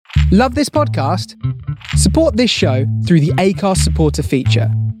Love this podcast? Support this show through the Acast supporter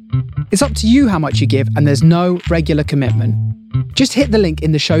feature. It's up to you how much you give, and there's no regular commitment. Just hit the link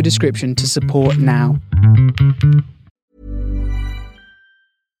in the show description to support now.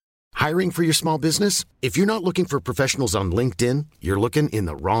 Hiring for your small business? If you're not looking for professionals on LinkedIn, you're looking in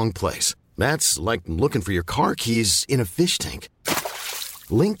the wrong place. That's like looking for your car keys in a fish tank.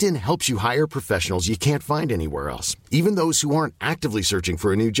 LinkedIn helps you hire professionals you can't find anywhere else, even those who aren't actively searching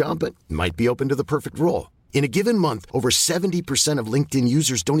for a new job but might be open to the perfect role. In a given month, over 70% of LinkedIn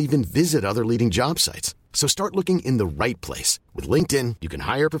users don't even visit other leading job sites. So start looking in the right place. With LinkedIn, you can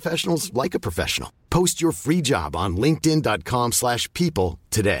hire professionals like a professional. Post your free job on linkedin.com/people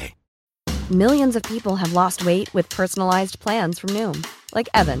today. Millions of people have lost weight with personalized plans from Noom. Like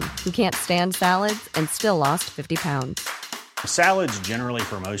Evan, who can't stand salads and still lost 50 pounds. Salads generally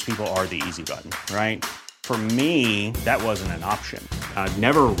for most people are the easy button, right? For me, that wasn't an option. I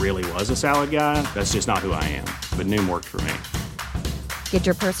never really was a salad guy. That's just not who I am. But Noom worked for me. Get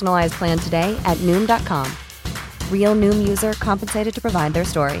your personalized plan today at Noom.com. Real Noom user compensated to provide their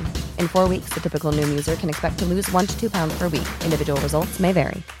story. In 4 weeks, the typical Noom user can expect to lose 1 to 2 pounds per week. Individual results may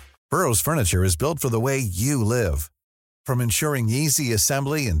vary. Burrow's furniture is built for the way you live. From ensuring easy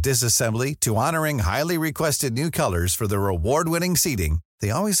assembly and disassembly to honoring highly requested new colors for their award-winning seating, they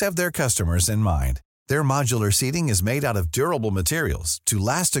always have their customers in mind. Their modular seating is made out of durable materials to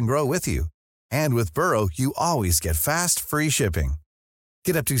last and grow with you. And with Burrow, you always get fast, free shipping.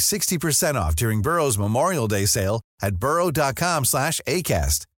 Get up to 60% off during Burrow's Memorial Day sale at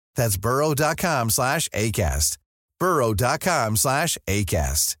burrow.com/ACAST. That's burrow.com/ACAST.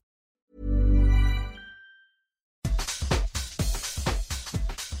 burrow.com/ACAST.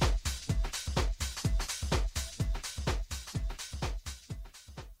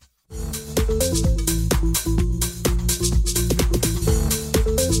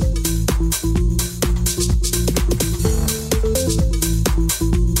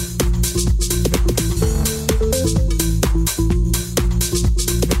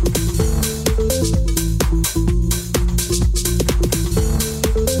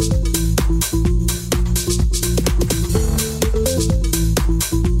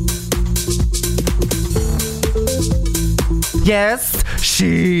 Yes,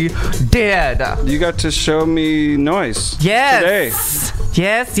 she did. You got to show me noise. Yes. Today.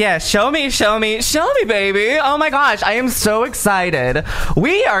 Yes. Show me, baby. Oh my gosh, I am so excited.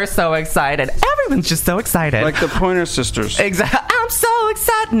 We are so excited. Everyone's just so excited. Like the Pointer Sisters. Exactly. I'm so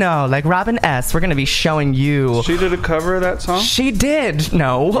excited. No, like Robin S. We're going to be showing you. She did a cover of that song? She did.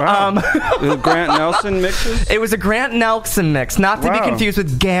 No. Wow. The Grant Nelson mixes? It was a Grant Nelson mix, not to be confused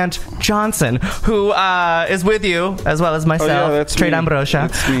with Gant Johnson, who is with you, as well as myself, that's Trade me. Ambrosia.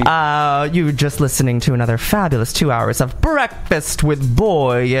 That's me. You were just listening to another fabulous 2 hours of Breakfast with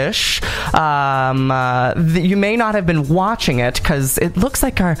Boyish. You may not have been watching it, because it looks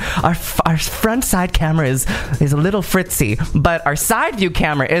like our front side camera is a little fritzy, but our side view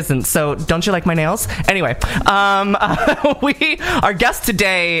camera isn't, so don't you like my nails? Anyway, our guest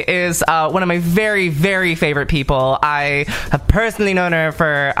today is one of my very, very favorite people. I have personally known her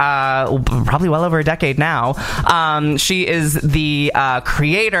for probably well over a decade now. She is the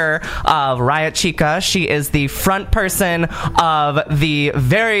creator of Riot Chica. She is the front person of the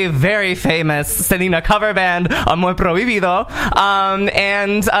very, very famous Selena cover band, Amor Prohibido,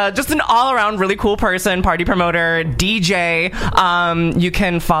 and just an all-around really cool person, party promoter, DJ. You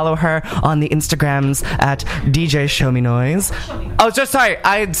can follow her on the Instagrams at DJ Show Me Noise. Oh, just sorry,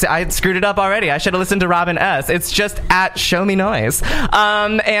 I screwed it up already. I should have listened to Robin S. It's just at Show Me Noise.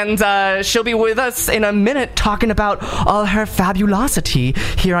 And she'll be with us in a minute talking about all her fabulosity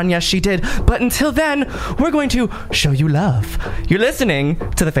here on Yes She Did. But until then, we're going to show you love. You're listening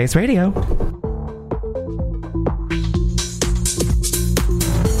to The Face Radio.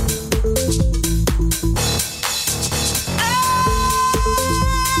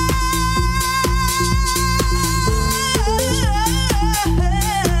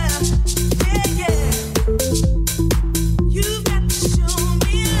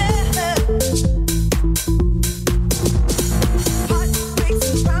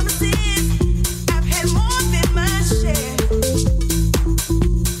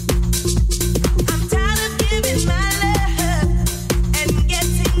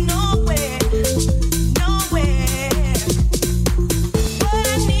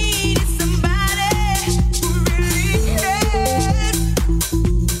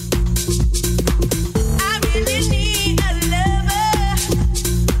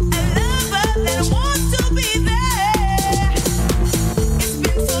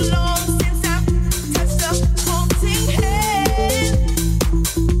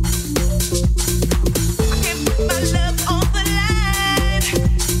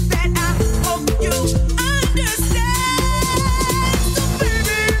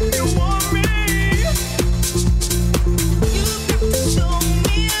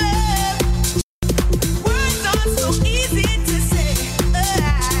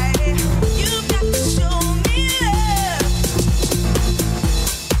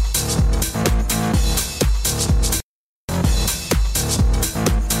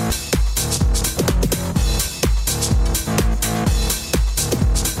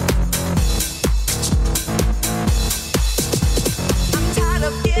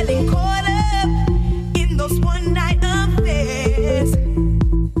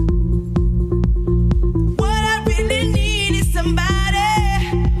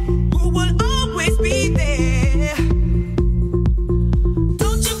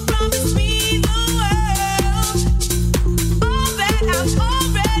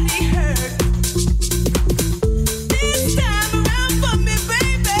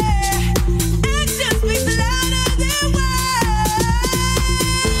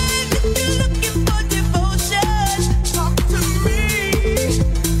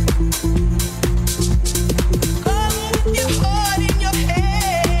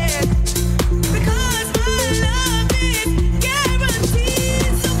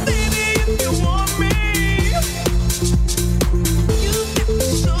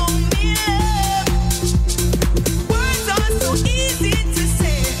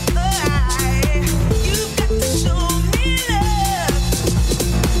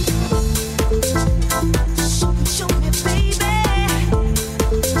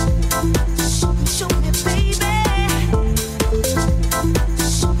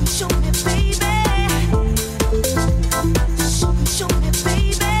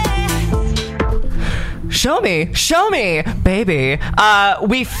 Show me, baby.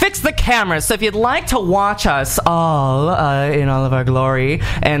 We fixed the cameras, so if you'd like to watch us all in all of our glory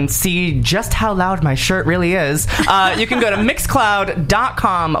and see just how loud my shirt really is, you can go to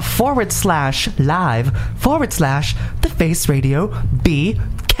mixcloud.com/live/The Face Radio BK.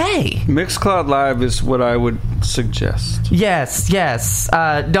 Mixcloud Live is what I would suggest. Yes.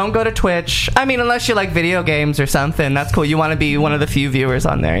 Don't go to Twitch. I mean, unless you like video games or something, that's cool. You want to be one of the few viewers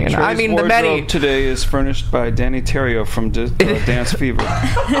on there. You know? I mean, the many today is furnished by Danny Terrio from Dance Fever.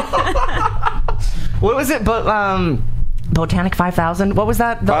 What was it? Botanic 5000? What was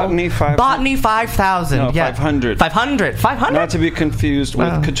that? Botany 5000. Botany 5000. No, yeah. 500. 500? Not to be confused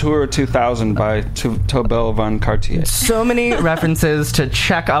with Couture 2000 by Tobel von Cartier. So many references to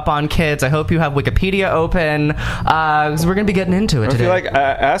check up on kids. I hope you have Wikipedia open, because we're going to be getting into it or today. If you like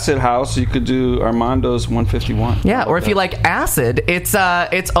Acid House, you could do Armando's 151. Yeah, or if you like acid, it's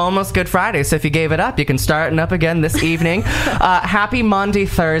almost Good Friday, so if you gave it up, you can start it up again this evening. Happy Maundy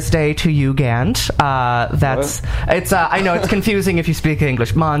Thursday to you, Gant. I know it's confusing if you speak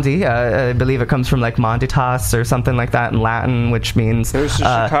English. Maundy, I believe it comes from like Monditas or something like that in Latin, which means... There's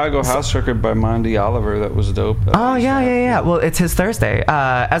a Chicago house record by Mondy Oliver that was dope. Yeah. Well, it's his Thursday.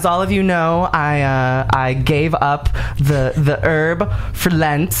 As all of you know, I gave up the herb for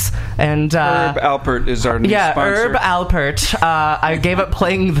Lent, and Herb Alpert is our new sponsor. Herb Alpert. I gave up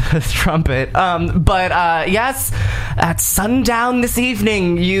playing the trumpet. But yes, at sundown this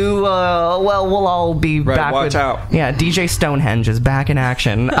evening, we'll all be back. Watch out. Yeah, DJ Stonehenge is back in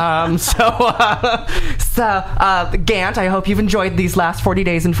action. Gant, I hope you've enjoyed these last 40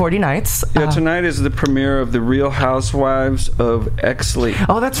 days and 40 nights. Yeah, tonight is the premiere of The Real Housewives of Exley.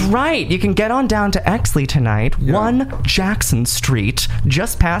 Oh, that's right. You can get on down to Exley tonight, 1 Jackson Street,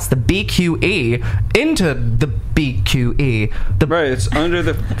 just past the BQE, into the BQE. Right, it's under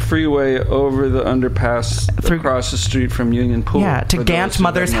the freeway, over the underpass, across the street from Union Pool. Yeah, to Gant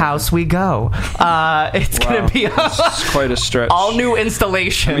Mother's house we go. It's going to be it's quite a stretch. All new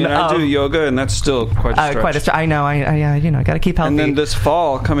installation. I mean, I do yoga, and that's still quite a stretch. I know. I got to keep healthy. And then this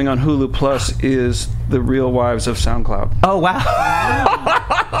fall, coming on Hulu Plus, is The Real Wives of SoundCloud. Oh, wow.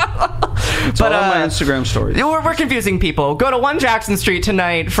 It's all on my Instagram stories. We're confusing people. Go to 1 Jackson Street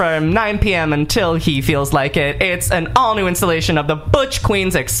tonight from 9 p.m. until he feels like it. It's an all-new installation of the Butch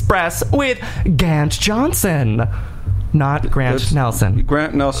Queens Express with Gant Johnson. Not Grant Nelson.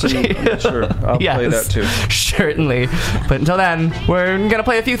 Grant Nelson, sure. I'll play that too. Certainly. But until then, we're going to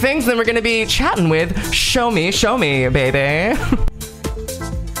play a few things, and then we're going to be chatting with Show Me, baby.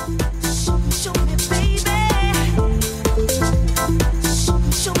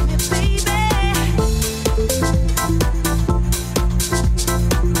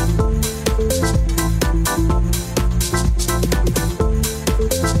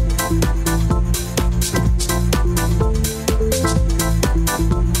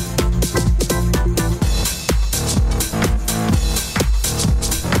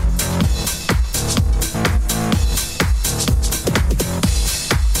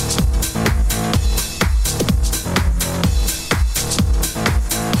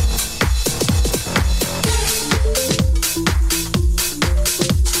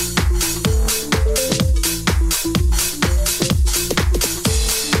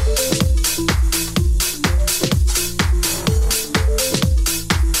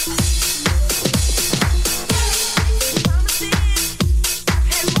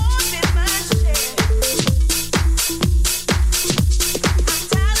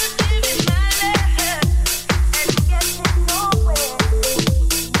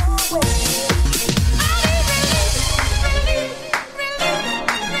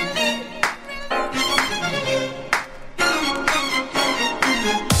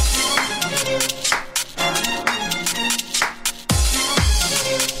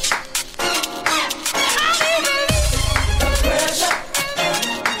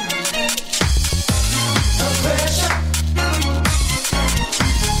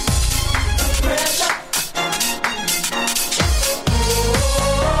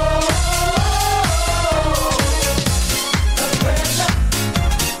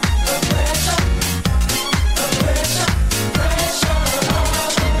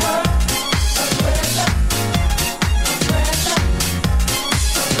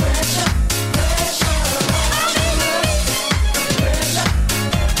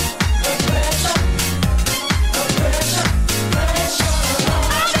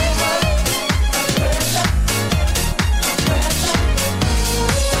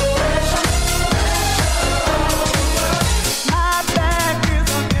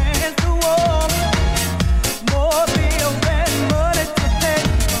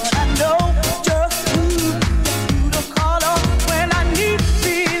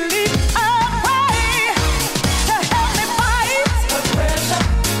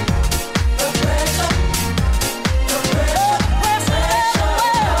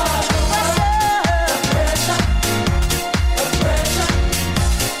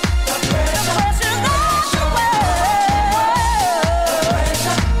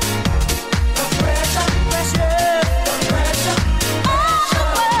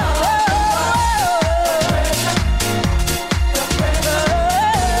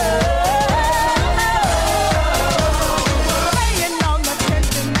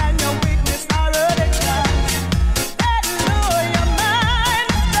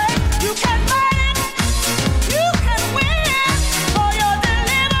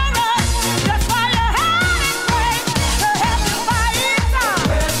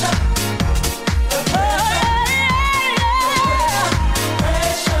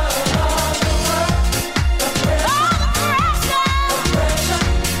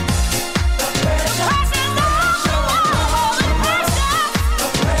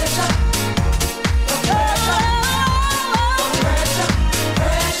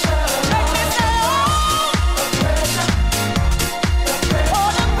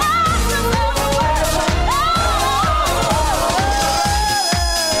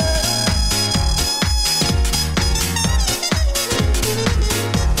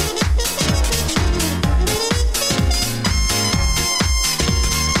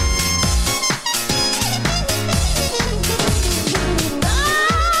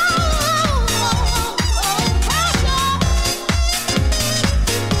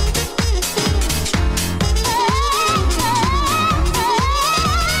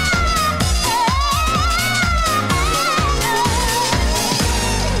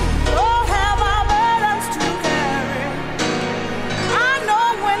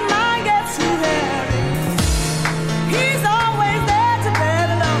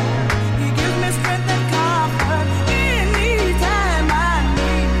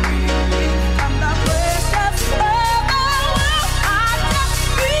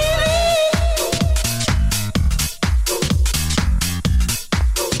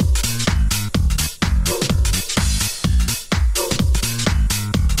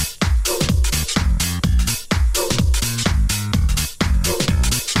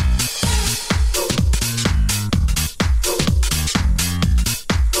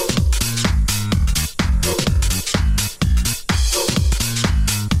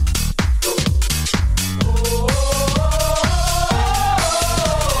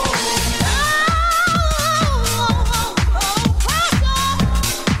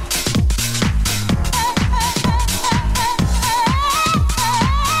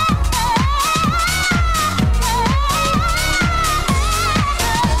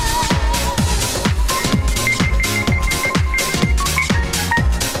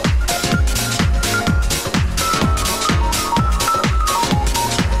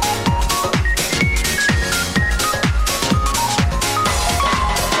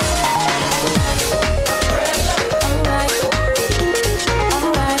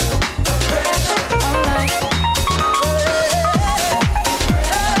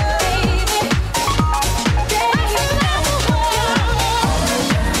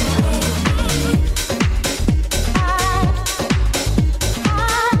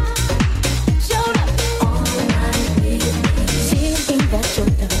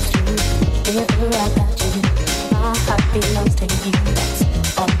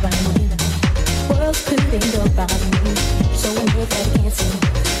 think about me. So when you're that I can't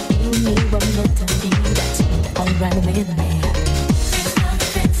see, you and me were meant to be. That's alright with me.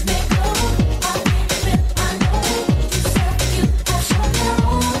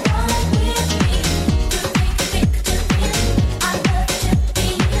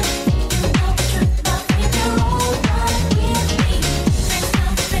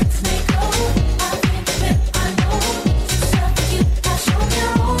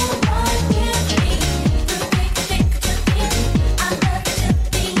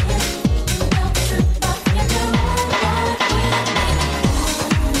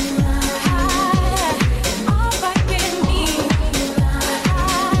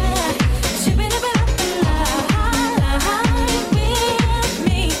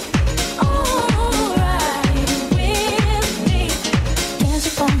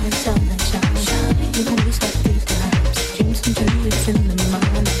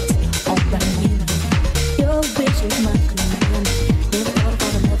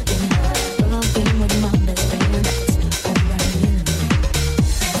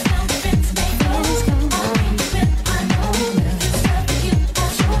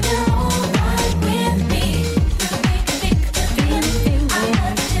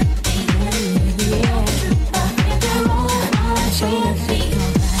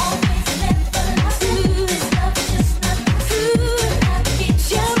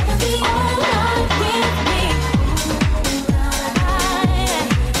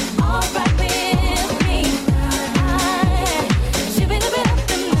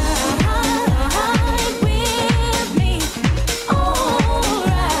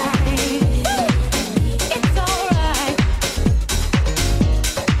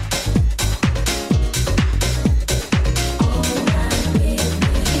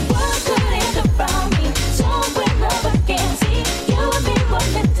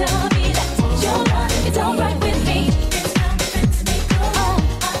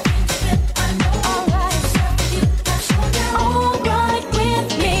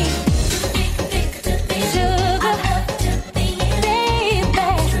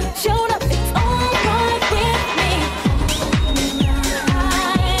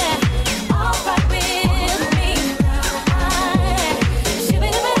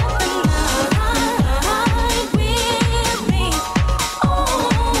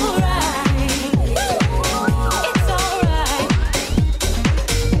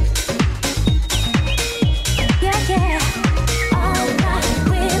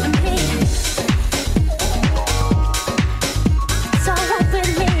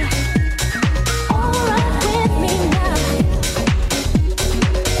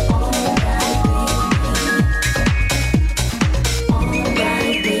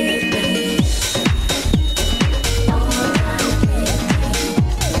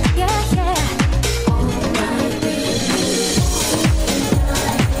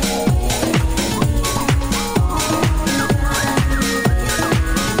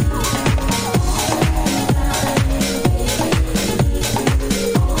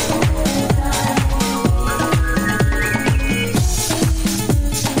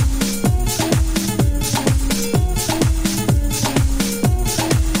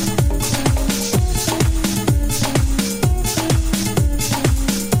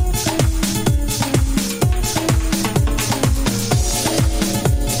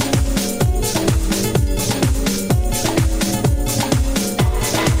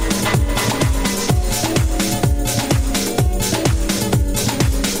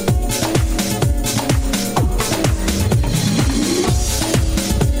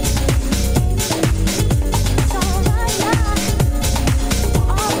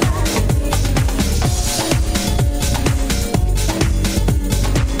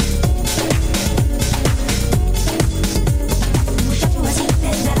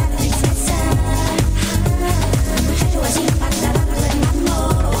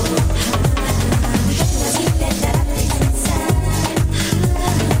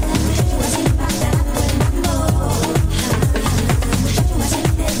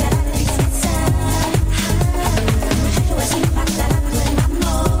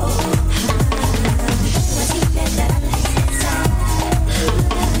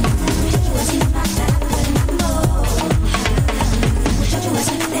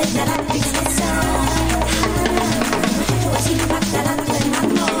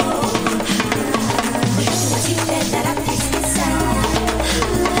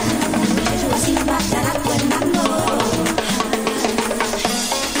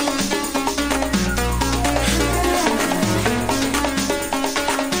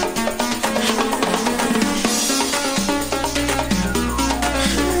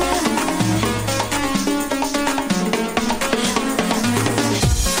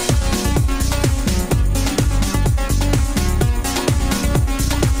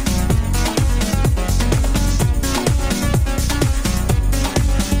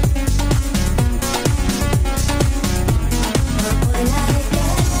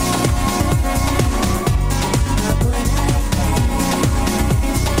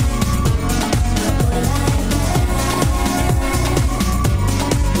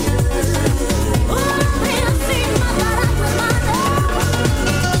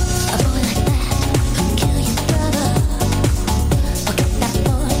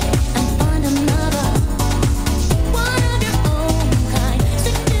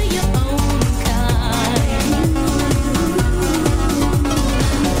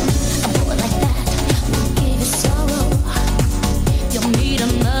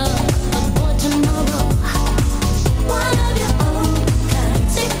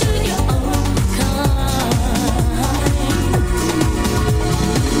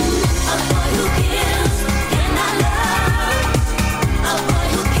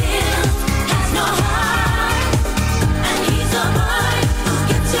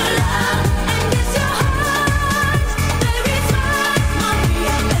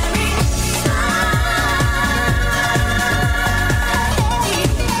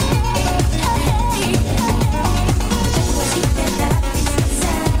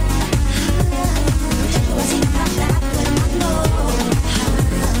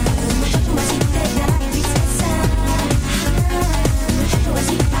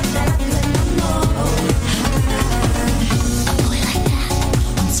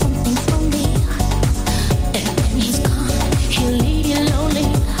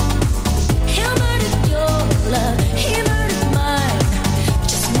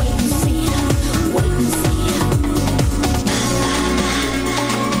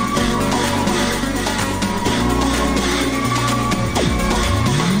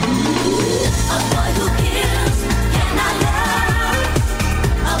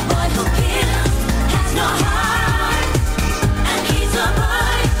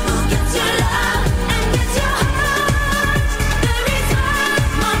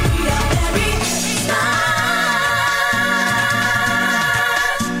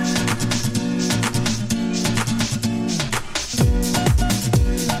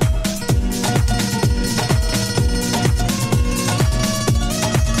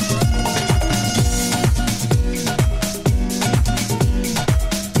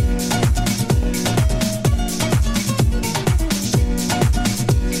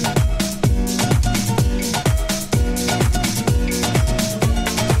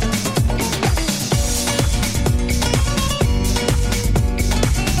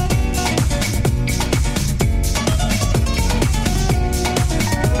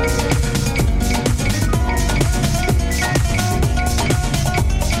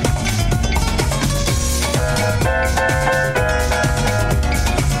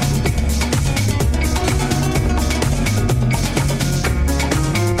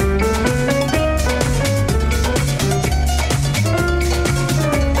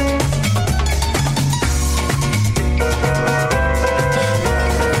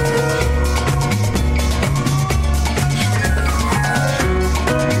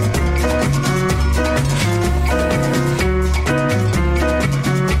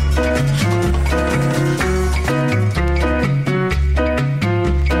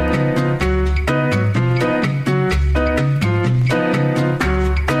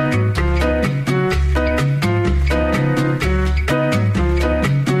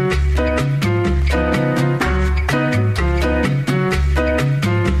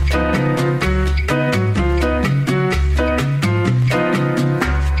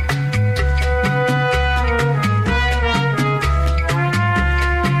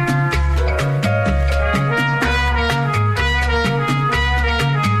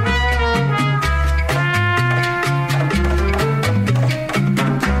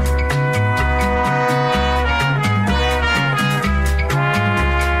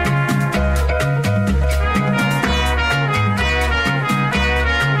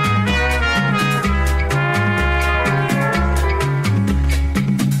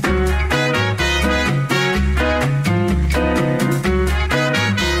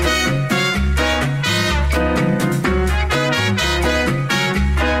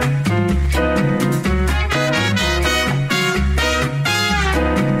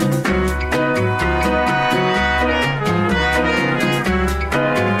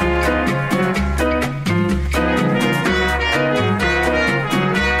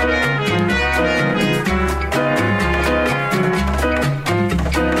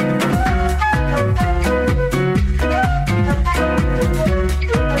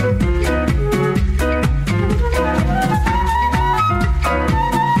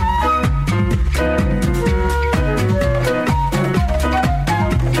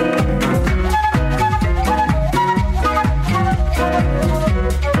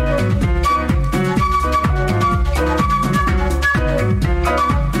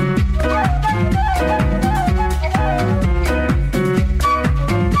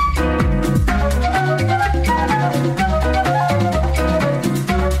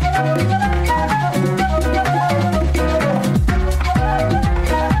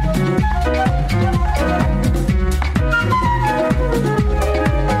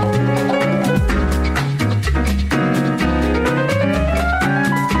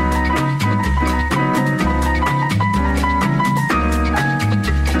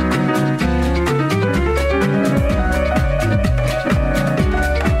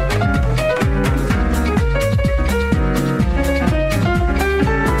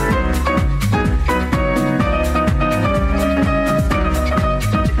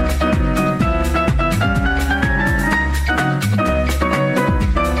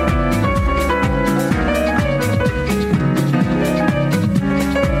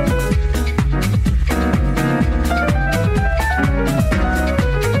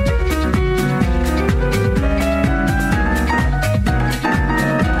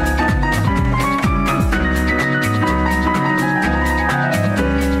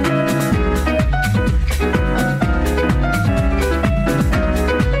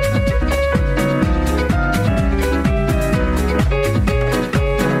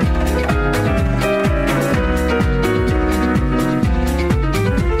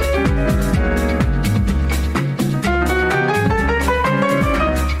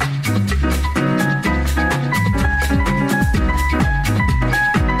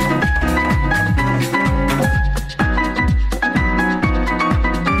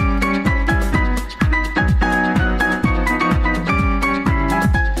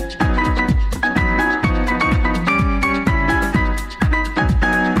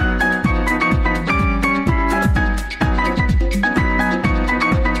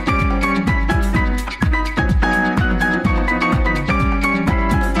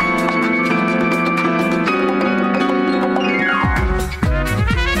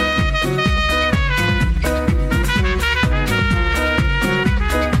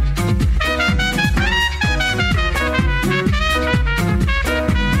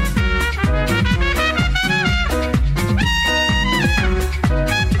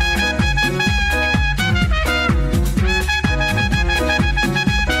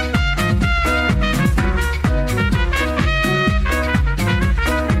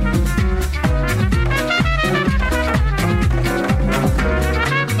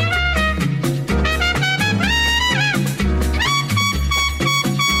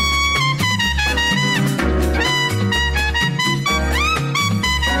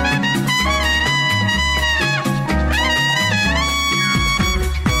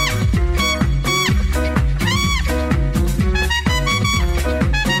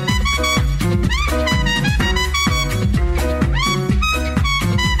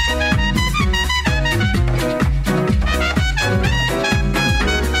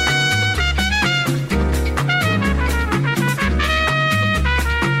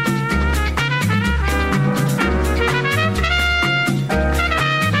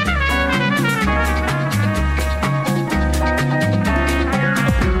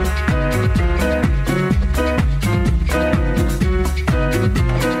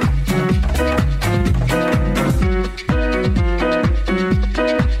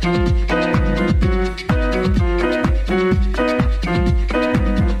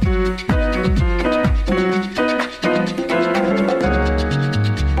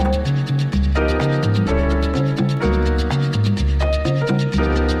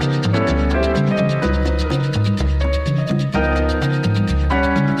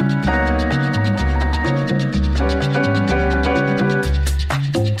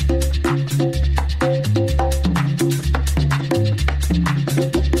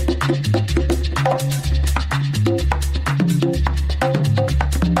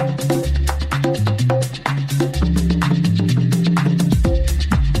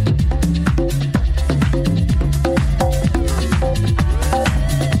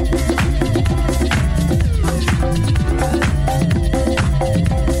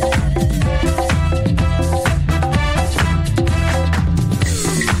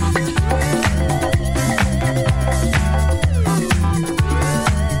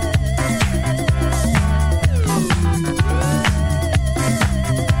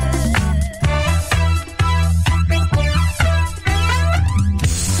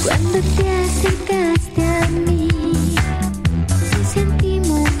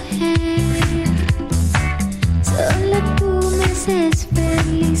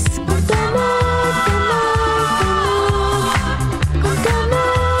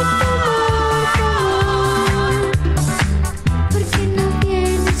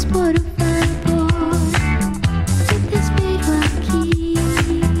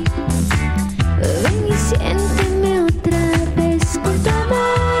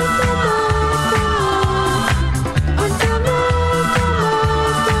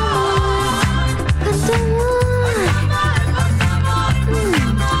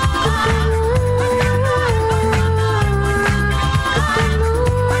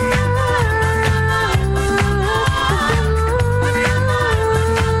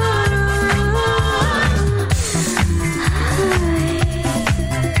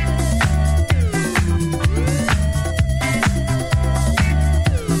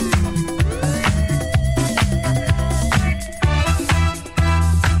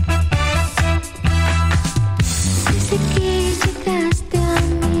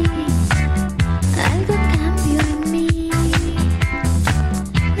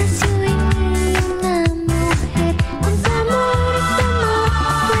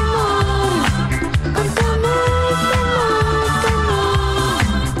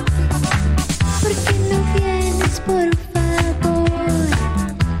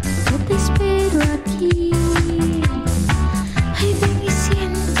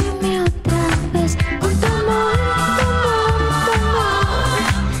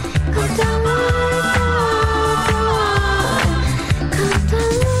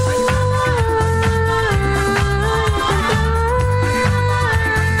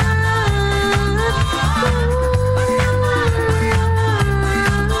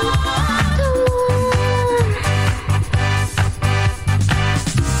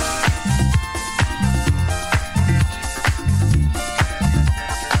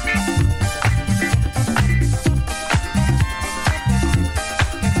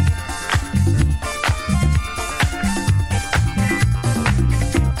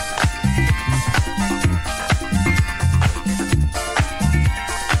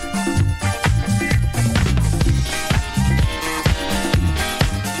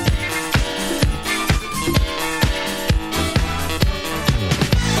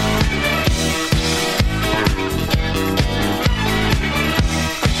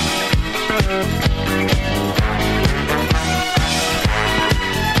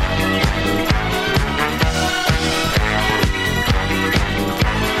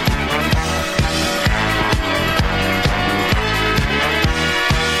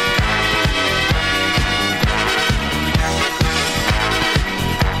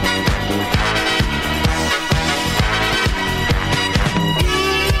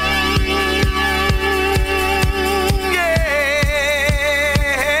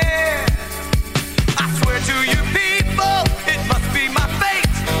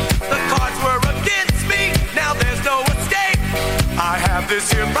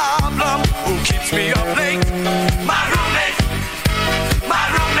 problem who keeps me up late. My roommate,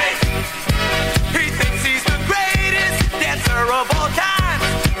 he thinks he's the greatest dancer of all time.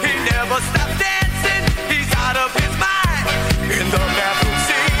 He never stops dancing, he's out of his mind. In the bathroom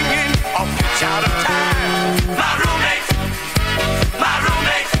singing, a pitch out of time. My roommate,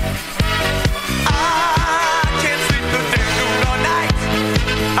 I can't sleep the day, noon or night.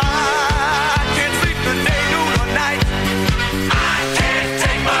 I can't sleep the day, noon or night. I can't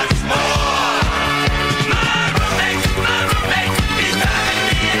take much more. My roommate, he's driving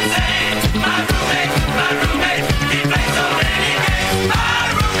me insane. My roommate, he plays so many games. My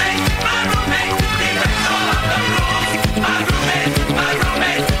roommate, he breaks all of the rules. My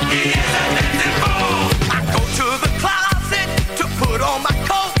roommate, he is a dancing fool. I go to the closet to put on my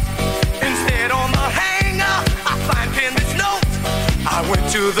coat. Instead on the hanger, I find pinned this note. I went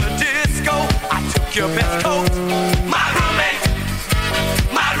to the disco, I took your best coat. My roommate,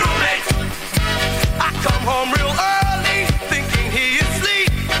 I come home real early, thinking he is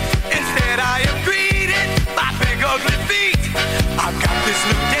asleep. Instead I am greeted by big ugly feet. I've got this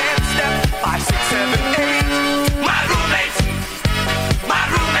new dance step, 5, 6, 7, 8. My roommate,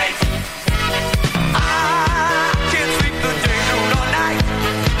 I can't sleep the day, noon or night.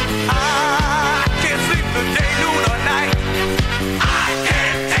 I can't sleep the day, noon or night. I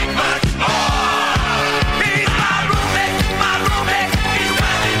can't take much more. He's my roommate, he's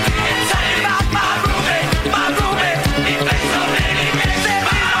driving me insane. My roommate, he plays so many games. He's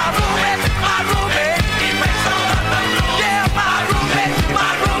my roommate, he breaks all of the rules. Yeah, my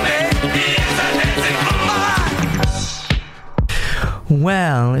roommate, he is a dancing fool.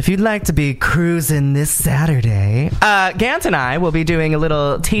 Well, if you'd like to be cruising this Saturday, Gant and I will be doing a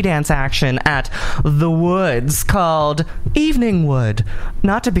little tea dance action at The Woods called Evening Wood.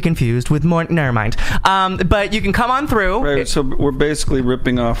 Not to be confused with never mind. But you can come on through. Right, so we're basically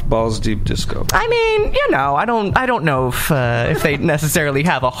ripping off Balls Deep Disco. I mean, I don't know if they necessarily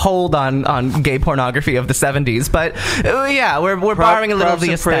have a hold on gay pornography of the 70s, but yeah, we're borrowing a little of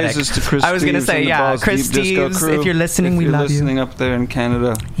the aesthetic. To Chris I was going to say, yeah, Chris Steves, if you're listening, we love you. If you're listening up there in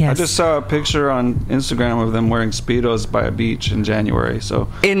Canada. Yes. I just saw a picture on Instagram of them wearing Speedos by a beach in January. So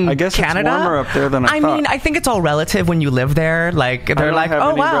I guess Canada? It's warmer up there than I thought. I mean, I think it's all relative when you live there. Like they're like, have oh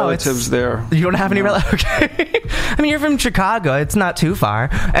any wow, relatives there. You don't have any relatives. Okay. I mean, you're from Chicago. It's not too far.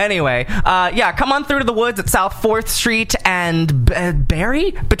 Anyway, yeah, come on through to The Woods at South 4th Street and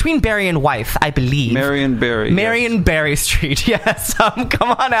Barry, between Barry and Wythe, I believe. Marion Barry Street. Yes.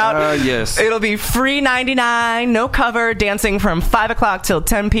 Come on out. Yes. It'll be free $99, no cover, dancing from 5 o'clock till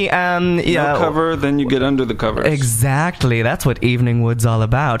 10 p.m. No cover, then you get under the covers. Exactly. That's what Evening Wood's all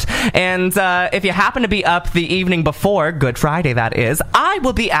about. And if you happen to be up the evening before, Good Friday that is, I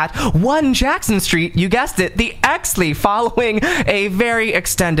will be at 1 Jackson Street, you guessed it, the Exley, following a very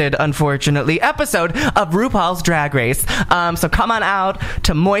extended, unfortunately, episode of RuPaul's Drag Race. So come on out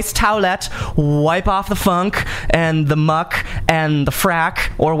to Moist Towelette, wipe off the funk and the muck and the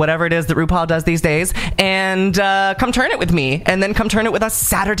frack, or whatever it is that RuPaul does these days, and come turn it with me, and then come turn it with us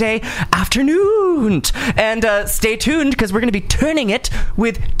Saturday afternoon. And stay tuned, because we're going to be turning it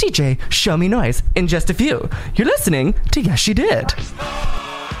with DJ Show Me Noise in just a few. You're listening to Yes She Did.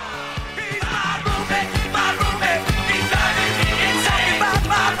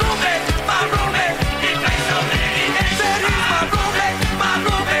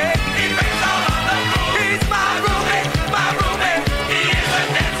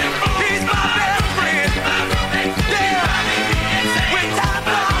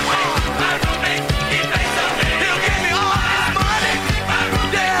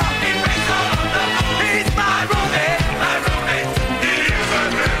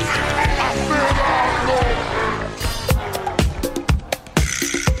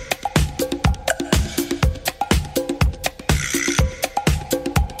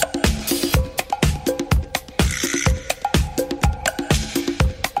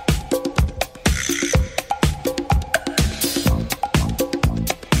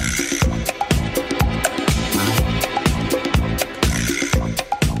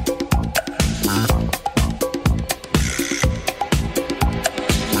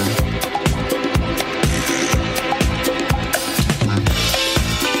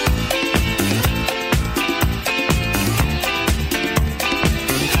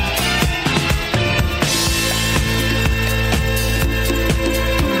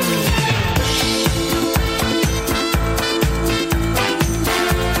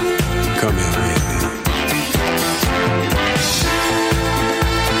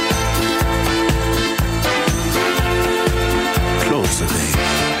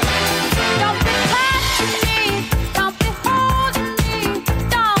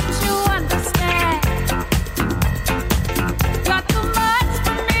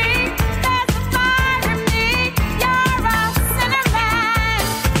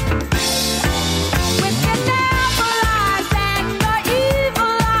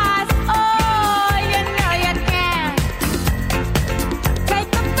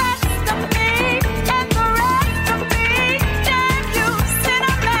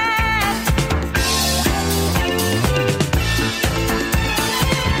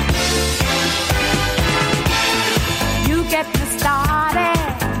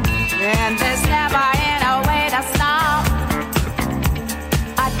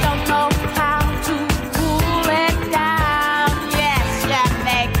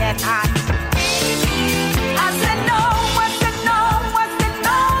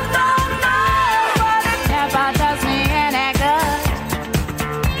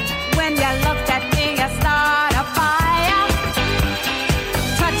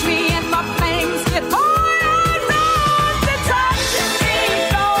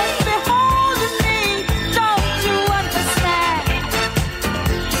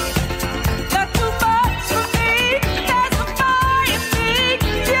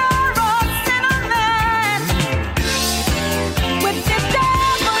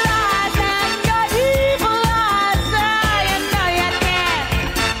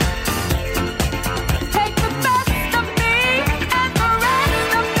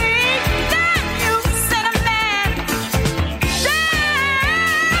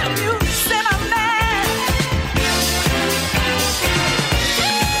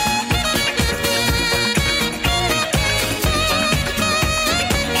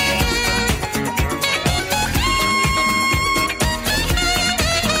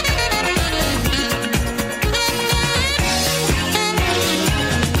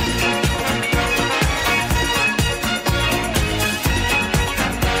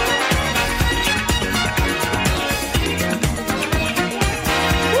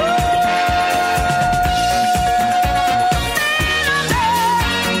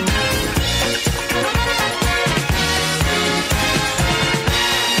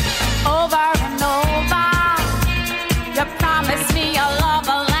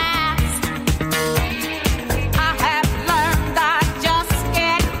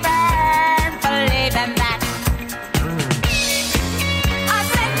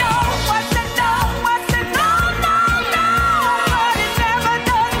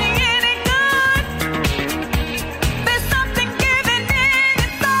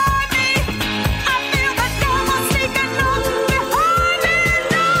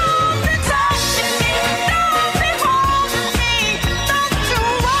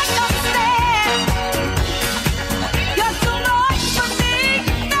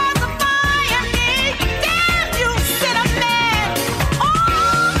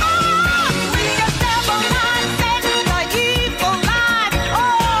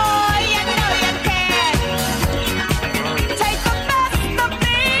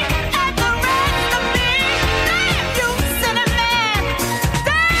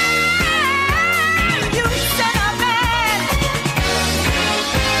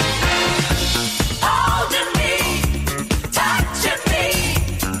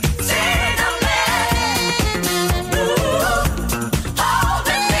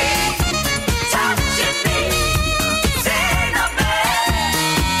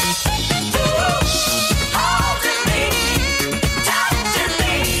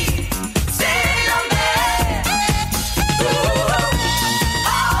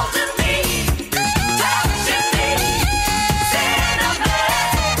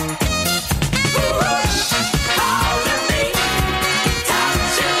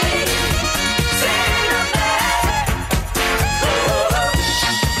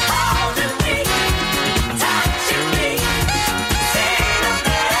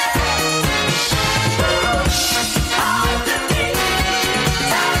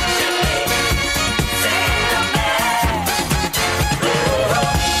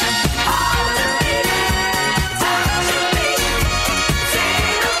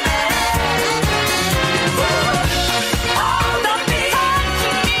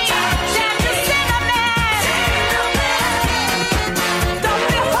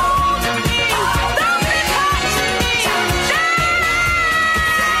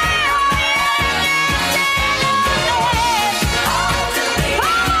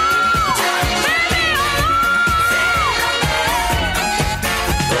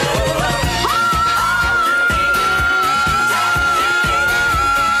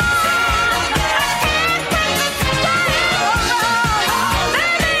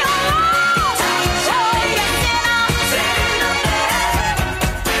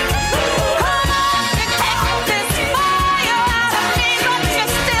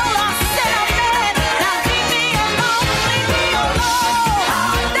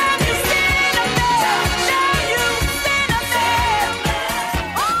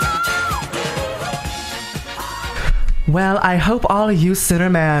 Well, I hope all of you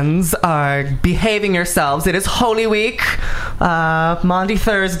Cinnamans are behaving yourselves. It is Holy Week. Maundy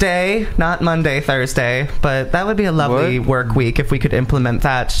Thursday, not Monday Thursday, but that would be a lovely work week if we could implement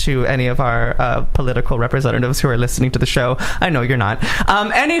that to any of our political representatives who are listening to the show. I know you're not.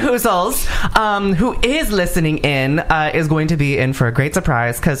 Any Hoozles, who is listening in, is going to be in for a great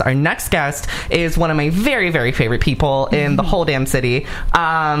surprise because our next guest is one of my very, very favorite people in the whole damn city.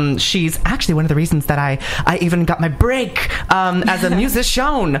 She's actually one of the reasons that I even got my break as a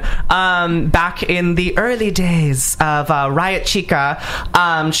musician back in the early days of Riot Chica.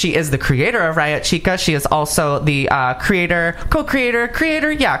 She is the creator of Riot Chica. She is also the creator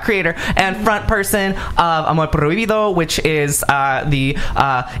and front person of Amor Prohibido, which is the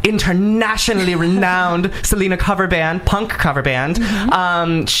internationally renowned Selena punk cover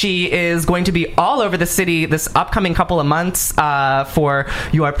band. She is going to be all over the city this upcoming couple of months for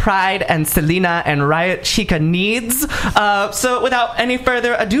your Pride and Selena and Riot Chica needs. So without any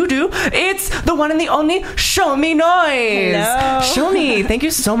further ado, it's the one and the only Show Me Noise. Hello. Show Me, thank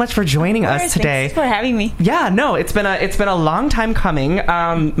you so much for joining us today. Thanks for having me. Yeah, no, it's been a long time coming.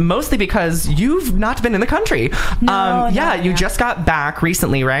 Mostly because you've not been in the country. You just got back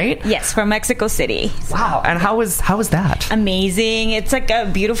recently, right? Yes, from Mexico City. Wow, and how was that? Amazing. It's like a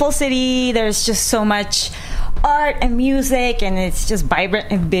beautiful city. There's just so much art and music, and it's just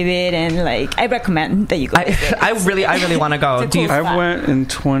vibrant and vivid, and like I recommend that you go. I really want to go. I went in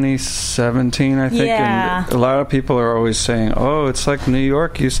 2017, I think, and a lot of people are always saying, "Oh, it's like New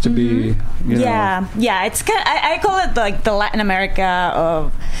York used to be." You know. It's kind of, I call it like the Latin America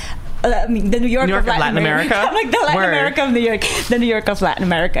of. The New York of Latin America. Like the Latin America of New York. The New York of Latin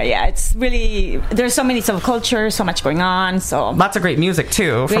America. Yeah, it's really, there's so many subcultures, so much going on. So lots of great music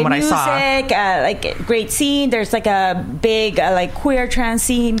too, from what I saw. Like great scene. There's like a big like queer trans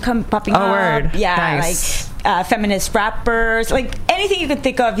scene popping up. Word. Yeah, nice. Like feminist rappers, like anything you can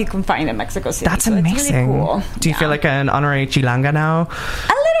think of, you can find in Mexico City. That's amazing. It's really cool. Do you feel like an honorary Chilanga now? A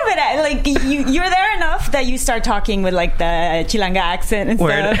little bit. Like you're there enough that you start talking with like the Chilanga accent and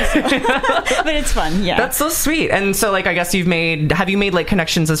stuff. But it's fun. Yeah, that's so sweet. And so, like, I guess have you made like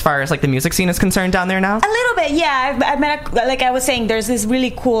connections as far as like the music scene is concerned down there now? A little bit, yeah. I've met, like I was saying, there's this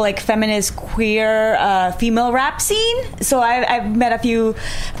really cool like feminist queer female rap scene. So I've met a few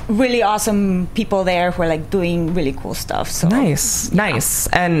really awesome people there who are like doing really cool stuff. So nice.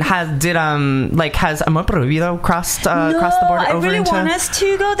 And has Amor Prohibido crossed the border over into? I really want us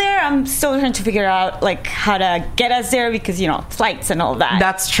to go there. I'm still trying to figure out like how to get us there because flights and all that.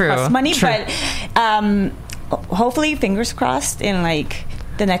 That's true. Costs money, true. But hopefully, fingers crossed, in like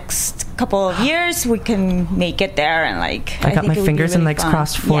the next couple of years we can make it there, and like I got my fingers and legs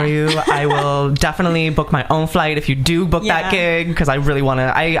crossed for you. I will definitely book my own flight if you do book that gig, because I really want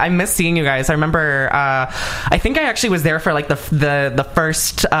to. I miss seeing you guys. I remember I think I actually was there for like the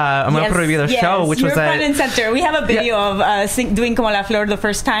first Amor Prohibido show, which was front and center. We have a video of doing Como la Flor the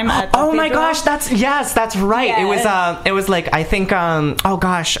first time at oh my gosh, that's right. Yes. It was like I think I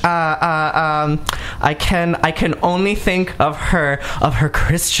can only think of her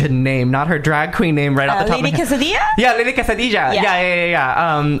Christian name, not her drag queen name, right off the top of my head. Quesadilla? Yeah, Lady Quesadilla.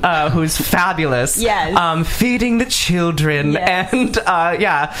 Yeah. Who's fabulous. Yes. Feeding the children. Yes. And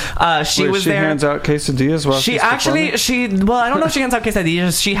she was there. She hands out quesadillas while she's performing? Well, I don't know if she hands out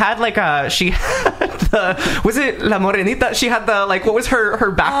quesadillas. She had was it La Morenita? She had the, like, what was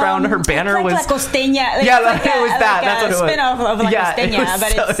her background? Her banner was... La Costeña. It was that. That's what it was. Spin-off of La Costeña.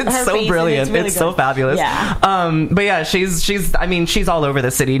 But it's so brilliant. It's so fabulous. Yeah. But yeah, she's all over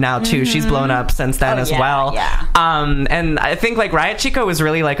the city now too. She's blown up since then as well. Yeah. And I think like Riot Chica was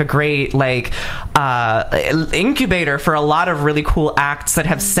really like a great like incubator for a lot of really cool acts that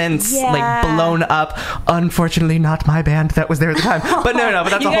have since like blown up. Unfortunately, not my band that was there at the time. But no, but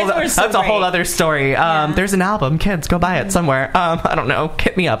that's a whole other story. There's an album, kids, go buy it somewhere. I don't know,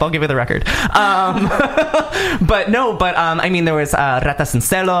 hit me up, I'll give you the record. But I mean, there was Ratas en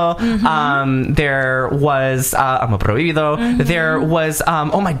Celo. There was Amor Prohibido. There was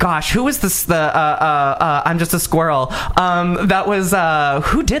oh my gosh, who was this? I'm Just a Squirrel. That was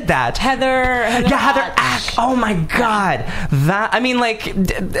who did that? Heather Ack. Oh my god, that, I mean, like,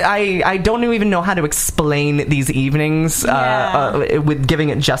 I don't even know how to explain these evenings with giving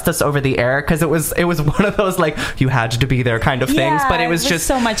it justice over the air, because it was one of those like you had to be there kind of things. But it was just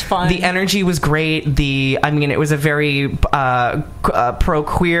so much fun. The energy was great. It was a very pro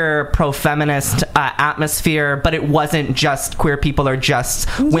queer, pro feminist atmosphere, but it wasn't just queer people or just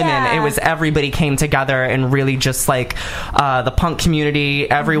women. Yeah. It was everybody came together and really just like the punk community.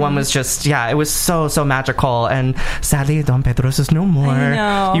 Everyone was just, it was so magical. And sadly, Don Pedro's is no more. I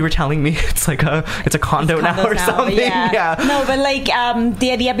know. You were telling me it's a condo now or something. Yeah. No, but like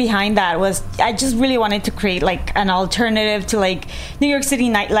the idea behind that was I just really wanted to create like an alternative to like New York City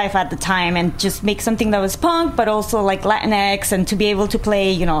nightlife at the time, and just make something that was punk but also like Latinx, and to be able to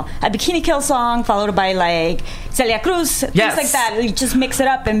play, you know, a Bikini Kill song followed by like Celia Cruz, things like that. You just mix it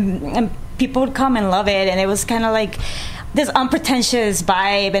up, and people would come and love it, and it was kind of like this unpretentious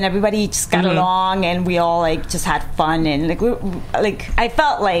vibe, and everybody just got along, and we all like just had fun, and like I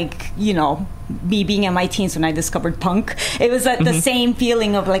felt like, you know, me being in my teens when I discovered punk, it was the same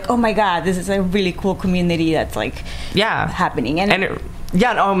feeling of like, oh my god, this is a really cool community that's like happening.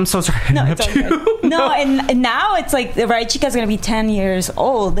 I'm so sorry. No, it's all good. No, and now it's like the Raya Chica is going to be 10 years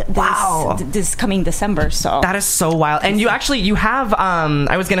old this coming December. So that is so wild. And you have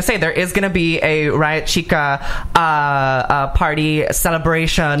I was going to say there is going to be a Raya Chica party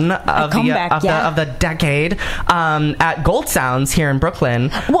celebration of the decade at Gold Sounds here in Brooklyn.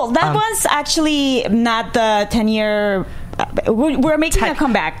 Well, that was actually not the 10-year. We're making a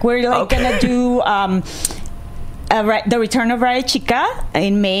comeback. We're like going to do the return of Raya Chica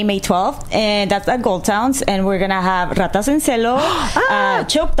in May 12th, and that's at Gold Sounds, and we're gonna have Ratas en Celo,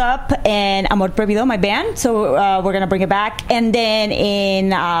 Choked Up, and Amor Prohibido, my band. So we're gonna bring it back, and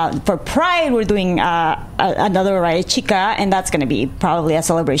then for Pride we're doing another Raya Chica, and that's gonna be probably a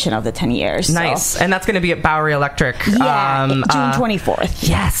celebration of the 10 years. Nice, and that's gonna be at Bowery Electric. June 24th.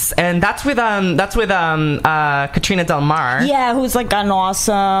 Yes, and that's with Katrina Del Mar. Yeah, who's like an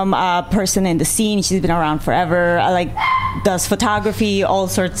awesome person in the scene. She's been around forever. Like does photography, all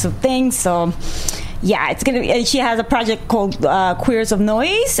sorts of things. So yeah, it's gonna be. And she has a project called Queers of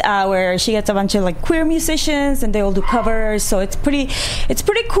Noise, where she gets a bunch of like queer musicians, and they all do covers. So it's pretty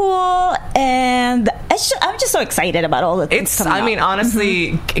cool, and I'm just so excited about all the things coming up. I mean,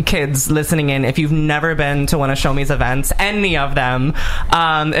 honestly, kids listening in, if you've never been to one of Show Me's events, any of them,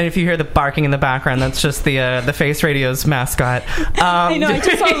 and if you hear the barking in the background, that's just the Face Radio's mascot. I know. I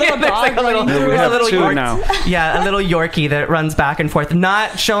just saw a little dog. Like a little Yorkie now. Yeah, a little Yorkie that runs back and forth.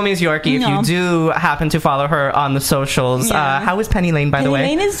 Not Show Me's Yorkie. No. If you do happen to follow her on the socials. How is Penny Lane, by the way?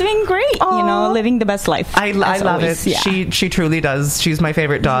 Penny Lane is doing great. Aww. You know, living the best life. I love it. Yeah. She truly does. She's my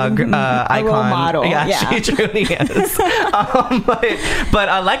favorite dog icon. A role model. Yeah, she truly is.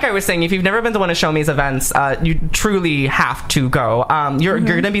 But like I was saying, if you've never been to one of Show Me's events, you truly have to go. You're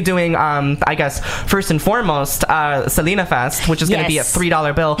going to be doing, I guess, first and foremost, Selena Fest, which is going to be a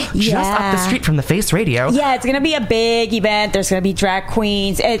 $3 bill just up the street from the Face Radio. Yeah, it's going to be a big event. There's going to be drag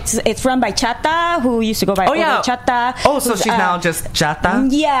queens. It's run by Chata, who used to go by Chata. Oh, so she's now just Chata?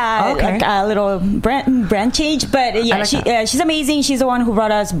 Yeah, like a little brand change. But yeah, she's amazing. She's the one who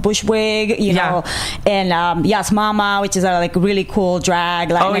brought us Bushwig, you know, and Yas Mama, which is a like really cool drag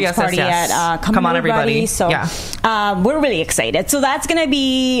Latinx party at Come On Everybody. So we're really excited. So that's going to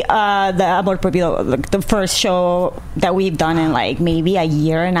be the Amor Prohibido, like the first show that we've done in like maybe a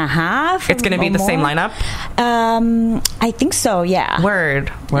year and a half. It's going to be the same lineup? I think so, yeah.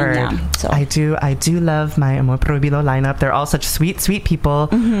 Word. Yeah, so. I do love my Amor Prohibido lineup. They're all such sweet people.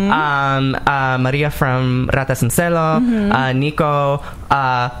 Maria from Ratas en Celo, Nico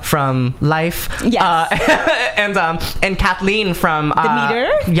from Life, and Kathleen from Demeter.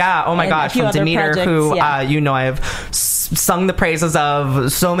 Yeah, oh my gosh, from Demeter, who I've sung the praises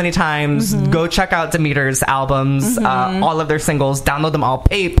of so many times. Go check out Demeter's albums, all of their singles, download them all,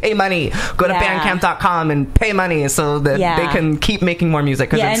 pay money, go to bandcamp.com and pay money so that they can keep making more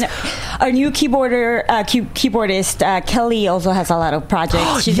music. And our new keyboardist Kelly also has a lot of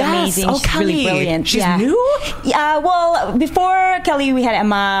projects. She's amazing. She's really brilliant. She's new? Yeah, well, before Kelly we had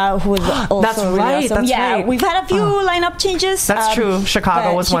Emma, who was also that's really right, awesome. That's right. We've had a few lineup changes. That's true.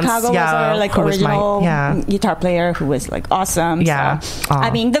 Chicago was once our like original guitar player who was like awesome. Yeah. So,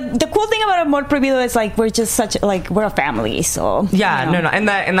 I mean, the cool thing about Amor Prohibido is like we're just we're a family. So and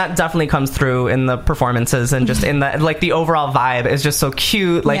that definitely comes through in the performances and just in the like the overall vibe is just so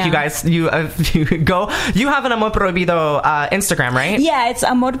cute. Like you guys, you have an Amor Prohibido Instagram, right? Yeah, it's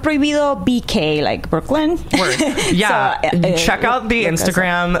Amor Prohibido BK, like Brooklyn. Word. Yeah. So, check out the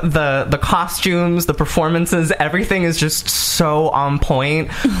Instagram, the costumes, the performances, everything is just so on point.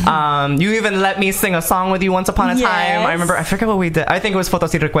 You even let me sing a song with you once upon a time. I remember, I forget what we did. I think it was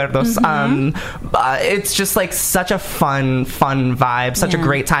Fotos y Recuerdos. It's just like such a fun vibe, such a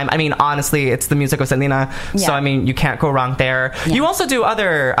great time. I mean, honestly, it's the music of Selena, so I mean, you can't go wrong there. You also do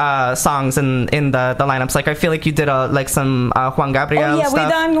other songs in the lineups. Like, I feel like you did some Juan Gabriel stuff. We've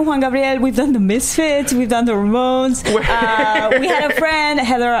done Juan Gabriel, we've done the Misfits, we've done the Ramones. We had a friend,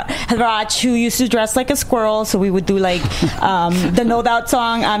 Heather Arch, who used to dress like a squirrel, so we would do like the No Doubt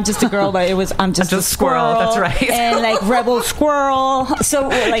song, I'm Just a Girl, but it was I'm Just a Squirrel. That's right. And like Rebel Squirrel, so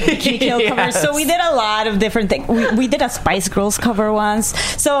like Bikini Kill covers. So we did a lot of different things. We did a Spice Girls cover once.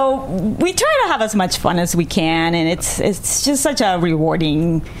 So we try to have as much fun as we can, and it's just such a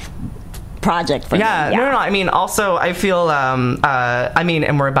rewarding project for me. No. I mean, also, I feel, and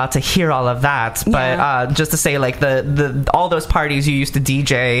we're about to hear all of that, but just to say, like, the all those parties you used to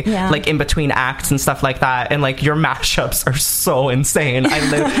DJ, like, in between acts and stuff like that, and, like, your mashups are so insane. I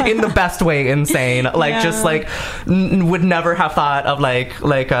live in the best way insane. Like, just, like, would never have thought of, like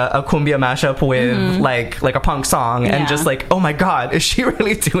a cumbia mashup with, like a punk song, and just, like, oh my God, is she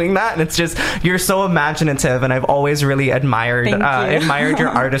really doing that? And it's just, you're so imaginative, and I've always really admired your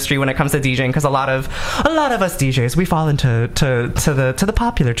artistry when it comes to DJing, because a lot of us DJs, we fall into the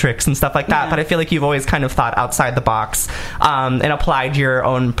popular tricks and stuff like that. But I feel like you've always kind of thought outside the box and applied your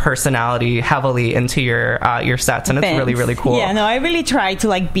own personality heavily into your sets, and it's really, really cool. Yeah, no, I really try to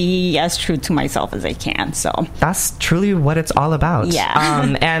like be as true to myself as I can. So that's truly what it's all about.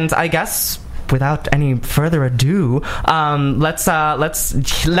 Yeah. And I guess, without any further ado, let's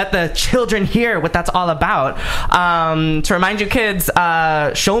let the children hear what that's all about. To remind you kids,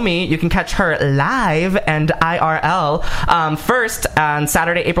 Show Me, you can catch her live and IRL first on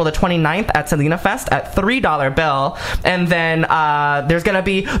Saturday, April the 29th at Selena Fest at $3 bill. And then there's going to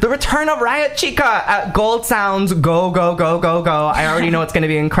be the return of Riot Chica at Gold Sounds. Go, go, go, go, go. I already know it's going to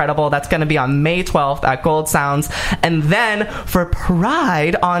be incredible. That's going to be on May 12th at Gold Sounds. And then for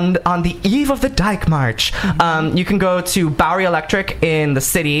Pride on the eve of the Dyke March, you can go to Bowery Electric in the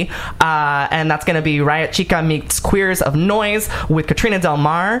city, and that's going to be Riot Chica meets Queers of Noise with Katrina Del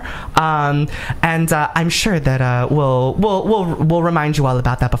Mar, and I'm sure that we'll remind you all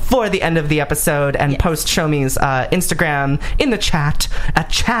about that before the end of the episode, and post Show Me's Instagram in the chat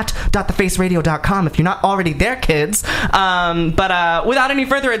at chat.thefaceradio.com if you're not already there, kids. But without any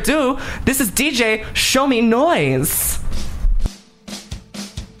further ado, this is DJ Show Me Noise.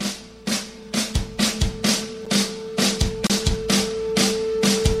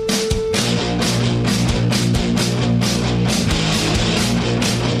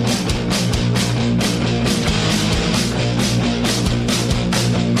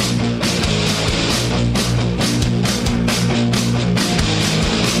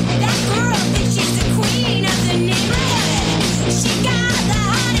 She got the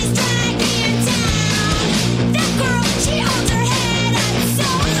hottest track in town. That girl, she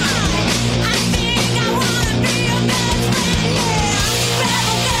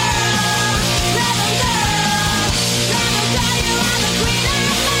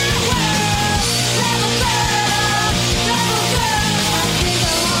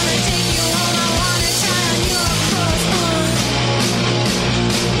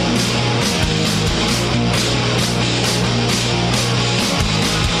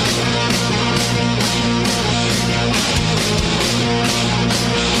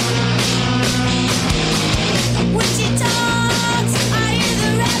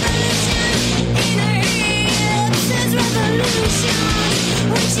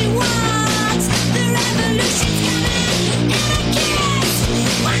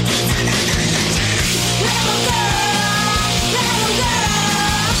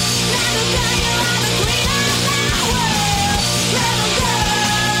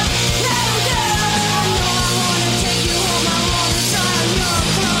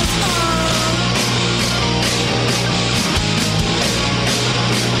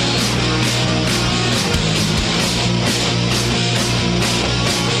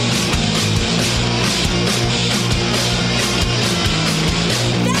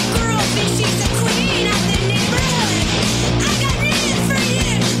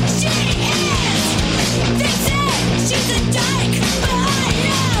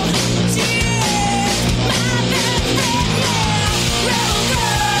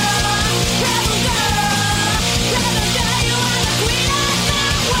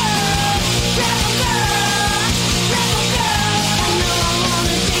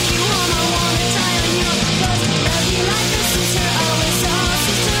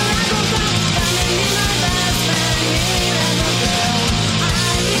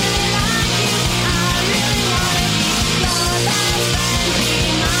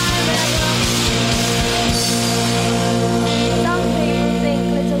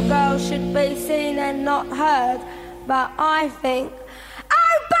not heard, but I think.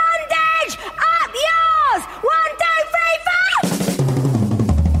 Oh, bondage! Up yours! 1, 2, 3,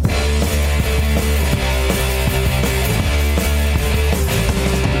 4!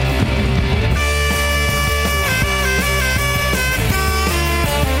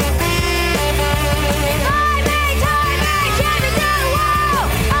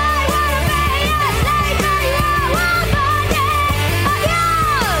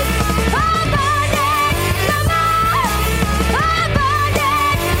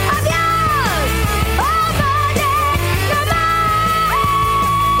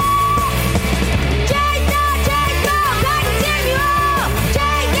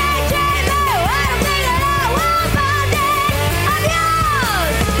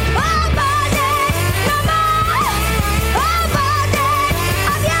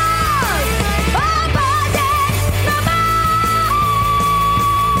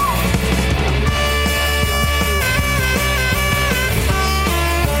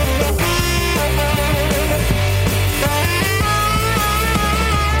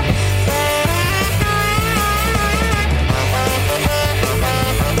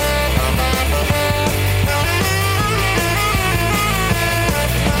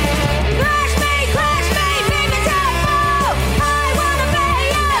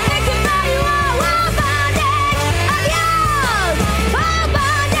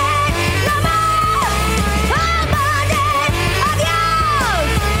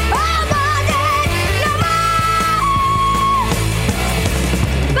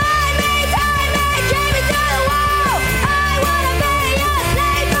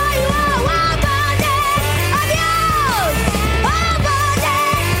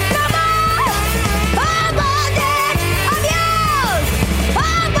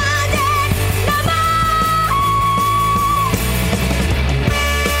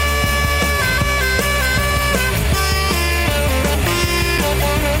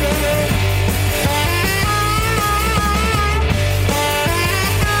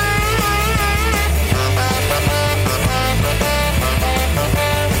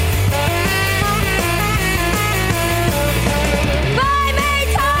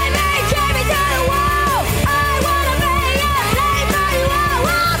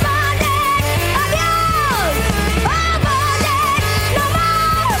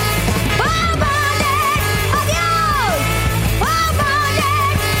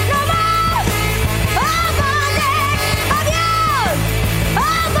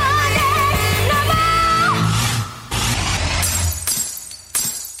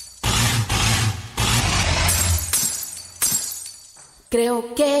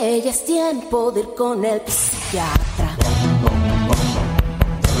 Creo que ya es tiempo de ir con el psiquiatra.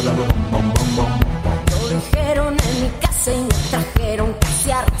 Lo dijeron en mi casa y me trajeron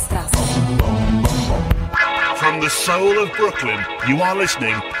casi arrastras. From the soul of Brooklyn, you are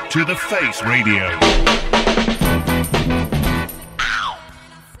listening to The Face Radio.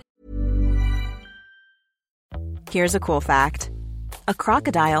 Here's a cool fact. A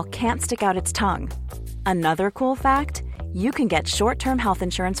crocodile can't stick out its tongue. Another cool fact, you can get short-term health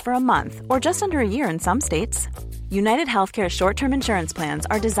insurance for a month or just under a year in some states. United Healthcare short-term insurance plans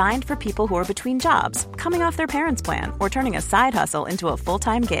are designed for people who are between jobs, coming off their parents' plan, or turning a side hustle into a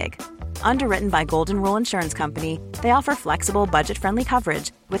full-time gig. Underwritten by Golden Rule Insurance Company, they offer flexible, budget-friendly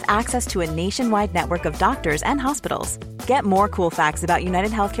coverage with access to a nationwide network of doctors and hospitals. Get more cool facts about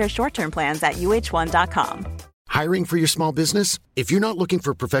United Healthcare short-term plans at uh1.com. Hiring for your small business? If you're not looking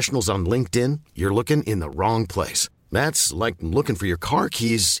for professionals on LinkedIn, you're looking in the wrong place. That's like looking for your car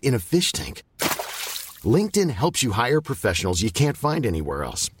keys in a fish tank. LinkedIn helps you hire professionals you can't find anywhere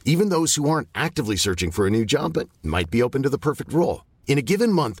else, even those who aren't actively searching for a new job but might be open to the perfect role. In a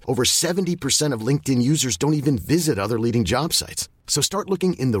given month, over 70% of LinkedIn users don't even visit other leading job sites. So start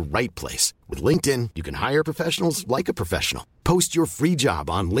looking in the right place. With LinkedIn, you can hire professionals like a professional. Post your free job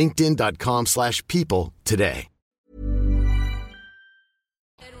on linkedin.com/people today.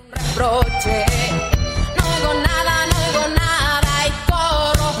 Reproche. No oigo nada y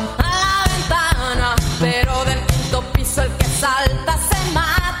corro a la ventana, pero del quinto piso el que salta se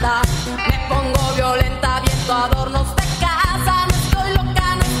mata. Me pongo violenta viendo adornos de casa. No estoy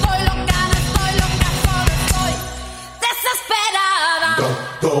loca, solo estoy desesperada.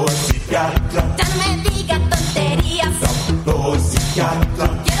 Doctor psiquiatra, Ya no me diga tonterías. doctor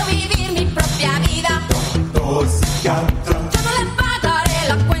psiquiatra, Quiero vivir mi propia vida. doctor psiquiatra, Yo no le pagaré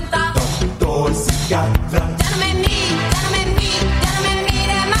la cuenta. doctor psiquiatra. Ya no me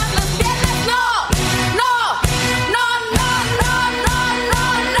mire más las piernas. No.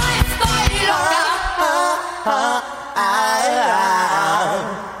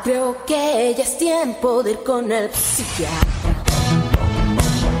 Creo que ya es tiempo de ir con el psiquiatra.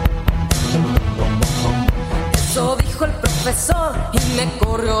 Eso dijo el profesor y me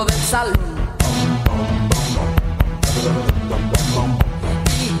corrió del salón.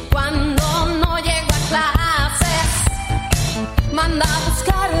 Y cuando no llego a clases, manda a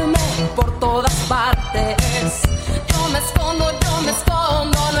buscarme por todas partes. Yo me escondo,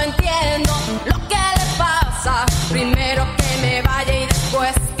 no entiendo lo que le pasa. Primero que me vaya y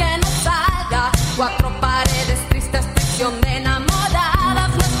después que no salga. 4 paredes tristes, prisión de enamoradas.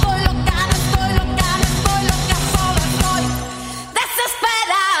 No estoy loca, solo estoy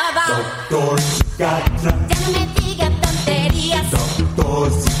desesperada. Doctor psiquiatra, ya no me diga tonterías. doctor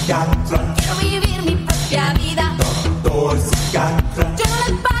psiquiatra, Quiero vivir mi propia vida. doctor psiquiatra, Yo no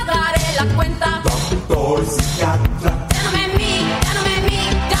le pagaré la cuenta. doctor psiquiatra, Ya no me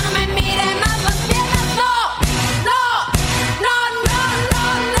mire más las piernas. No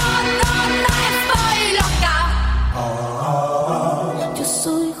estoy loca. Yo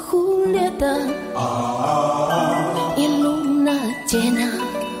soy Julieta y en luna llena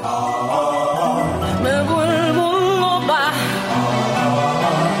me vuelvo loca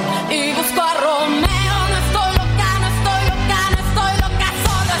y busco a Romeo. No estoy loca,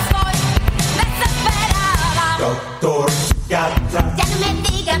 solo estoy desesperada. doctor psiquiatra, Ya no me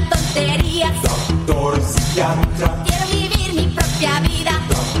digan tonterías. doctor psiquiatra, Quiero vivir mi propia vida.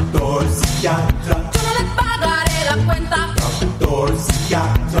 doctor psiquiatra, Yo no le pagaré la cuenta. doctor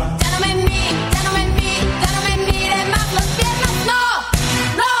psiquiatra, Ya no me mire más las piernas. No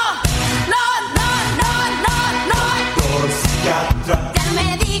doctor psiquiatra, Ya no me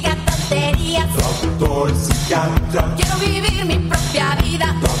diga tonterías. doctor psiquiatra, Quiero vivir mi propia vida.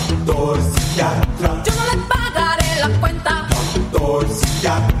 doctor psiquiatra, Yo no le pagaré la cuenta. doctor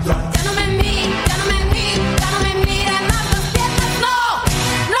psiquiatra, Ya no me mire más las piernas. No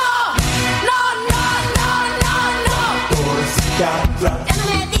doctor psiquiatra, Ya no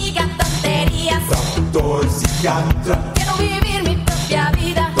me diga tonterías. doctor psiquiatra, Quiero vivir mi propia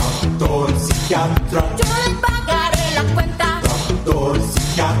vida. doctor psiquiatra, Yo no le pagaré la cuenta. doctor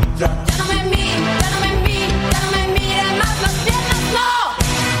psiquiatra, Ya no me mire más las piernas. No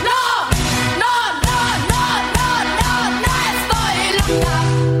estoy loca.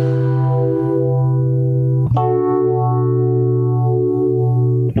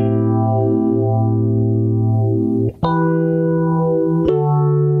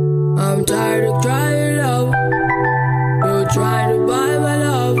 I'm tired of trying love. You try to buy my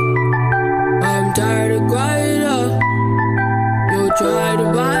love. I'm tired of crying up. You try to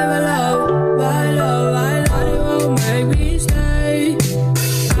buy my love. My love, I know you won't make me stay.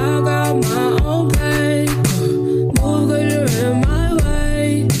 I got my own pain. Move good, you're in my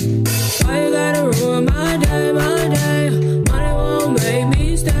way. Why you gotta ruin my day, my day? Money won't make me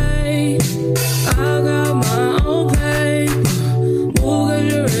stay. I got my own pain. Move good,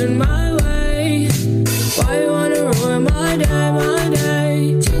 you're in my way. Why you wanna ruin my day, my day?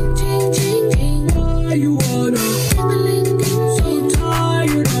 Ching, ching, ching, ching. Why you wanna? Ding-a-ling, ding, so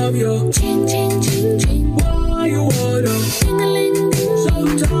tired of you. Ching, ching, ching, ching. Why you wanna? Ding-a-ling, ding, so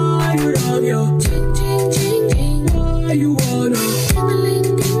tired of you. Ching, ching, ching, ching. Why you wanna? Ding-a-ling,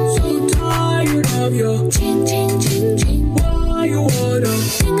 ding, so tired of you. Ching, ching, ching, ching. Why you wanna?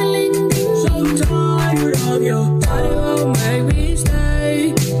 Ding-a-ling, ding, so tired of you. Daddy won't make me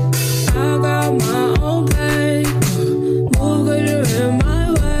stay. I got my own pain. Move good, you're in my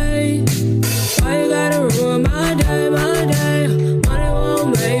way. Why you gotta ruin my day, my day? Money won't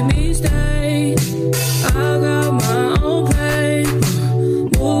make me stay. I got my own pain.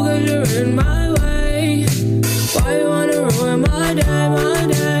 Move good, you're in my way. Why you wanna ruin my day, my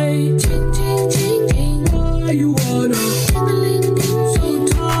day? Ching, ching, ching, ching. Why you wanna? Ding-a-ling, ding, so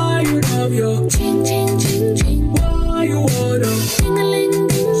tired of you. Ching, ching, ching, ching. Why you wanna? Ding-a-ling,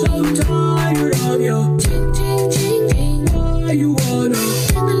 ding, so tired of you. Ching, ching, ching, ching. Why you wanna?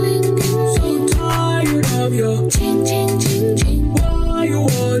 Ding-a-ling, ding, so tired of you. Ching, ching, ching, ching. Why you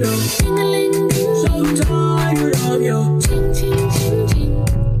wanna? Ding-a-ling, ding, so tired of you. Ching, ching, ching, ching.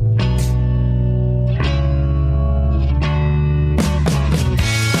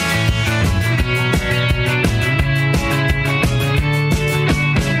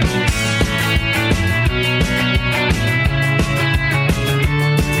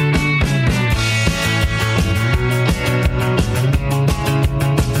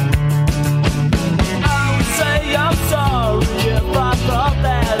 I would say I'm sorry if I thought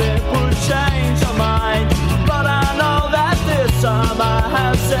that it would change your mind. But I know that this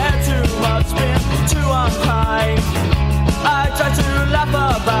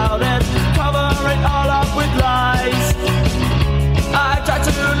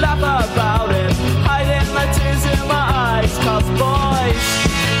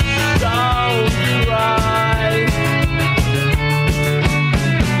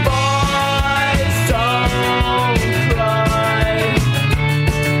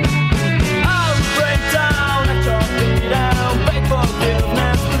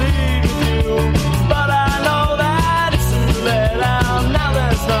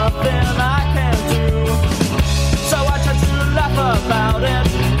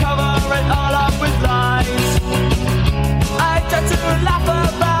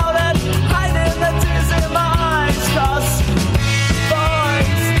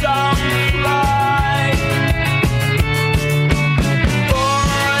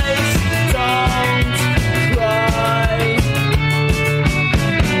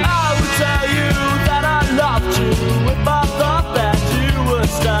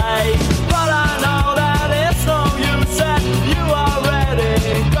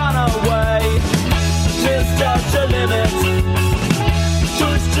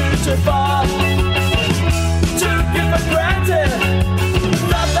it for? Took it for granted.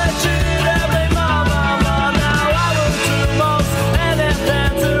 Thought that you did every moment. Now I will do most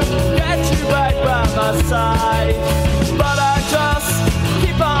anything to get you right by my side. But I just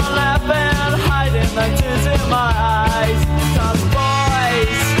keep on laughing, hiding like tears in my eyes. 'Cause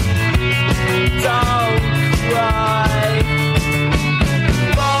boys don't cry.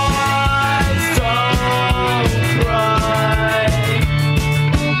 Boys don't cry.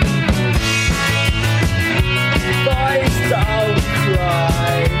 Boys don't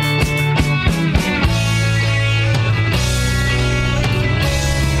cry.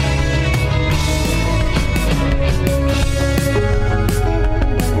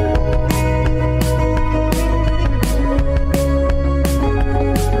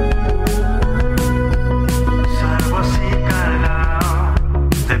 Salgo así calado,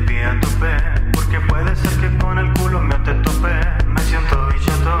 te pide a tope, porque puede ser que con el culo me te tope. Me siento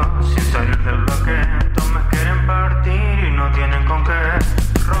bichato, sin salir del bloque. Todos me quieren partir y no tienen con qué.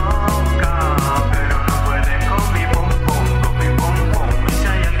 Ronca, pero no pueden con mi pum pum, con mi pum pum. Y si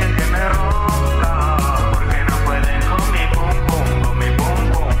hay alguien que me ronca, porque no pueden con mi pum pum, con mi pum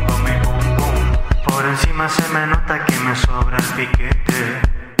pum, con mi pum pum. Por encima se me nota que me sobra el piquete,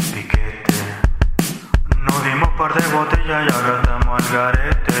 piquete. Nos dimos par de botellas y ahora estamos al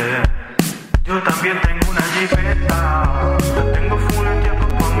garete. Yo también tengo una jipeta, tengo full el tiempo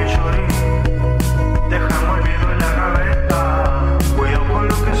por mi shorty. Dejamos el miedo en la gaveta, cuidado con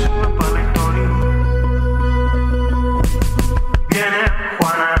lo que sube para la historia. Viene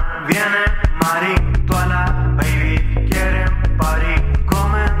Juana, viene Mari, toda la baby quieren party.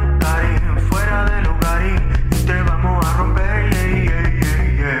 Comentario fuera de lugar y te vamos a romper, yeah, yeah, yeah,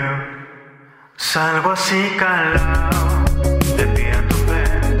 yeah. Salgo así calado, te pido a tope,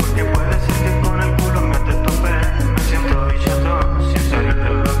 porque puede ser que con el culo me te tope. Me siento bichato, sin salir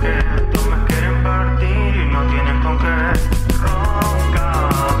del bloque. Todos me quieren partir y no tienen con qué. Ronca,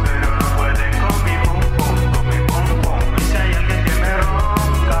 pero no pueden con mi pum pum, con mi pum pum. Y si hay alguien que me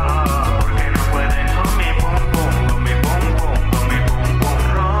ronca, porque no pueden con mi pum pum, con mi pum pum, con mi pum pum.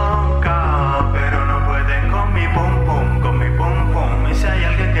 Ronca, pero no pueden con mi pum pum, con mi pum pum. Y si hay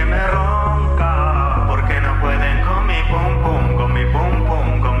alguien que me ronca, porque no pueden con mi pum pum, con mi pum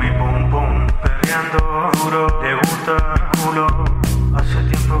pum, con mi pum pum. Perreando duro, te gusta el culo. Hace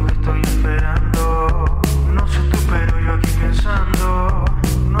tiempo que estoy esperando. No sé tú, pero yo aquí pensando.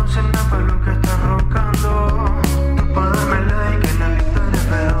 No sé nada para lo que estás roncando. Tú pa' darme like en la lista de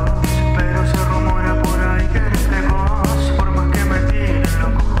feroz, pero se rumora por ahí que eres precoz. Por más que me tiren, lo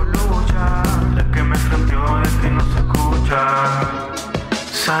cojo lucha. La que me fronteó es que no se escucha.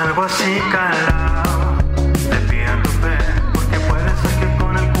 Salgo así calado, te pido a tope, porque puede ser que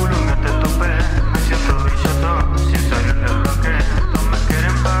con el culo me te tope. Me siento bichato, sin salir del bloque. Todos me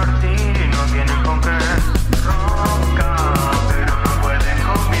quieren partir y no tienen con qué. Ronca, pero no pueden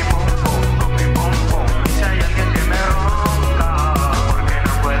con mi pum pum, con mi pum pum. Y si hay alguien que me ronca, porque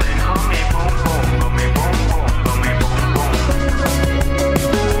no pueden con mi pum pum, con mi pum pum, con mi pum pum.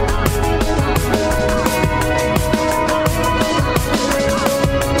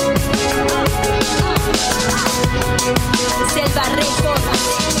 Selva Records.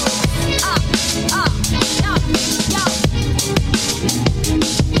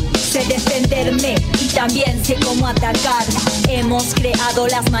 Sé defenderme y también sé cómo atacar. Hemos creado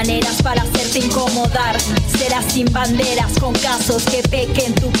las maneras para hacerte incomodar. Serás sin banderas con casos que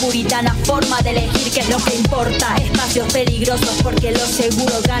pequen tu puritana forma de elegir qué es lo que importa. Espacios peligrosos porque los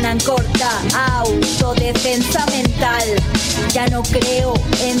seguros ganan corta. Autodefensa mental. Ya no creo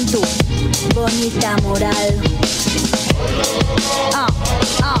en tu bonita moral.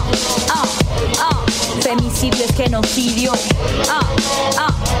 Femicidio es genocidio.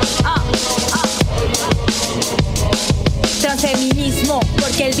 Transfeminismo,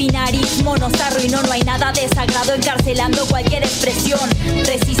 porque el binarismo nos arruinó. No hay nada de sagrado encarcelando cualquier expresión.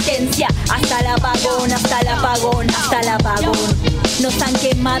 Resistencia hasta el apagón, hasta el apagón, hasta el apagón. Nos han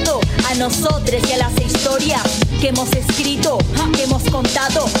quemado a nosotros y a las historias que hemos escrito, que hemos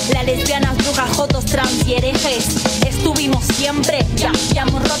contado. Las lesbianas, brujas, jotos, trans y herejes. Estuvimos siempre, ya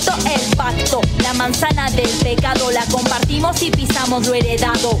hemos roto el pacto. La manzana del pecado la compartimos y pisamos lo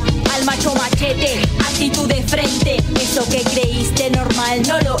heredado. Al macho machete, actitud de frente. Eso que creíste normal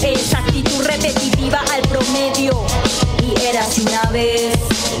no lo es. Actitud repetitiva al promedio. Y érase una vez,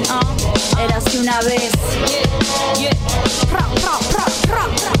 érase una vez.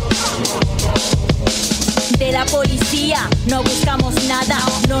 De la policía no buscamos nada,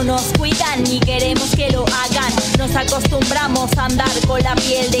 no nos cuidan ni queremos que lo hagan. Nos acostumbramos a andar con la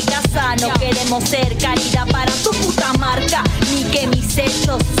piel de casa. No queremos ser caridad para tu puta marca, ni que mis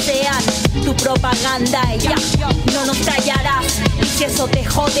hechos sean tu propaganda y ya no nos callarás. Y si eso te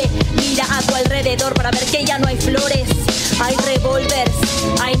jode, mira a tu alrededor para ver que ya no hay flores. Hay revólvers,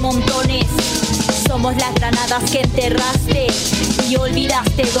 hay montones. Somos las granadas que enterraste y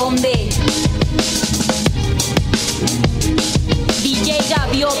olvidaste dónde. DJ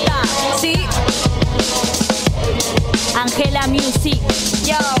Gaviota, sí. Angela Music,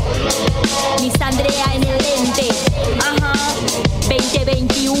 yo. Miss Andrea en el lente, ajá.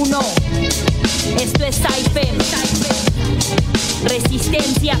 2021. Esto es Saifem.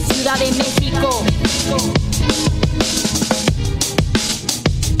 Resistencia, Ciudad de México.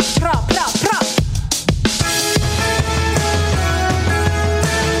 Rock, rock, rock.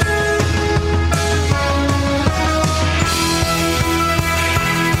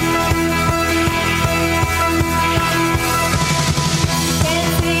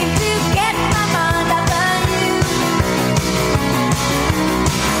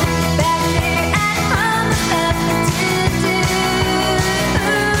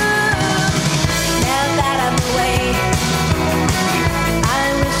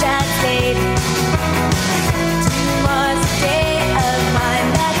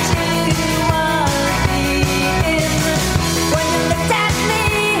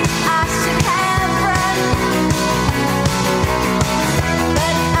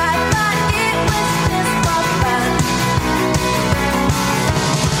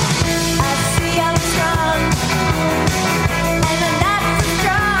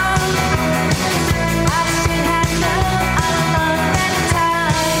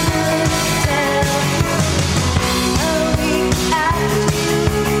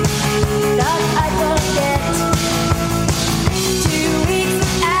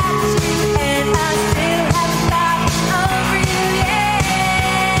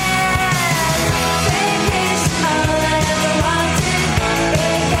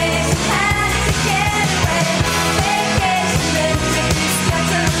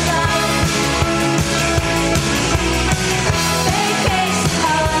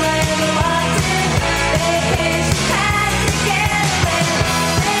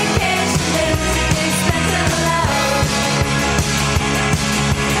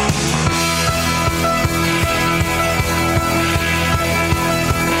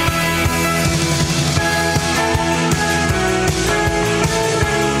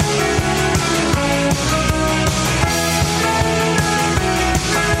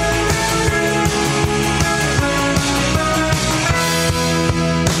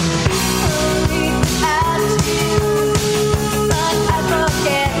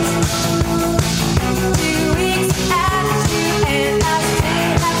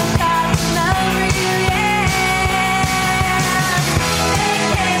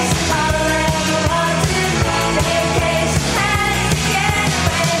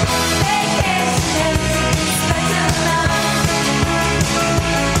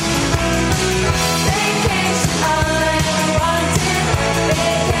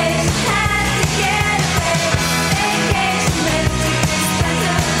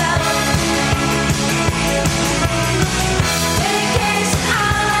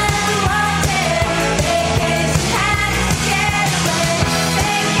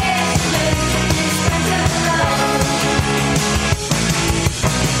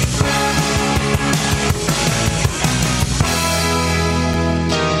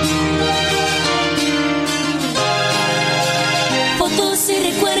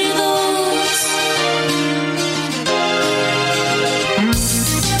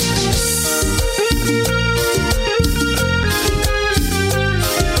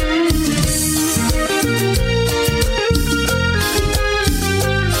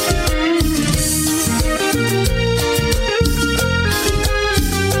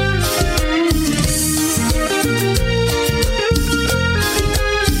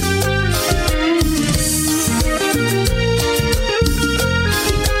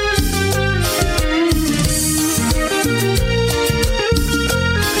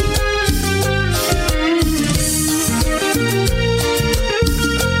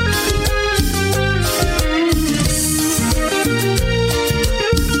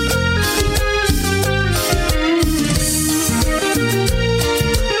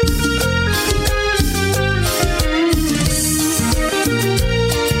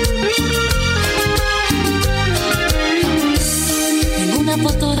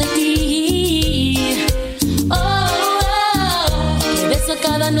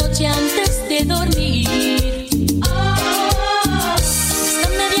 noche antes de dormir. Está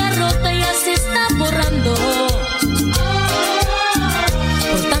media rota y ya se está borrando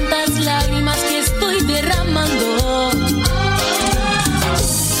por tantas lágrimas que estoy derramando.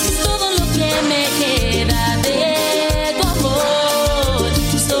 Es todo lo que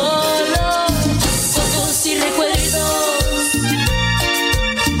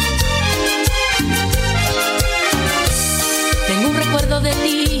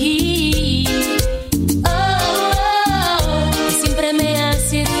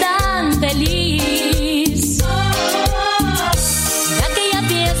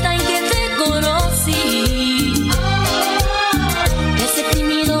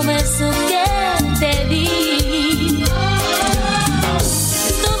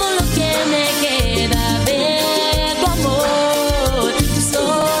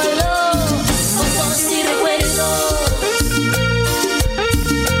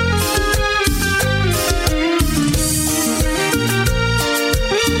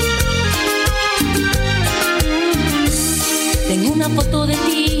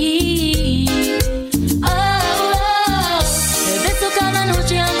Te beso cada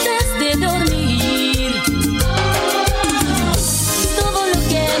noche antes de dormir. Todo lo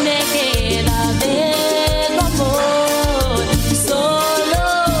que me queda de tu amor, solo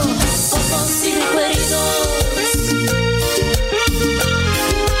fotos y recuerdos.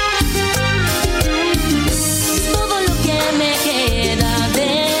 Todo lo que me queda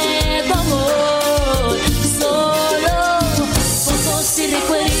de tu amor, solo fotos y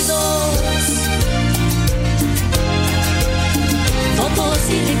recuerdos. Fotos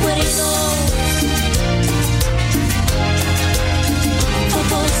y recuerdos.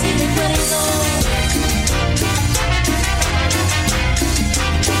 Fotos y recuerdos.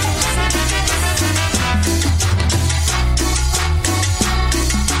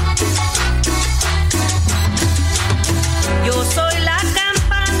 Yo soy la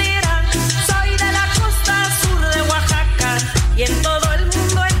campanera, soy de la costa sur de Oaxaca y en todo el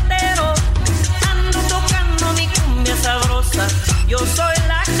mundo entero ando tocando mi cumbia sabrosa. Yo soy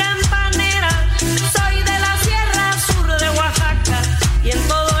la campanera.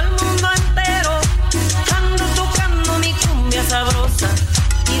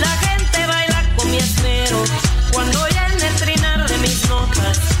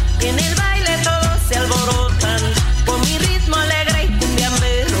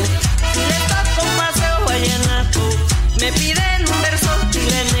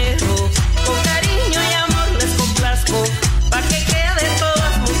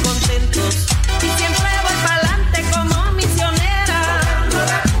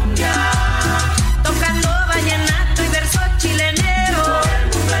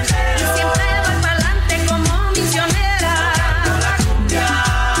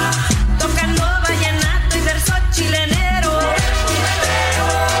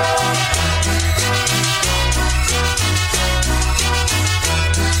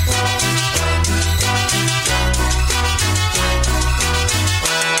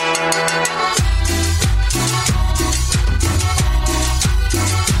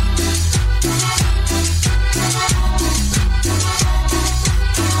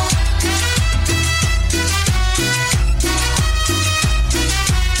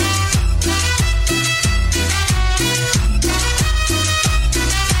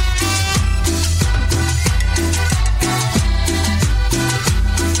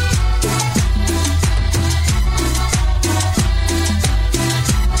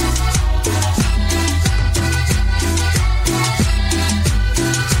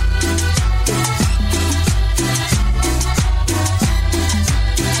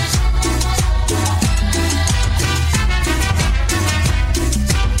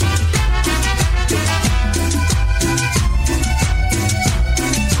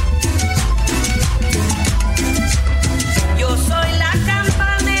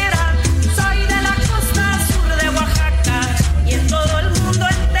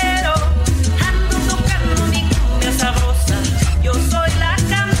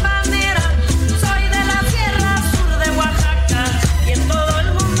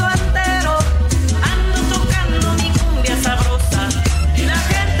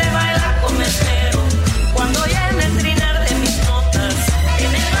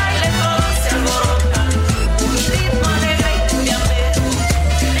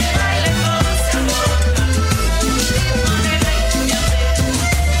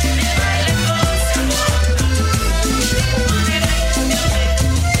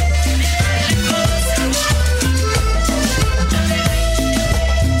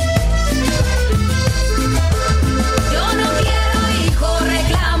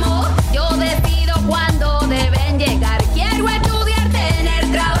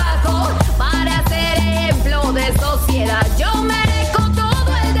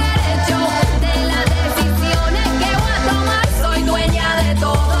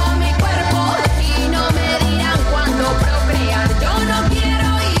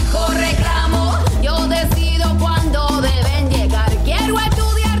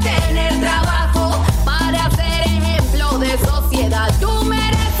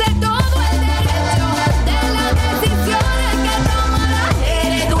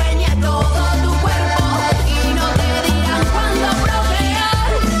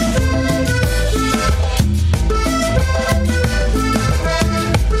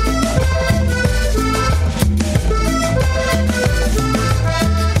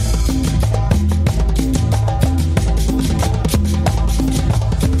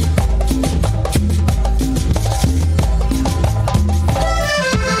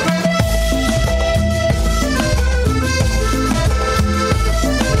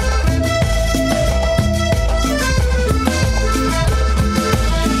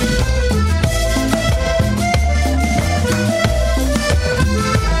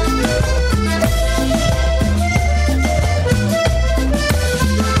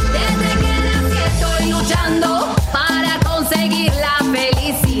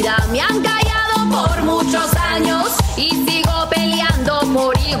 vida. Me han callado por muchos años y sigo peleando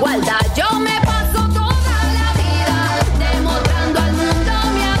por igualdad. Yo me paso toda la vida demostrando al mundo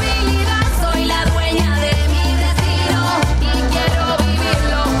mi habilidad. Soy la dueña de mi destino y quiero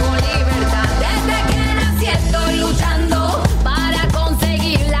vivirlo con libertad. Desde que nací estoy luchando para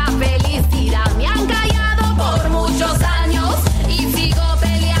conseguir la felicidad. Me han callado por muchos años y sigo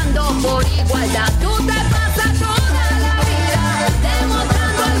peleando por igualdad. Tú te pasas toda la vida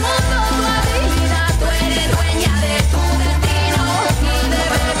demostrando al mundo tu habilidad. Tú eres dueña de tu destino y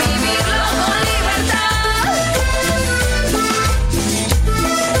debes vivirlo con libertad.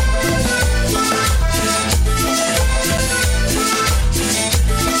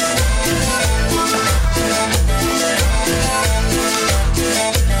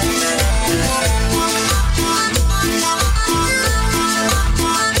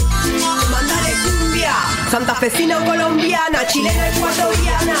 Mándale cumbia, santafesina o colombiana, chilena,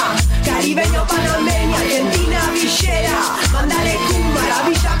 ecuatoriana, caribeño, panameña, argentina, villera. Mándale cumbia, la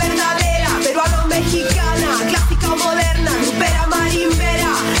villa verdadera, peruano, mexicana, clásica o moderna, grupera,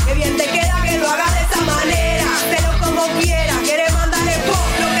 marimbera. Que bien te queda que lo hagas de esa manera, pero como quiera, querés mandarle pop,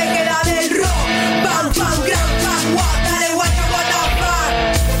 lo que queda del rock. Pam, pam, gran pam, what, dale guacha, what the fuck.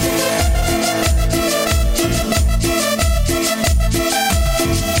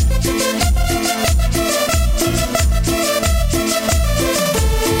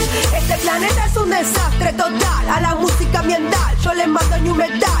 Este planeta es un desastre total. A la música ambiental yo le mando new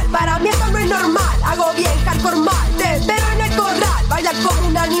metal. Para mí esto no es normal. Hago bien hardcore mal. Te espero en el corral. Baila como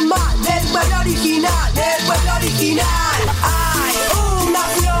un animal. Del pueblo original. Del pueblo original. Hay una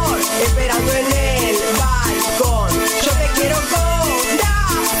flor esperando en el balcón. Yo te quiero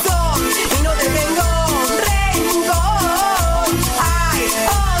corazón y no te tengo rencor. Hay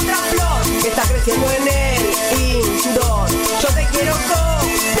otra flor que está creciendo en el indoor. Yo te quiero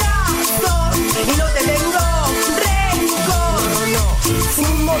corazón y no te tengo rencor.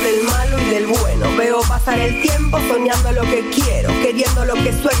 Fumo del malo y del bueno. Veo pasar el tiempo soñando lo que quiero, queriendo lo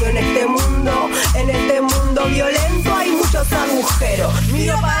que sueño en este mundo. En este mundo violento hay muchos agujeros.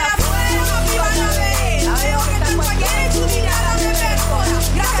 Miro para afuera, viva la vela. Veo que está cualquiera y tu mirada me perfora.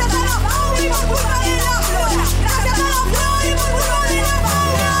 Gracias a la fauna y por culpa de la flora. Gracias a la flora y por culpa de la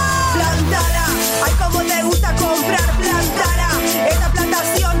fauna. Plantala, ay como te gusta comprar, plantala. Esta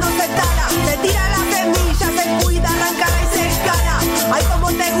plantación no se tala. Se tira la semilla, se cuida, arrancala y se escala. Ay como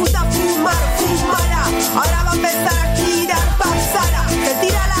te gusta fumar, fumala. Ahora va a empezar a girar, pasala. Se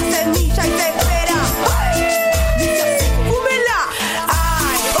tira la semilla y se espera. ¡Ay! Dice así, fúmela.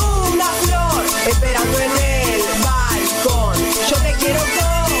 Hay una flor esperando en el balcón. Yo te quiero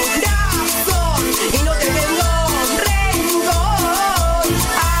corazón y no te tengo rencor.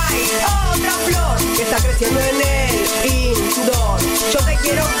 Hay otra flor que está creciendo en el indoor. Yo te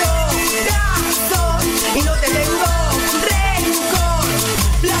quiero corazón y no te tengo rencor.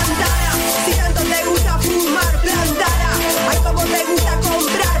 Plantala, si tanto te gusta fumar, plantala. Ay como te gusta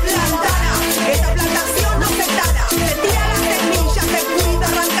comprar, plantala. Esta plantación no se tala. Se tira la semilla, se cuida,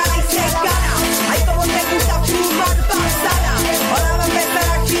 arrancala y se escala. Ay como te gusta fumar, pasala. Ahora va a empezar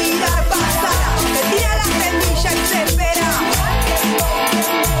a girar, pasala. Se tira la semilla y se espera.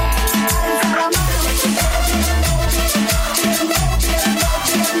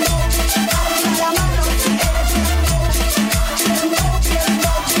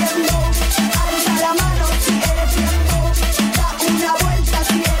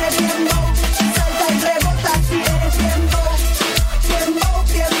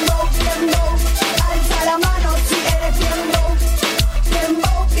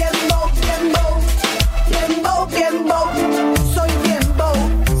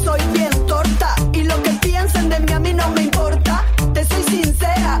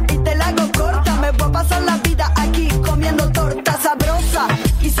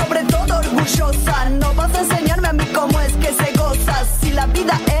 No vas a enseñarme a mí cómo es que se goza. Si la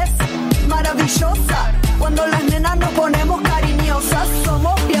vida es maravillosa, cuando las nenas nos ponemos cariñosas.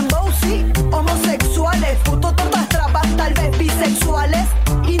 Somos bien bossy, homosexuales, puto, tortas, trapas, tal vez bisexuales,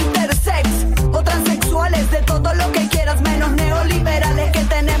 intersex o transexuales. De todo lo que quieras, menos neoliberales. Que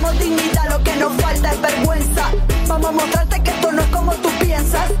tenemos dignidad, lo que nos falta es vergüenza. Vamos a mostrarte que esto no es como tú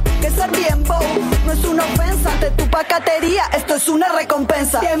piensas. Que ser bien bow no es una ofensa. Ante tu pacatería, esto es una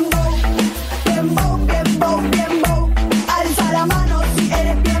recompensa. Bien bow, bien bow, bien bow, bien bow. Alza la mano si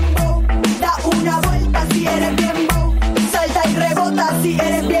eres bien bow. Da una vuelta si eres bien bow. Salta y rebota si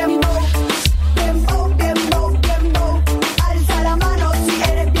eres bien bow. Bien bow, bien bow, bien bow. Alza la mano si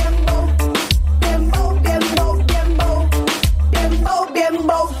eres bien bow. Bien bow, bien bow, bien bow. Bien bow, bien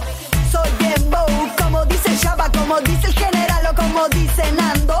bow. Soy bien bow, como dice Java, como dice el general o como dice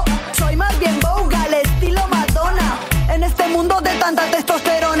Nando.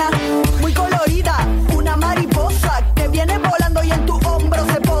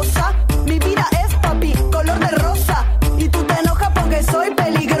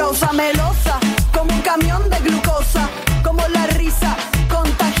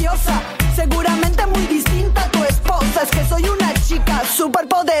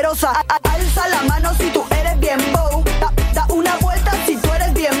 cosa. Alza la mano si tú eres bien bow. Da una vuelta si tú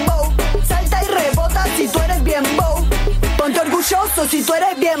eres bien bow. Salta y rebota si tú eres bien bow. Ponte orgulloso si tú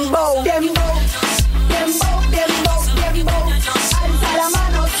eres bien bow. Bien bow, bien bow, bien bow, bien bow. Alza la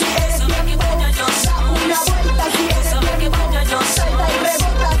mano si eres bien bow. Da una vuelta si eres bien bow. Salta y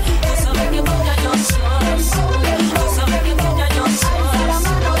rebota si eres bien bow. Bien bow, bien bow, bien bow. Alza la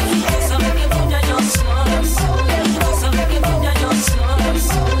mano si eres bien bow. Bien bow, bien bow, bien bow. Alza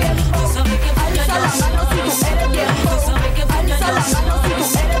la mano si tú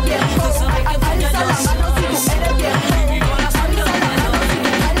eres bien bow. Alza la mano si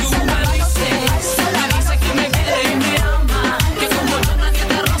tú eres bien bow. Alza la mano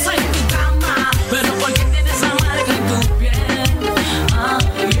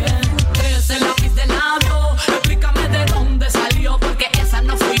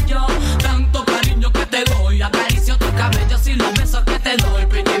si tú eres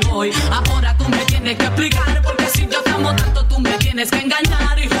bien bow. Ahora tú me tienes que explicar, porque si yo te amo tanto tú me tienes que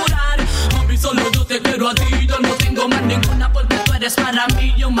engañar y jurar. Mami, solo yo te quiero a ti, yo no tengo más ninguna porque tú eres para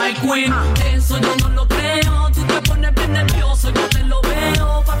mí, yo my queen. Eso yo no lo creo, tú te pones bien nervioso, yo te lo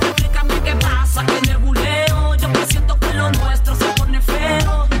veo. Papi, explícame qué pasa, que nebuleo. Yo presiento que lo nuestro se pone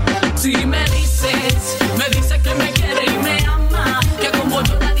feo. Si me dices que me quiere y me ama, que como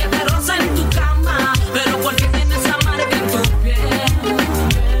yo nadie te roza en tu cama, pero porque tienes esa marca en tu piel.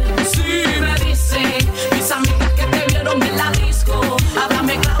 Mis amigas que te vieron en la disco,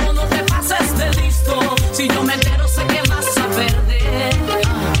 háblame claro, no te pases de listo. Si yo me entero sé que vas a perder.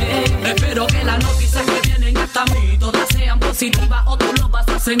 Espero que las noticias que vienen hasta mí todas sean positivas o tú lo vas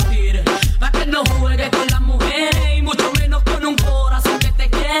a sentir. Pa' que no juegues con las mujeres y mucho menos con un corazón que te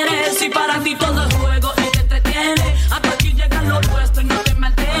quiere. Si para ti todo es juego y te entretiene, hasta aquí llega lo nuestro y no te me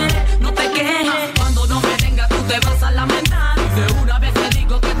alteres, no te quejes. Cuando no me tengas tú te vas a lamentar. De una vez te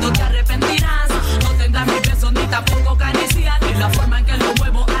digo que tú te arrepentirás. No tendrás mis besos ni tampoco caricias, ni la forma en que lo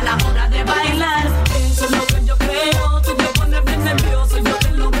muevo a la hora de bailar. Eso es lo que yo creo. Tú te pones bien nervioso y yo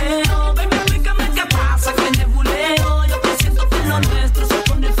te lo veo. Baby, explícame qué pasa, que nebuleo. Yo presiento que lo nuestro se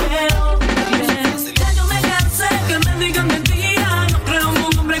pone feo. Ya yo me cansé que me digan mentiras. No creo en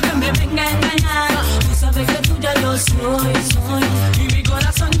un hombre que me venga a engañar. Tú sabes que tuya yo soy. Y mi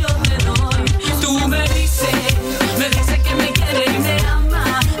corazón yo te doy. Tú me dices que me quiere y me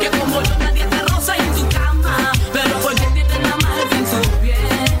ama, que como yo nadie te roza en tu cama, pero porque tienes la marca en tu piel.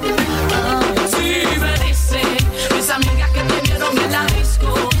 Sí, me dice mis amigas que te vieron en la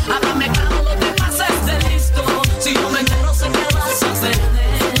disco, háblame claro, no te pases de listo. Si yo me entero sé que vas a ceder.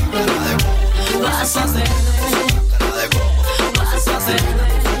 Vas a ceder. Vas a ceder.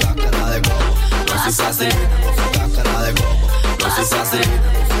 Vas a ceder. Vas a ceder.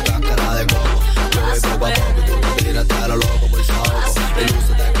 Yo voy poco a poco y tú te tiras a lo loco por saoco.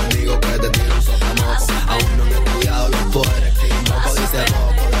 Ilústrate conmigo que te tiro un soplamoco. Aún no he estudiado los poderes que invoco. Dice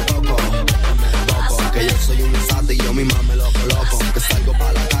poco, que yo soy un desastre y yo misma me lo coloco. Que salgo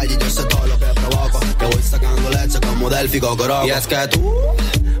para la calle y yo sé todo lo que provoco. Que voy sacando leche como Delfico Coroco. Y es que tú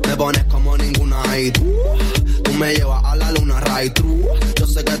me pones como ninguna y tú me llevas a la luna right true. Yo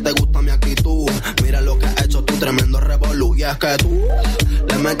sé que te gusta mi actitud. Mira lo que has hecho tú, tremendo revolú. Y es que tú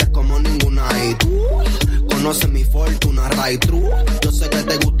le metes como ninguna y tú conoces mi fortuna right true. Yo sé que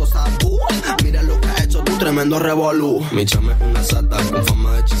te gustó sabú. Mira lo que has hecho tú, tremendo revolú. Mi chama es una sata con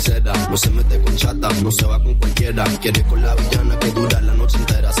fama de hechicera. No se mete con chata, no se va con cualquiera. Quiere con la villana que dura la noche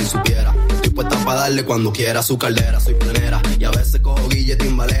entera. Si supiera, estoy puesta para darle cuando quiera. Su caldera, soy plenera y a veces cojo guille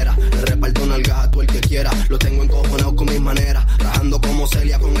timbalera. Le reparto nalgas a tú el que quiera. Lo tengo encojonado con mis maneras, rajando como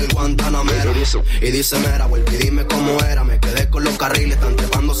Celia con el Guantanamera. Y dice mera, vuelve y dime cómo era. Me quedé con los carriles, están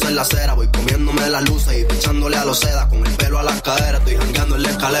trepándose en la acera. Voy comiéndome las luces y pichándole a los sedas. Con el pelo a las caderas, estoy jangueando en la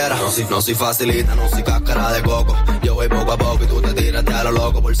escalera. No soy facilita, no soy cáscara de coco. Yo voy poco a poco y tú te tiraste a lo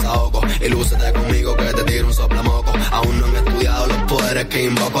loco por saoco. Y lúcete conmigo que te tiro un soplamoco. Aún no he estudiado los poderes que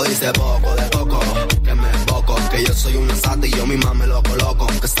invoco. Dice poco de poco, que me evoco. Que yo soy una sata y yo misma me lo coloco.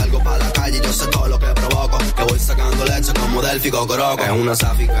 Que salgo para la calle y yo sé todo lo que provoco. Que voy sacando leche como Delfico Coroco. Es una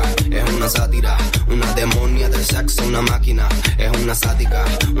sáfica, es una sátira, una demonia de sexo, una máquina. Es una sática,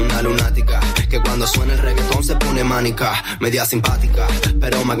 una lunática, que cuando suena el reggaetón se pone mánica. Media simpática,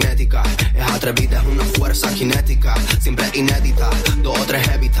 pero magnética. Es atrevida, es una fuerza cinética, siempre inédita, 2 o 3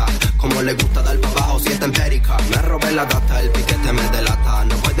 evitas. Como le gusta dar para abajo si está empérica. Me robé la gata, el piquete me delata.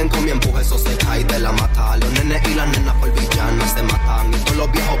 No pueden con mi empuje, eso se cae de la mata. Los nenes y las nenas por villanas se matan. Y todos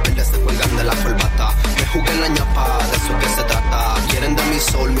los viejos verdes se cuelgan de la corbata. Me jugué la ñapa, de eso que se trata. Quieren de mi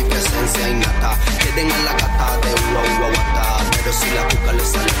soul, mi presencia innata. Quieren a la gata de guata. Pero si la cuca le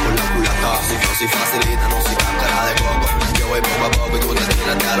sale por la culata. No soy facilita, no soy cáscara de coco. Yo voy poco a poco y tú te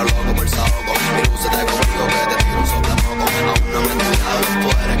tiraste a lo loco por saoco. Y lúcete conmigo que te tiro un soplamoco. Aún no me he estudiado los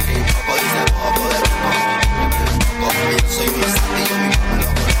poderes que invoco. Dice poco de poco. Y yo soy una santa y yo mismo me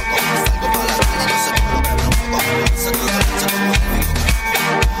lo coloco. Salgo para la calle y yo sé todo lo que provoco. Sacando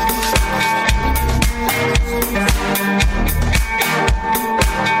leche como el pico que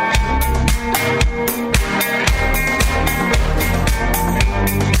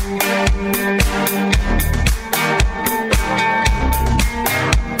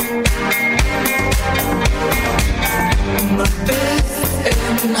my fist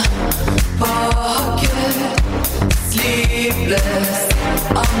in pocket, sleepless.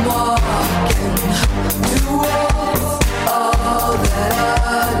 I'm walking towards all that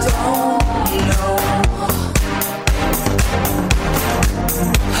I don't know.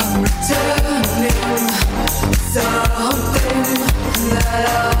 I'm returning something that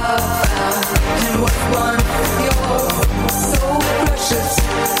I found and was once yours, so precious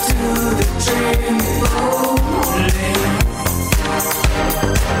to the dream rolling.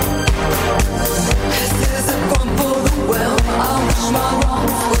 This is a fun for the well. I wish my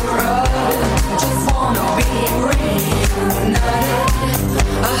wrongs were right. Just wanna be reunited.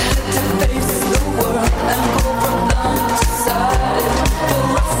 I had to face the world and go from blind to sighted for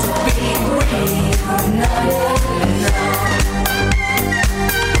us to be reunited now.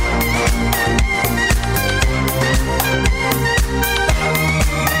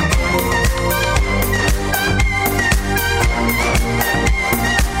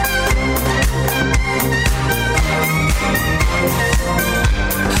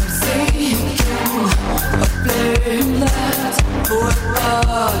 I'm seeking a flame that would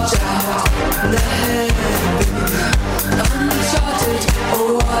lodge out the heavy, uncharted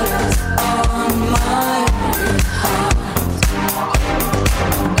waters on my heart.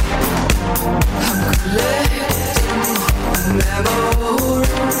 I'm collecting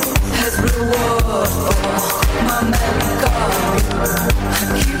memories as reward for my melancholy. I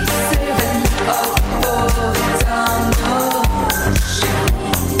keep saving up for the time of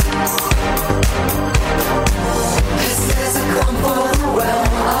this is a come for the well.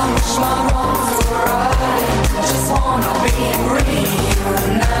 I wish my wrongs were right. Just wanna be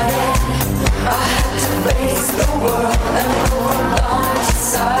reunited. I had to face the world and go from blind to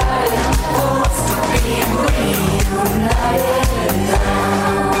sighted for us to be reunited now.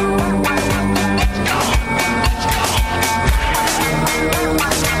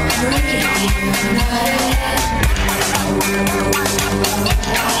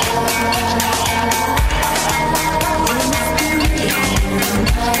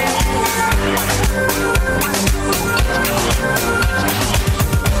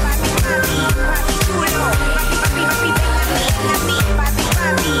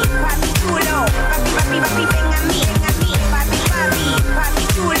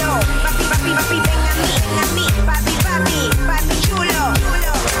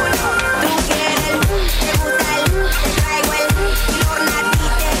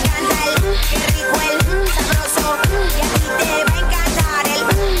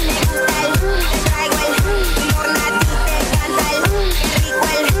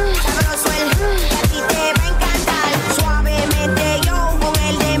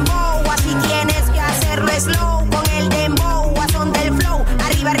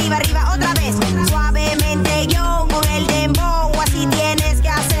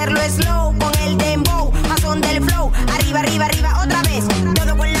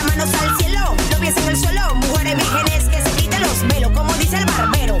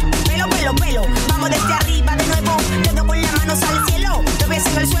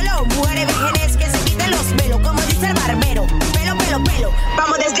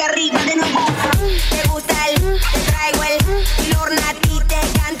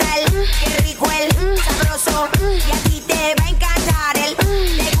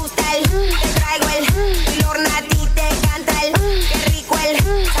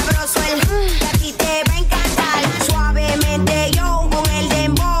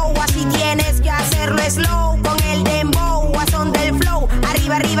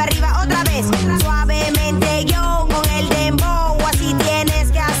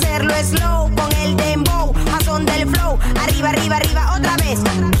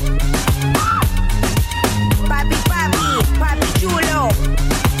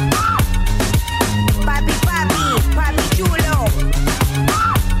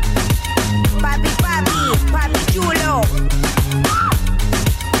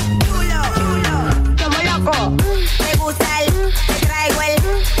 Me gusta el, te traigo el,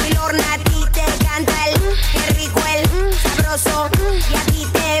 mi lorna a ti te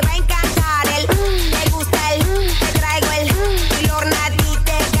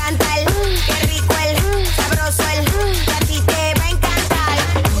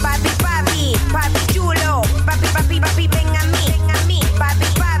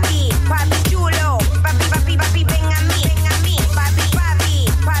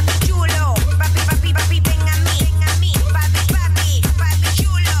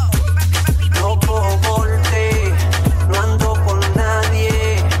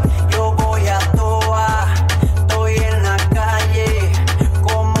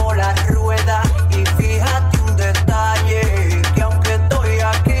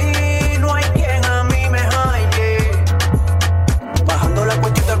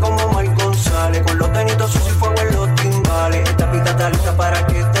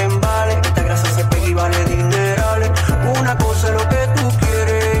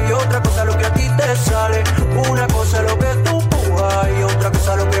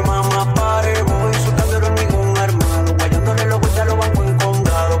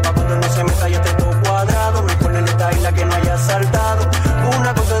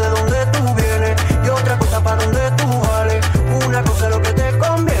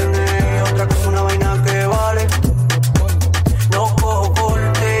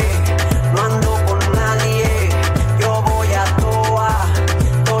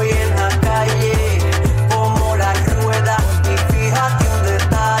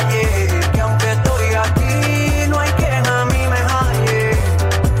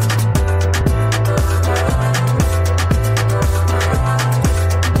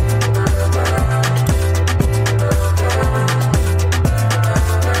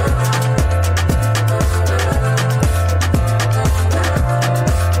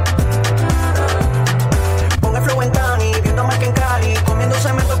comiendo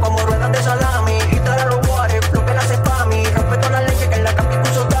cemento como ruedas de salami. Y trae los guares, lo que la hace pa' mí. Respeto la leche que en la capi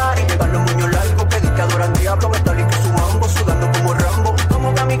puso Dari. Llegan los moños largos, pedí que adoran diablo. Metálico su mambo, sudando como Rambo.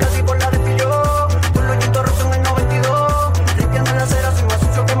 Como kamikaze por la desfiló. Con los yitos rotos en el 92. Limpiando la acera, soy más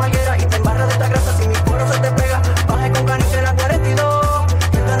sucio que Maguera. Y te embarras de esta grasa si mi cuero se te pega. Baje con canis en la 42.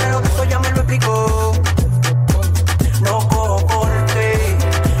 Y el canelo de esto ya me lo explicó. No cojo corte,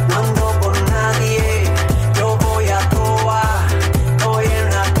 no ando con nadie. Yo voy a toa, estoy en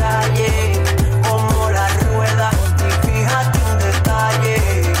la calle, como la rueda. Y fíjate un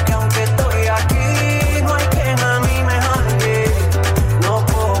detalle, que aunque estoy aquí, no hay quien a mí me jaye. No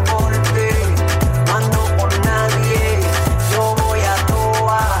cojo corte, no ando con nadie. Yo voy a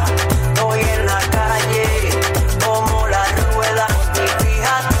toa, estoy en la calle, como la rueda. Y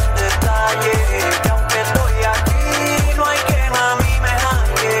fíjate un detalle, que aunque estoy aquí, no hay quien a mí me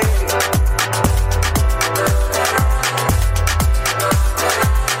jaye.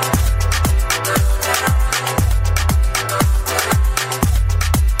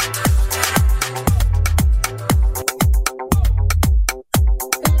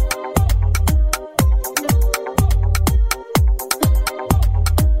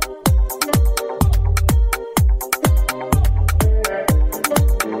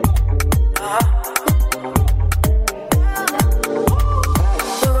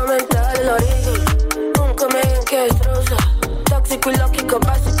 Nuevamente el origen, un comedian que destroza. Tóxico y lógico,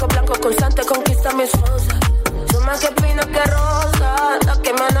 básico, blanco, constante, conquista mi esposa. Son más que pino que rosa, las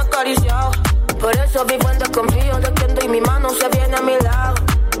que me han acariciado. Por eso vivo en desconfío de que ando y mi mano se viene a mi lado.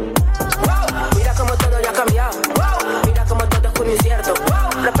 Mira como todo ya ha cambiado. Mira como todo es un incierto.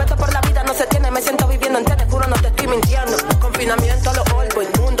 Respeto por la vida no se tiene, me siento viviendo en te juro, no te estoy mintiendo. Confinamiento, los polvos,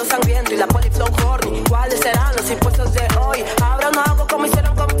 el mundo sangriento y la poliflow horny. ¿Cuáles serán los impuestos de hoy? Ahora no hago como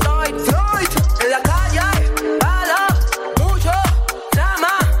hicieron con Floyd. En la calle, bala, mucho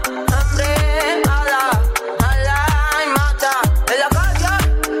drama, hambre, ala y mata. En la calle,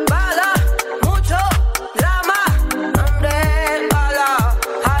 bala, mucho drama, hambre,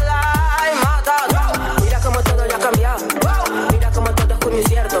 ala y mata. Mira como todo ya ha cambiado. Mira como todo es un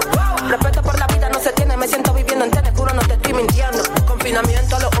incierto. Respeto por la vida no se tiene, me siento viviendo en te juro, no te estoy mintiendo.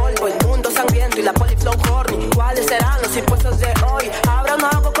 Confinamiento, los polvos, el mundo sangriento y la poliflow horny. ¿Cuáles serán los impuestos de hoy? Ahora no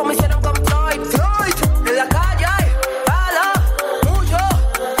hago como hicieron con Floyd. En la calle, bala, mucho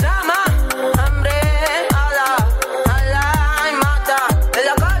drama, hambre, ala y mata. En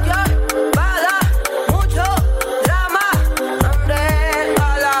la calle, bala, mucho drama, hambre,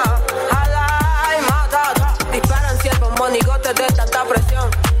 ala y mata. Disparan ciervos, monigotes de tanta presión.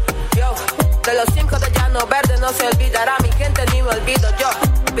 Yo, de los 5 de llano verde no se olvidará mi gente ni me olvido yo.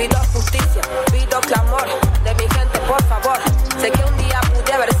 Pido justicia, pido clamor de mi gente, por favor. Sé que un día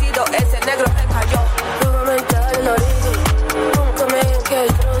pude haber sido ese negro que cayó. Nuevamente el origen, un comedian que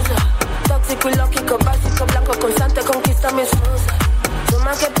destroza. Tóxico y lógico, básico, blanco, constante, conquista mi esposa. Son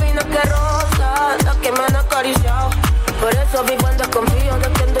más que pino que rosa, las que me han acariciado. Por eso vivo en desconfío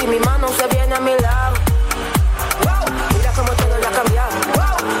de que ando y mi mano se viene a mi lado. Mira como todo ya ha cambiado.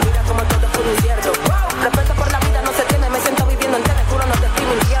 Mira como todo es un incierto. Respeto por la vida no se tiene, me siento viviendo en te juro, no te estoy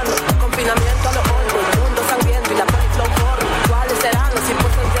mintiendo. Confinamiento, los polvos, el mundo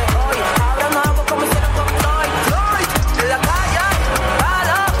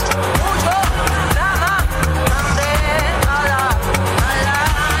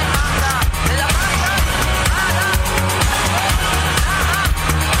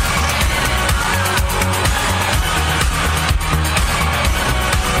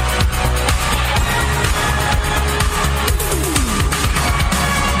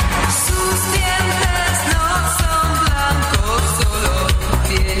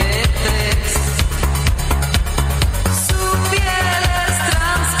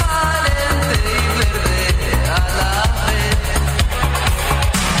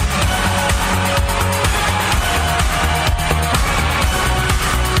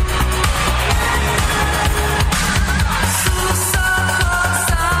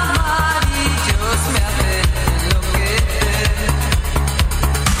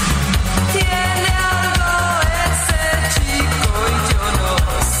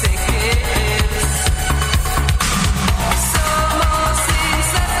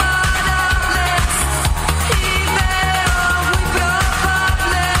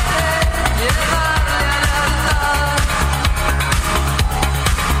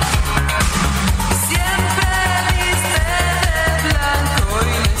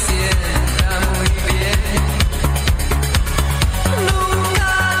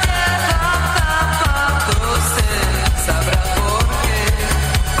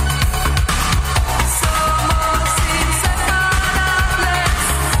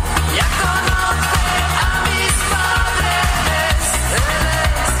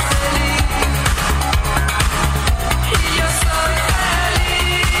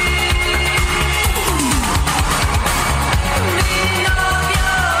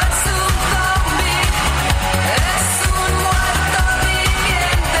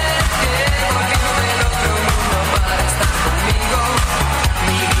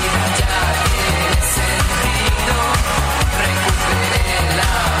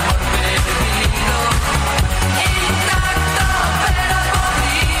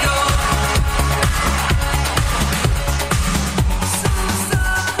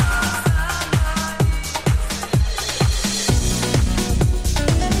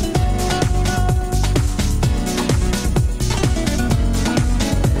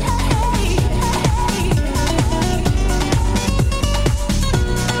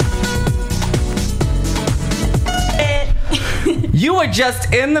are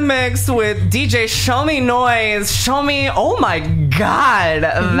just in the mix with DJ Show Me Noise. Show Me, oh my God.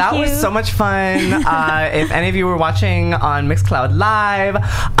 That was so much fun. If any of you were watching on Mixcloud Live,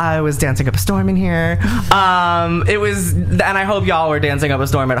 I was dancing up a storm in here. It was, and I hope y'all were dancing up a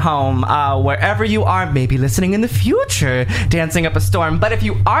storm at home. Wherever you are, maybe listening in the future, dancing up a storm. But if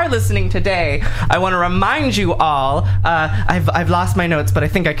you are listening today, I want to remind you all, I've lost my notes, but I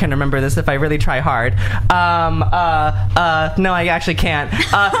think I can remember this if I really try hard. No, I actually can't.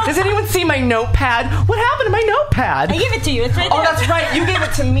 Does anyone see my notepad? What happened to my notepad? I gave it to you. It's right there. Oh, that's right. You gave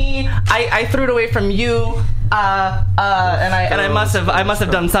it to me. I threw it away from you. And I must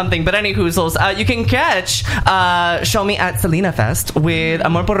have done something. But any hoozles, you can catch Show Me at Selena Fest with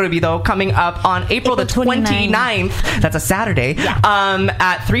Amor Prohibido coming up on April the 29th. That's a Saturday. Yeah.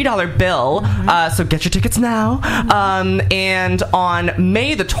 At $3 bill. So get your tickets now. And on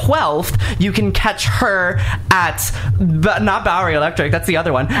May the 12th, you can catch her at not Bowery Electric. That's the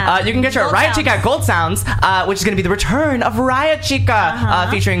other one. You can catch her at Riot Chica at Gold Sounds, which is going to be the return of Riot Chica,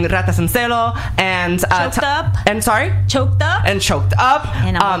 featuring Rata Sencelo and Choked Up. And sorry? Choked Up. And Choked Up.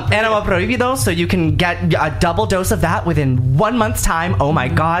 And Amor Prohibido. So you can get a double dose of that within 1 month's time. Oh my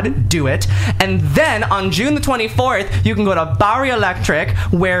God, do it. And then on June the 24th, you can go to Bowery Electric,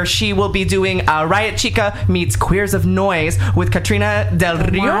 where she will be doing Riot Chica meets Queers of Noise with Katrina Del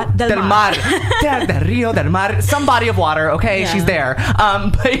Rio? Del Mar. Del Rio, Del Mar. Some body of water, okay? Yeah. She's there.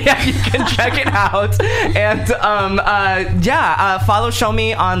 But yeah, you can check it out. And follow Show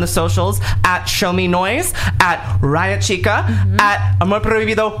Me on the socials at Show Me Noise, at Riot Chica, at Amor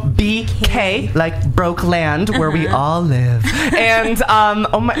Prohibido BK, like broke land where we all live. And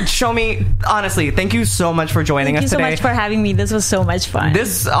Show Me, honestly, thank you so much for joining us today. Thank you so much for having me. This was so much fun.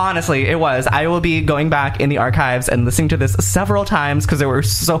 This, honestly, it was. I will be going back in the archives and listening to this several times because there were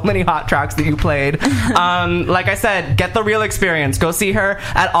so many hot tracks that you played. Like I said, get the real experience. Go see her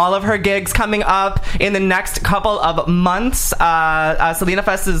at all of her gigs coming up in the next couple of months. Selena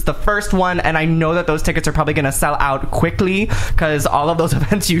Fest is the first one, and I know that those tickets are probably going to sell out quickly because all of those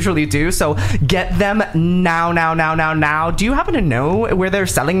events usually do. So get them now. Do you happen to know where they're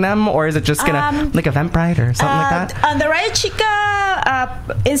selling them, or is it just gonna like Eventbrite or something like that? On the Riot Chica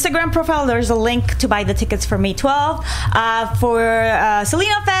Instagram profile, there's a link to buy the tickets for May 12th. For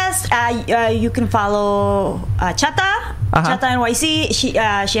Selena Fest, you can follow Chata. Chata NYC.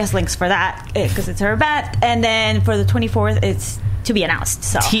 She has links for that because it's her event. And then for the 24th, it's to be announced.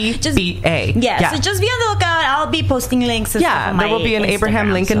 So TBA. So just be on the lookout. I'll be posting links and stuff on my there will be an Instagram,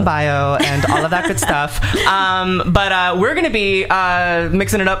 Abraham Lincoln bio and all of that good stuff. But we're going to be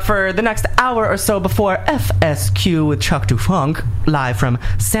mixing it up for the next hour or so before FSQ with Chuck DuFunk, live from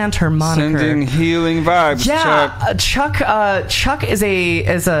Santa Monica. Sending healing vibes, Chuck. Chuck is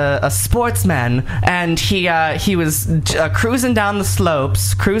a sportsman, and he was cruising down the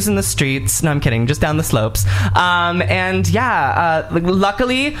slopes, cruising the streets. No, I'm kidding, just down the slopes.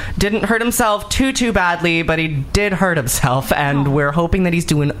 Luckily didn't hurt himself too badly, but he did hurt himself, and we're hoping that he's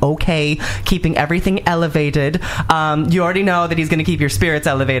doing okay, keeping everything elevated. You already know that he's going to keep your spirits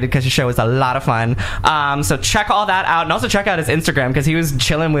elevated because your show is a lot of fun. So check all that out, and also check out his Instagram because he was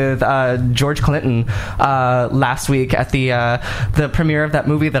chilling with George Clinton last week at the premiere of that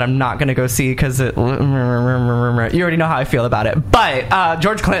movie that I'm not going to go see because you already know how I feel about it. But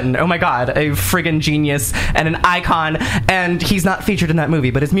George Clinton, oh my God, a friggin' genius and an icon, and he's not featured in that movie,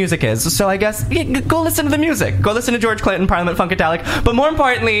 but his music is. So I guess go listen to the music. Go listen to George Clinton, Parliament Funkadelic. But more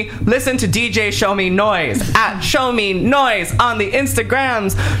importantly, listen to DJ Show Me Noise at Show Me Noise on the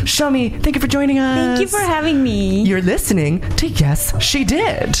Instagrams. Show Me, thank you for joining us. Thank you for having me. You're listening to Yes, She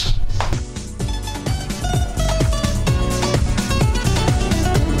Did.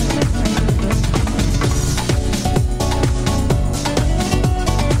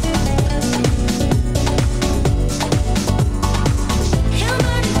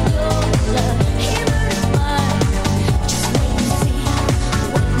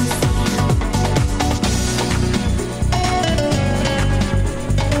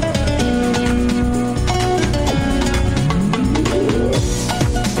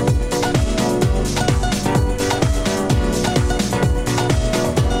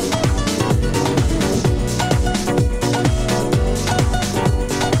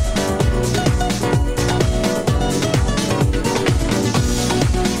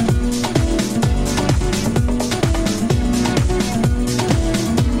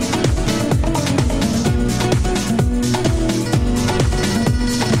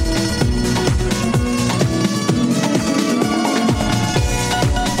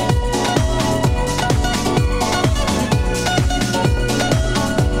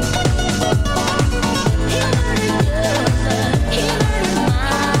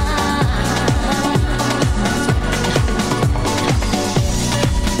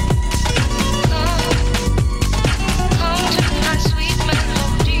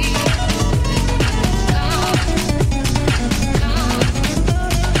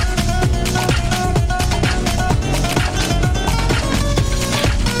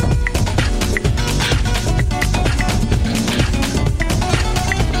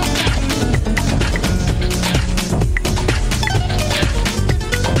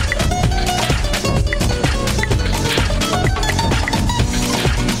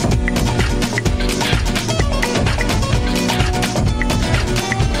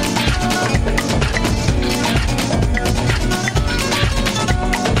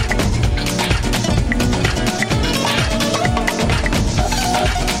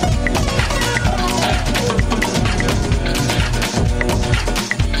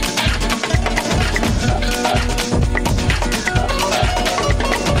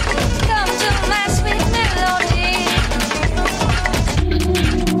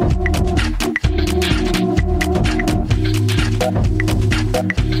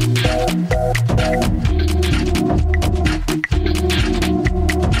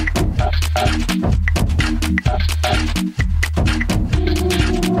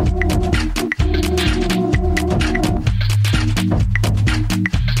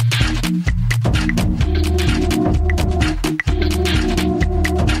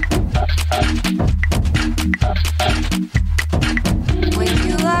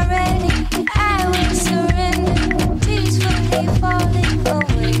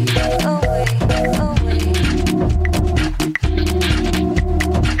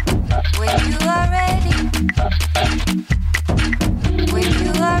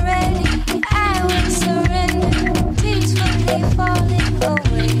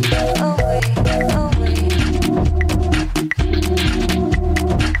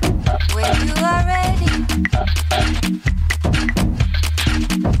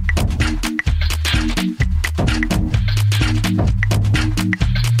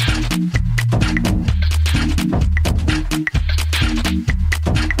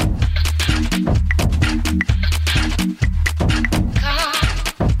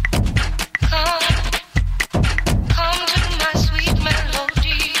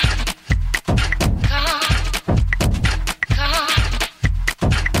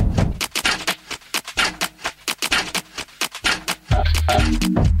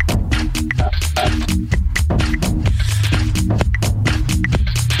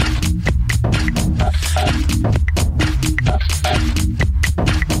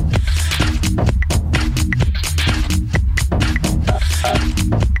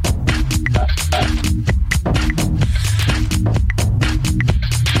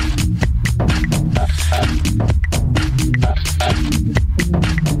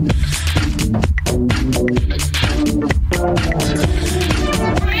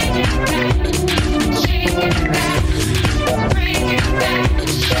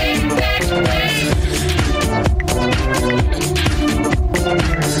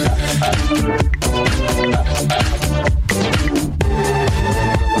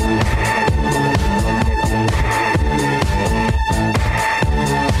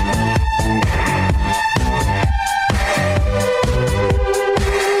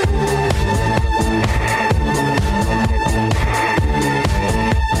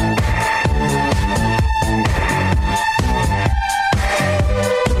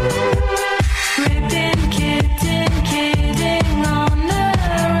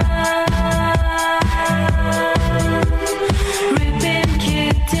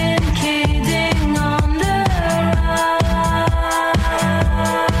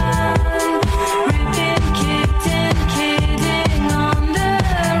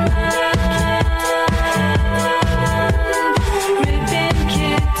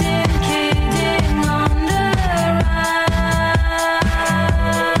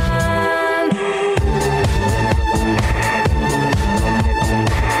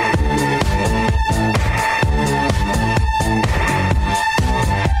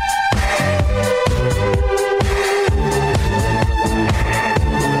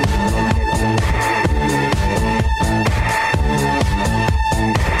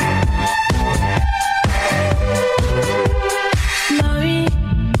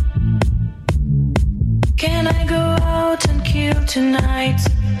 tonight.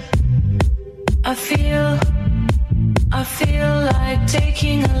 I feel like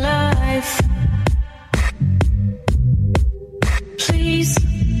taking a life. Please,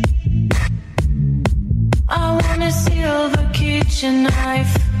 I want a silver kitchen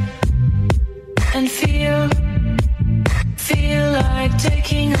knife and feel like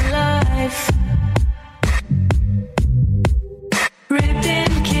taking a life.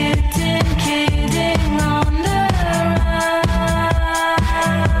 Ripping, kidding on the run.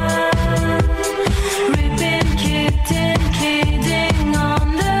 Ripping, kidding on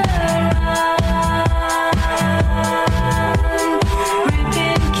the run.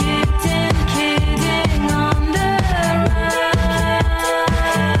 Ripping, kidding on the run.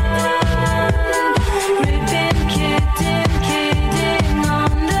 Ripping, kidding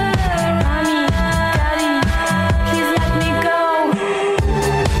on the run.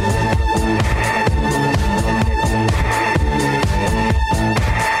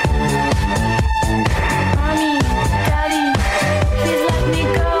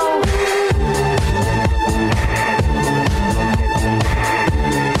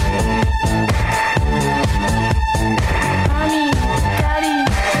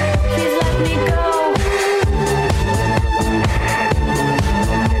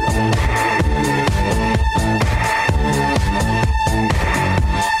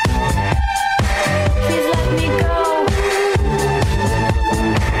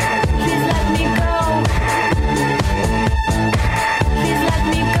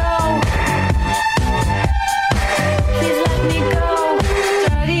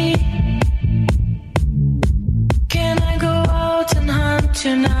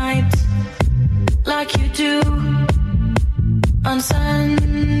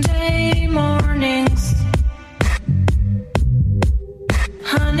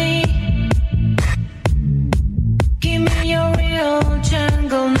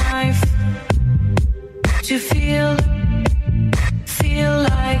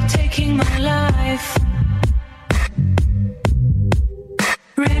 like taking my life.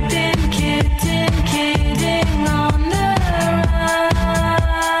 Ripping, kidding on the run.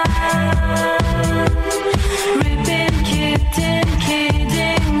 Ripping,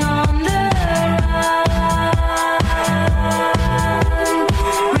 kidding on the run.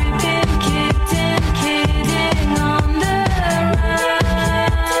 Ripping, kidding on the run.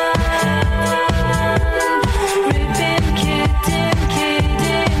 Ripping,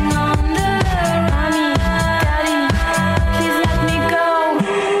 kidding on the run. Mommy, daddy, please let me go.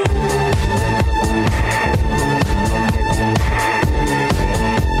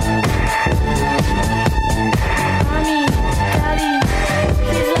 Mommy, daddy,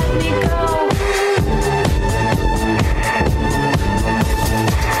 please let me go.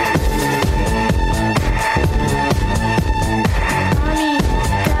 Mommy,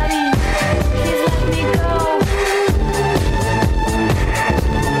 daddy, please let me go.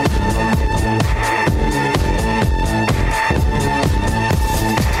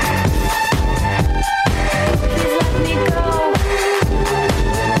 Please let me go.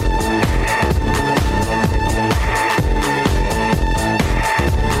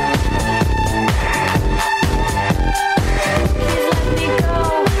 Please let me go.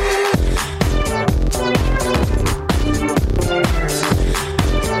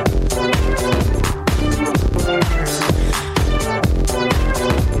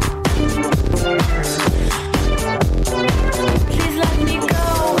 Please let me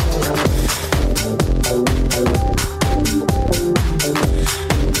go.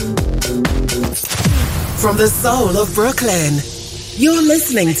 From the soul of Brooklyn, you're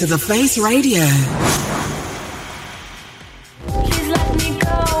listening to The Face Radio. Please let me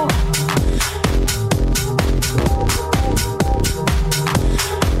go.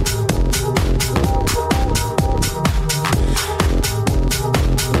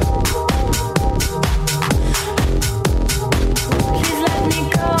 Please let me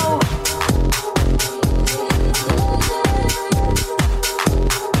go.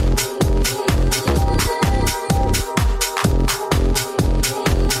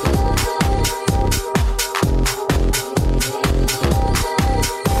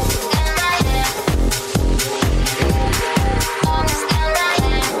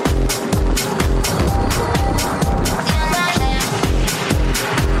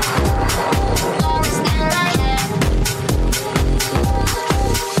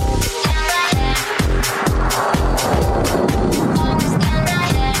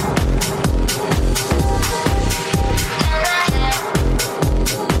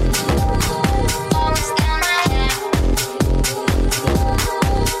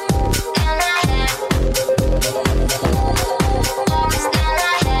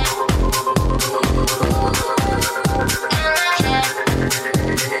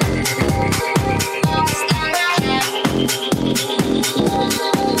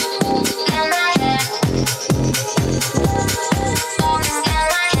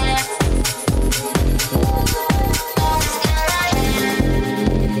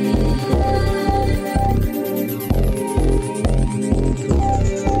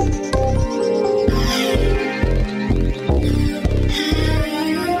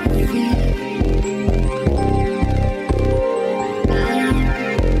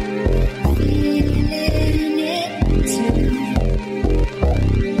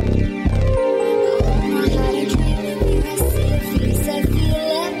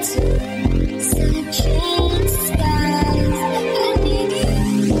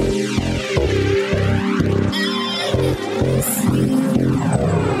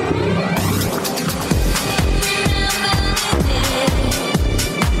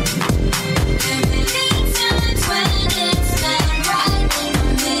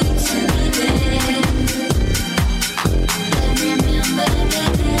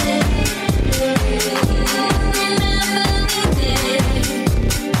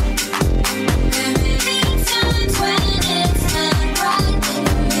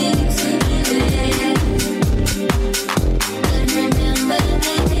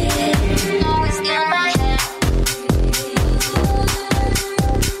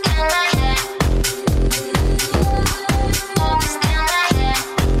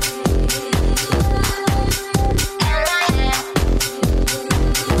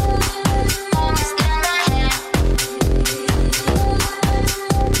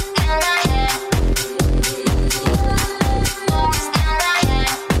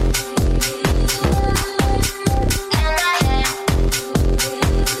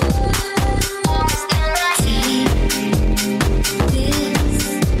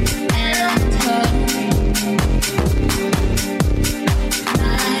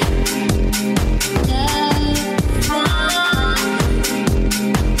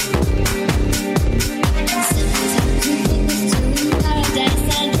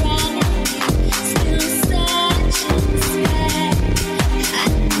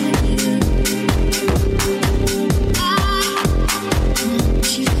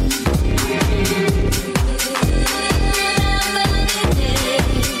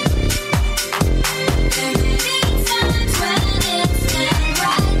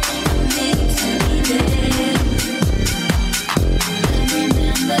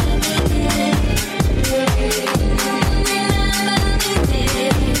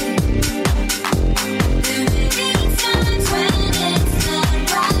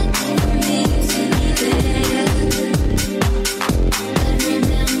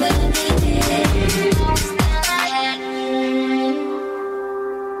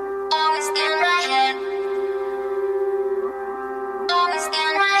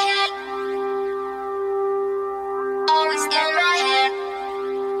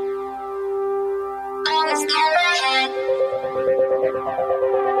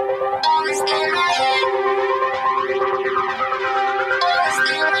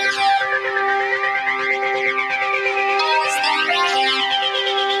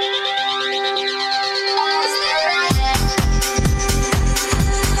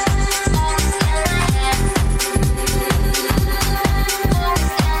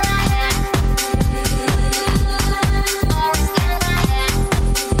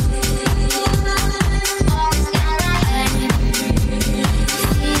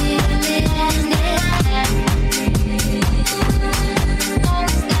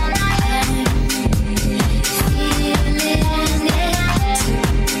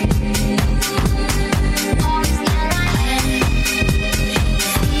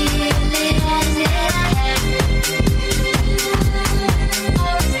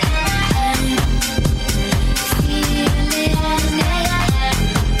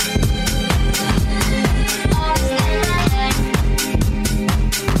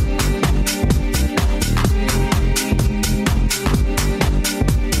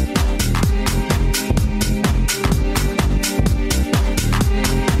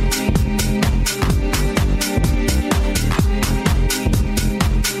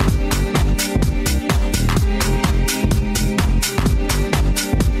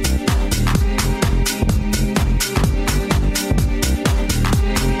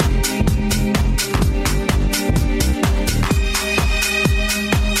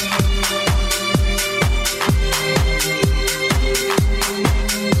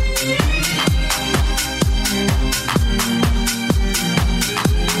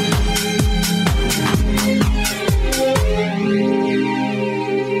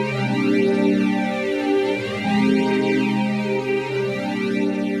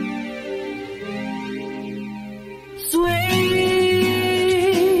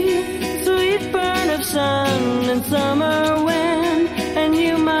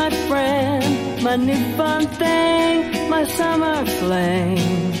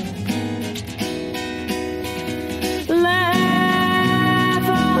 flame. Laugh,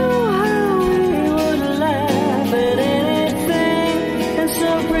 oh how we would laugh at anything, and so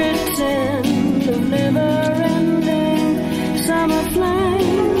pretend of never-ending summer flame.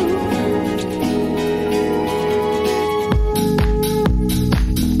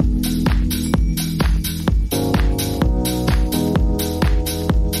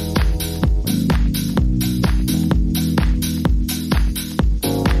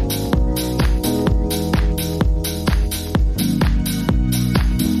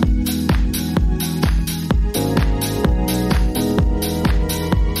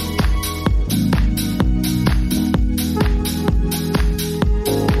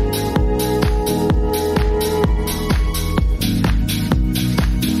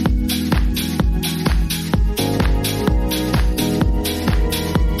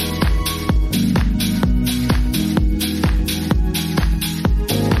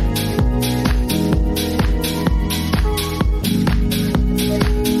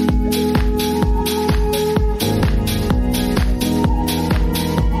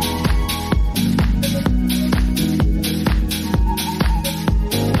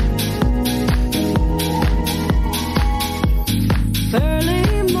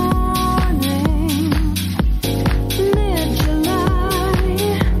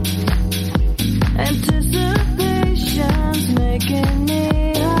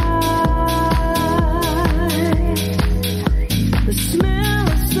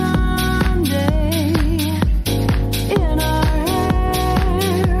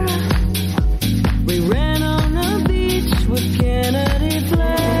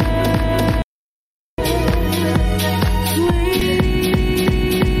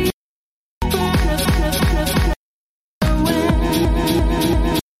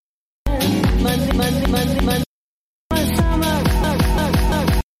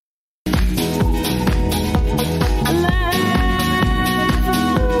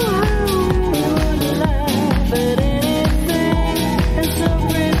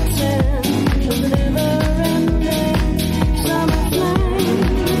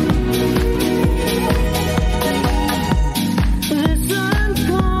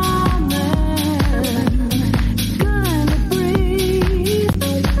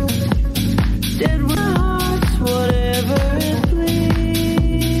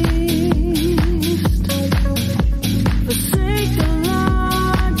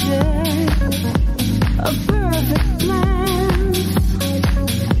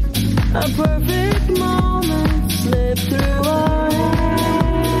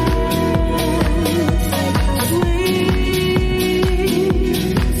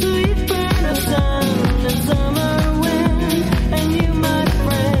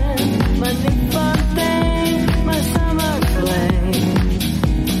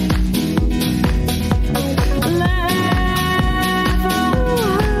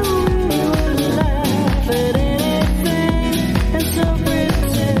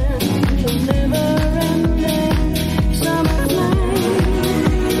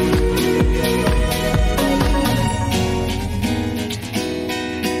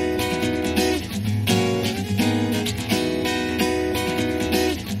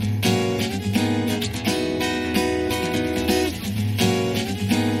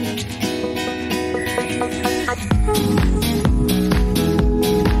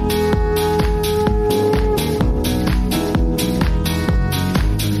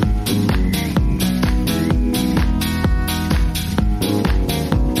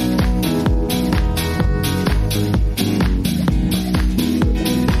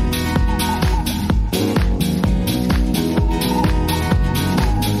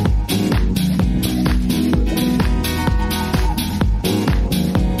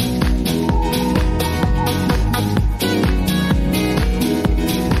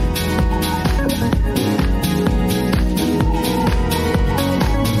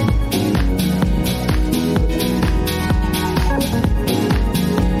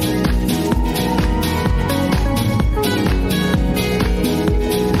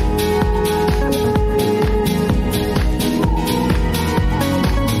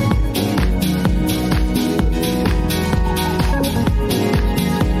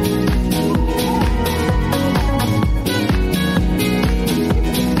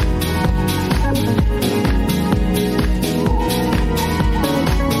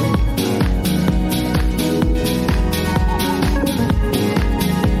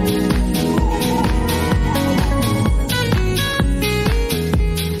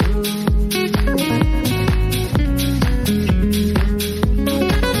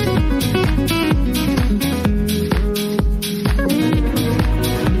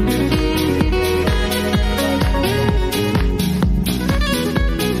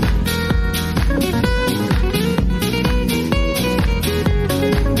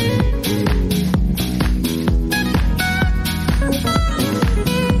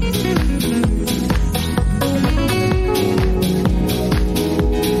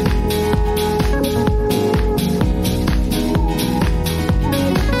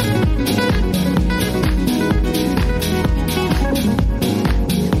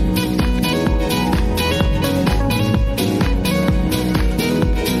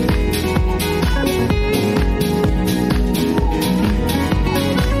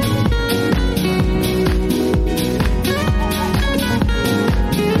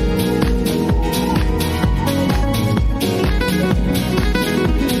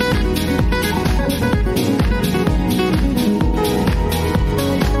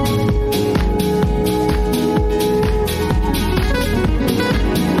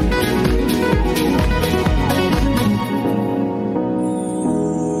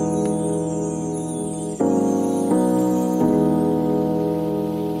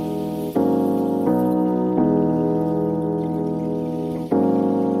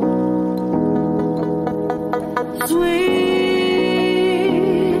 sweet,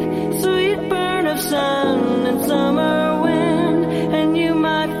 sweet burn of sun and summer wind, and you,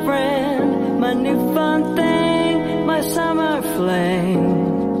 my friend, my new fun thing, my summer flame.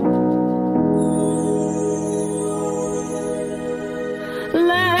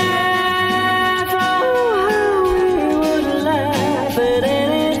 Laugh, oh, how we would laugh at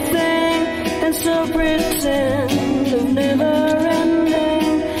anything, and so pretend of never-ending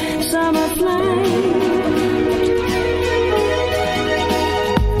summer flame.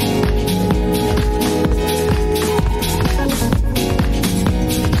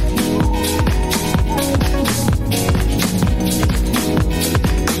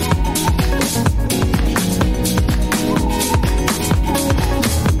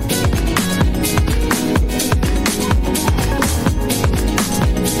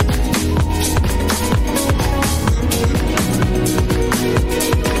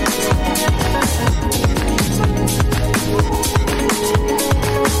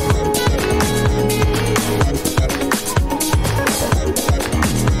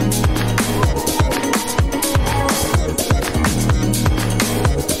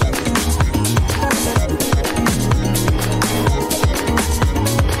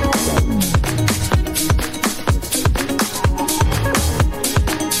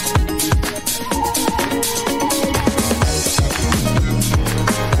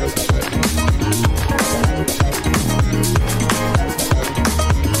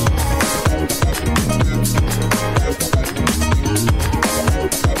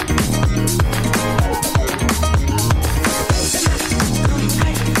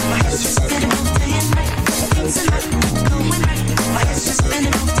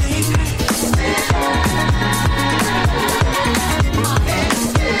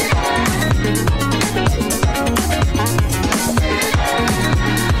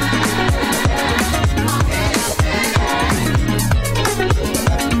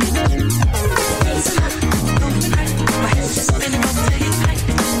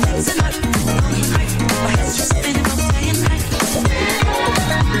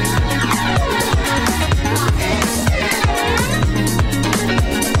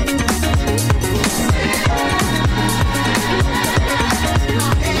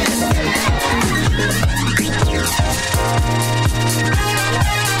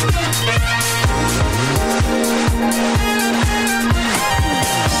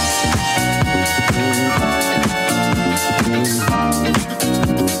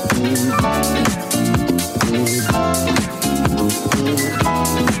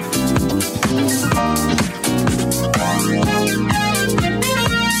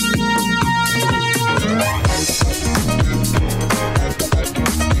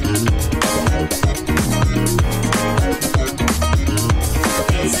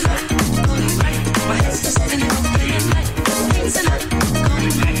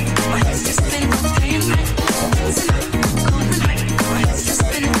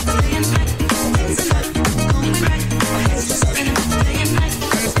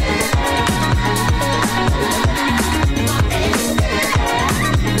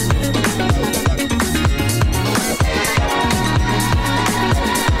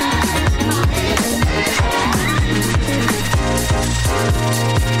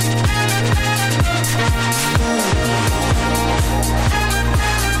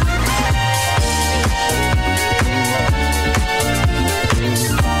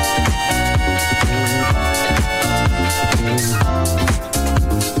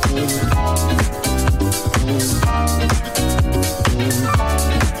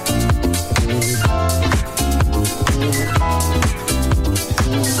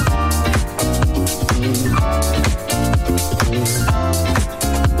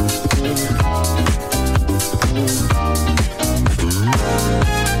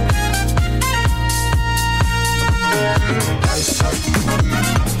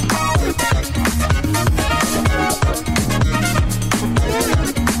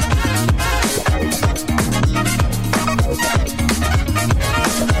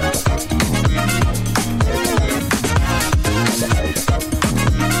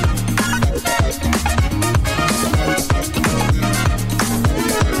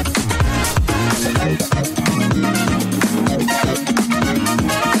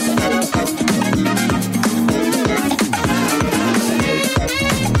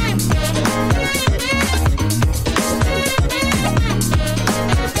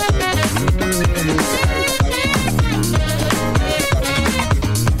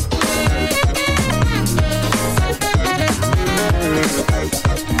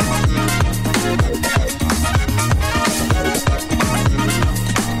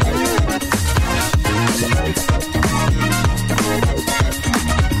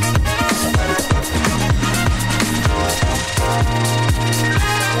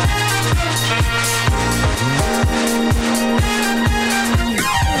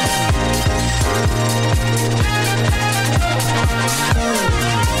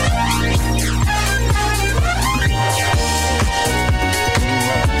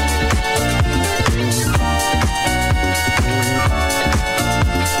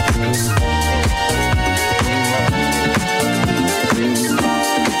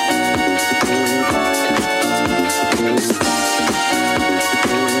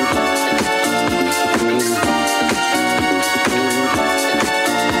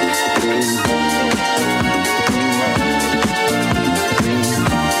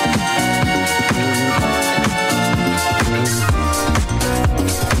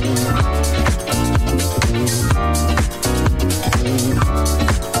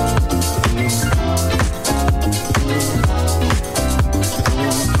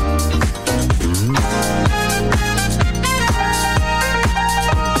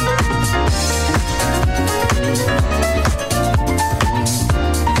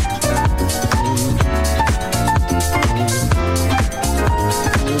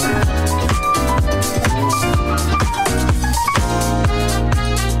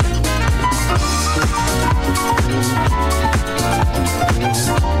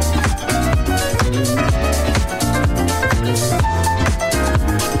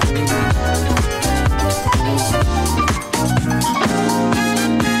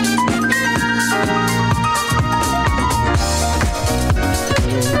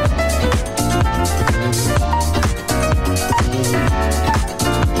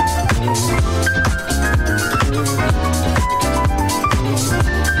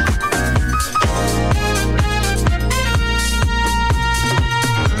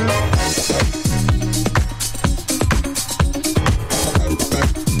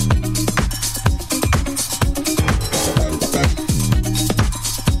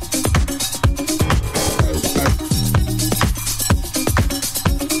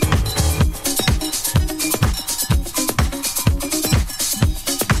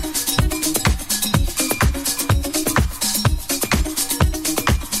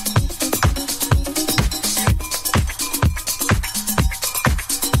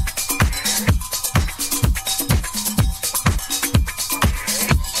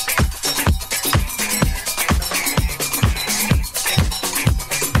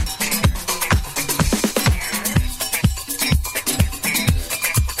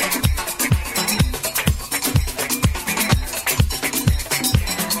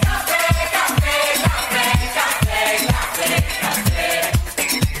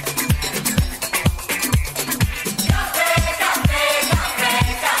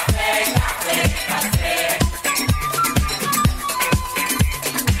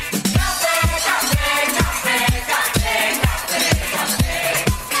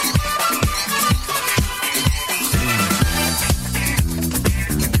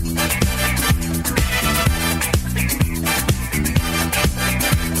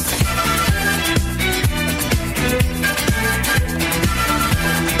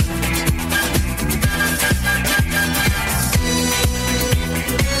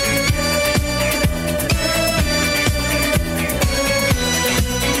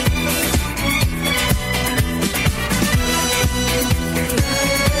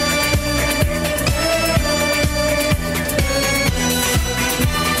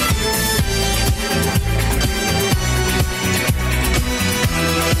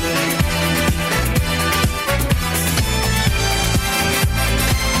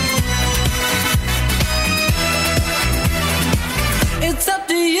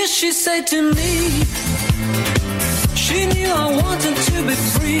 do you she say to me? She knew I wanted to be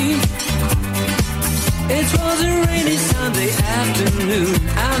free. It was a rainy Sunday afternoon,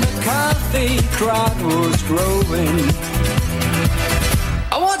 and the coffee crowd was growing.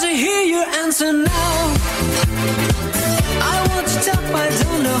 I want to hear your answer now. I want to tell, I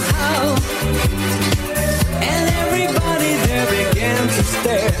don't know how. And everybody there began to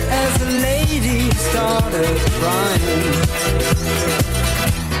stare as the lady started crying.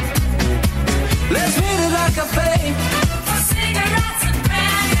 Let's meet at a cafe for cigarettes and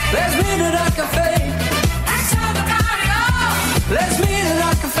brandy. Let's meet at a cafe and talk about it all. Let's meet at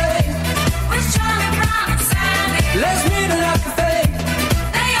a cafe with Charlie Brown and Sandy. Let's meet at a cafe.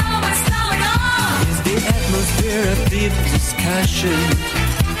 They always know it all. It's the atmosphere of deep discussion.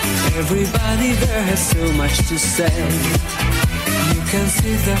 Everybody there has so much to say. You can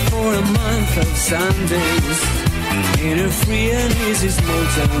sit there for a month of Sundays in a free and easy small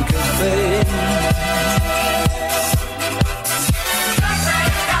town cafe.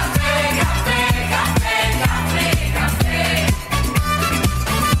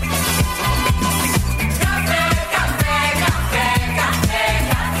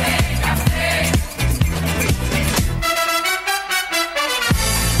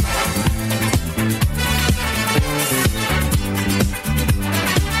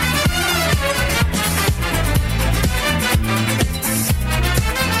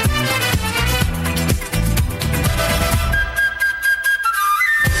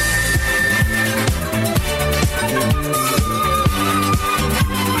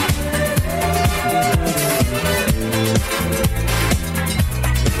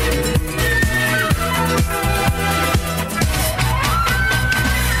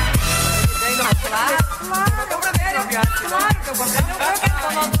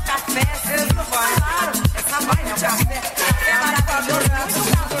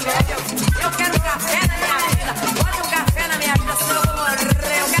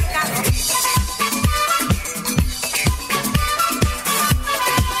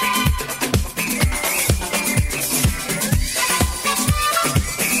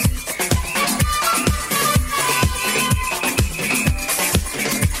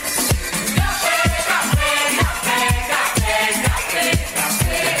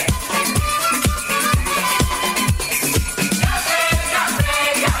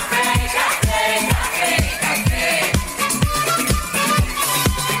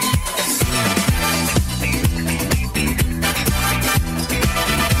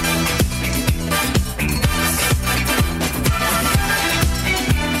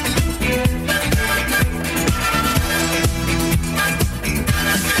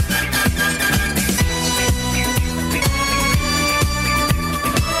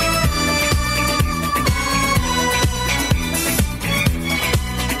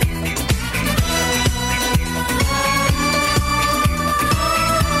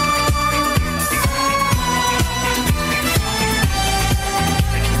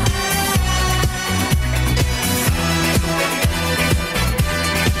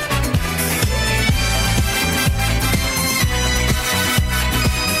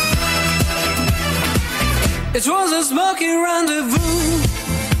 It was a smoky rendezvous.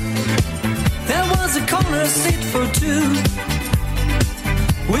 There was a corner seat for two.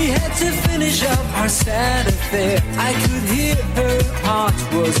 We had to finish up our sad affair. I could hear her heart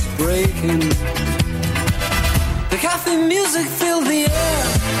was breaking. The coffee music filled the air.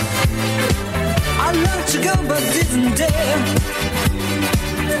 I longed to go but didn't dare.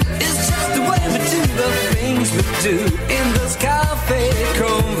 It's just the way we do the things we do in those cafe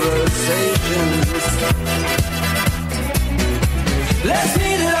conversations. Let's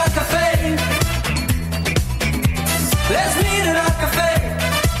meet at our cafe. Let's meet at our cafe.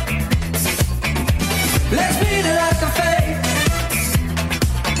 Let's meet at our cafe.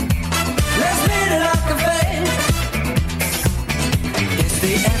 Let's meet at our cafe. It's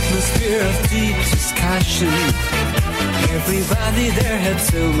the atmosphere of deep discussion. Everybody there had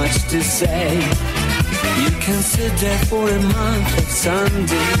so much to say. You can sit there for a month of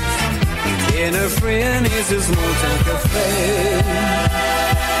Sundays in a free and easy small town cafe.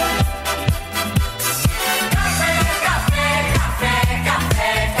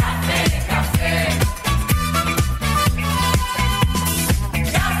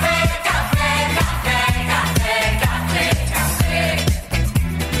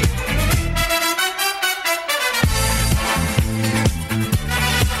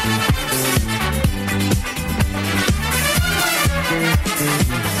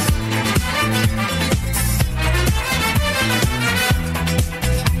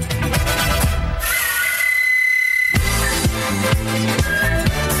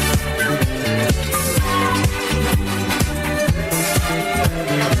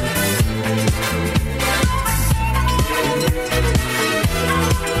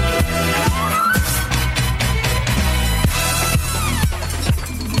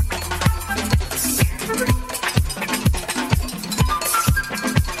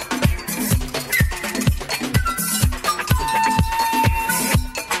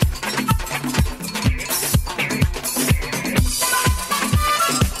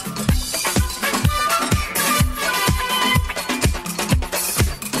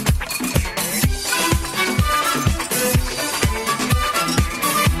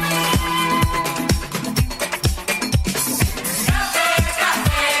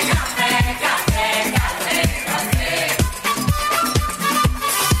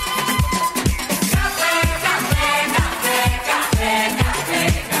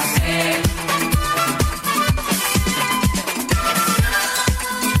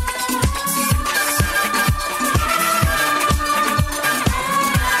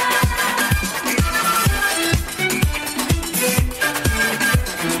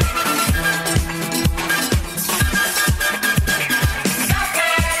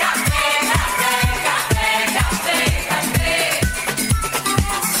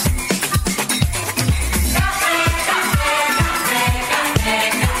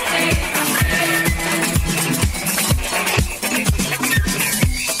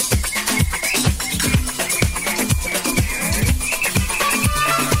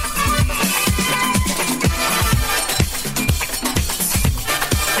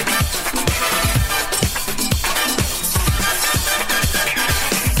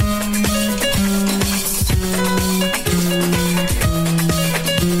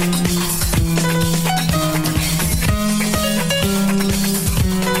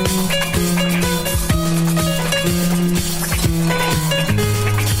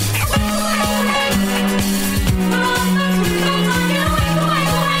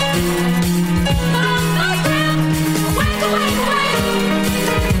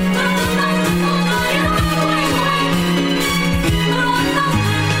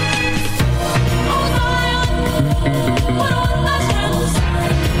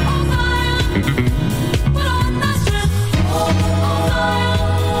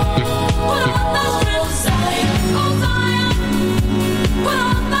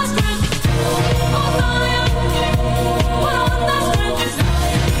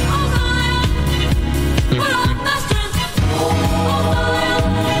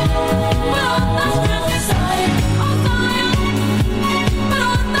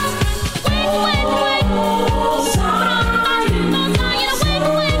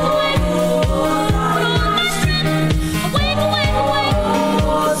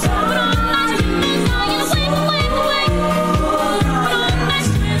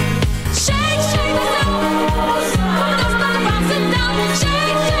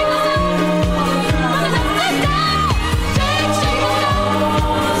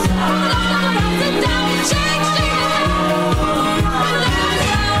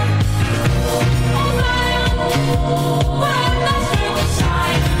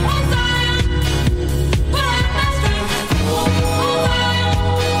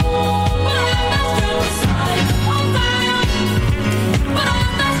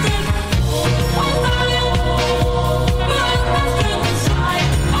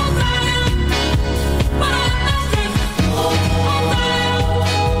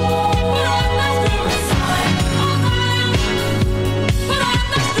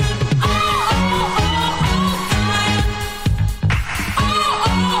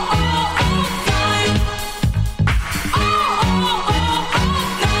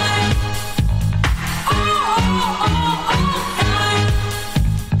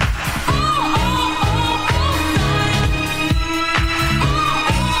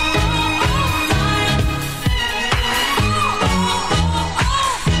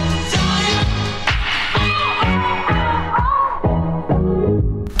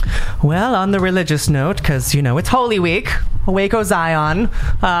 Well, on the religious note, because, you know, it's Holy Week, Waco Zion,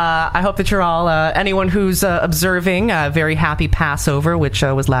 I hope that you're all, anyone who's observing, very happy Passover, which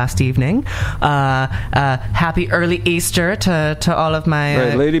was last evening. Happy early Easter to all of my...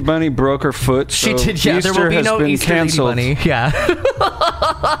 Right, Lady Bunny broke her foot, so she did, yeah, Easter there will be has no been Easter canceled. Lady Bunny. Yeah.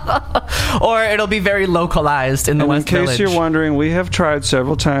 Or it'll be very localized in the West Village. In case Village. you're wondering, we have tried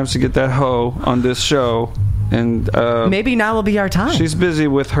several times to get that hoe on this show, and maybe now will be our time. She's busy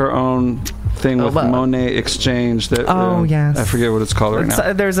with her own thing with Monet Exchange. That yes, I forget what it's called right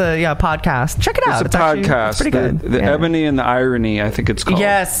now. There's a podcast. Check it out. It's a podcast. It's pretty good. The Ebony and the Irony, I think it's called.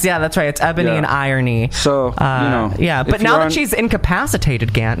 Yes, yeah, that's right. It's Ebony and Irony. So yeah. But now that she's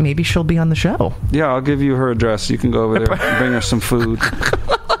incapacitated, Gant, maybe she'll be on the show. Yeah, I'll give you her address. You can go over there and bring her some food.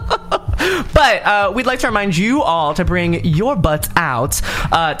 But we'd like to remind you all to bring your butts out.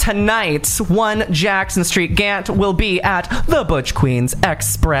 Tonight, 1 Jackson Street. Gant will be at the Butch Queens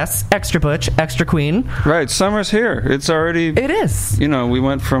Express. Extra Butch, Extra Queen. Right, summer's here. It's already... It is. You know, we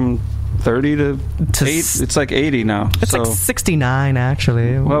went from 30 to 8. It's like 80 now. It's like 69,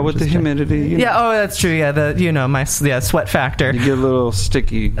 actually. Well, with the humidity. Yeah, that's true. Yeah, my sweat factor. You get a little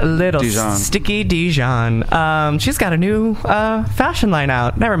sticky Dijon. Sticky Dijon. She's got a new fashion line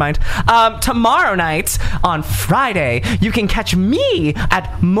out. Never mind. Tomorrow night, on Friday, you can catch me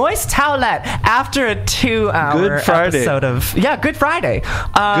at Moist Towelette after a 2-hour episode of... Yeah, Good Friday.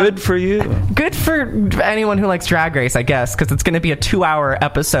 Good for you. Good for anyone who likes Drag Race, I guess, because it's going to be a 2-hour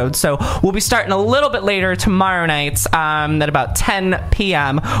episode. So we'll be starting a little bit later tomorrow night at about 10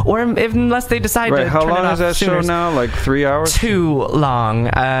 p.m. Or unless they decide to How turn long it off is that sooner. show now? Like 3 hours? Too long.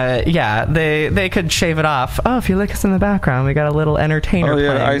 Yeah, they could shave it off. Oh, if you look us in the background, we got a little entertainer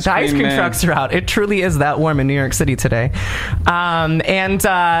playing. The ice cream trucks are out. It truly is that warm in New York City today. And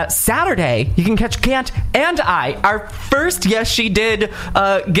Saturday, you can catch Gant and I, our first Yes She Did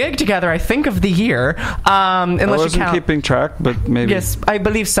gig together, I think, of the year. I wasn't keeping track, but maybe. Yes, I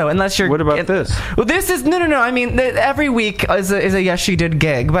believe so. Unless you're. What about this? Well, this is no. I mean, every week is a Yes She Did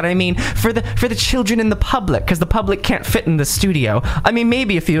gig, but I mean for the children in the public, because the public can't fit in the studio. I mean,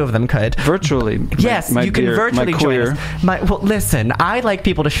 maybe a few of them could virtually. Yes, you can virtually join us. Well, listen, I like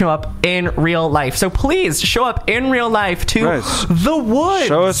people to show up in real life, so please show up in real life to the Woods.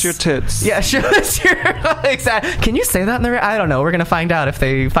 Show us your tits. Yeah, show us your. Exactly. Can you say that in the? I don't know. We're gonna find out if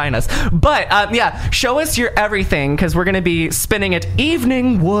they find us. But yeah, show us your everything, because we're gonna be spinning at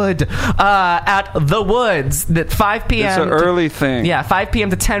Evening Wood at the Woods at 5 p.m. It's an early thing. Yeah, 5 p.m.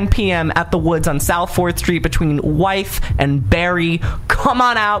 to 10 p.m. at the Woods on South 4th Street between Wythe and Barry. Come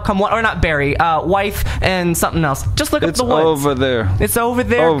on out. Or not Barry. Wythe and something else. Just look up the Woods. It's over there. It's over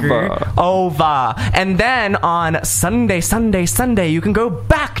there. Over. And then on Sunday, you can go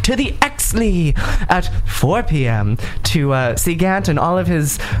back to the Exley at 4 p.m. to see Gant and all of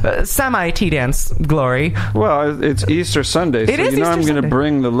his semi-T-dance glory. Well, it's Easter Sunday, so you know I'm going to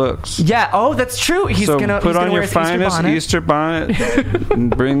bring the looks. Yeah, that's true. He's so gonna put on your finest Easter bonnet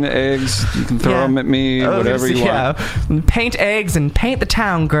and bring the eggs. You can throw them at me, whatever you want. Paint eggs and paint the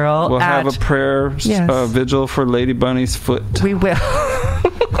town, girl. We'll have a prayer vigil for Lady Bunny's foot. We will.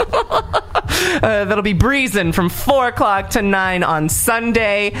 That'll be breezing from 4 o'clock to 9 on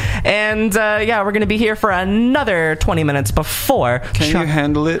Sunday. And we're going to be here for another 20 minutes before. Can you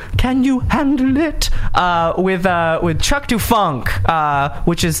handle it? Can you handle it? With Chuck DuFunk,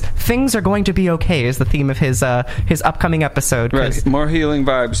 which is Things Are Going to Be Okay, is the theme of his upcoming episode. Right. More healing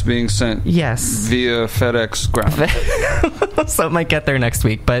vibes being sent. Yes. Via FedEx ground. So it might get there next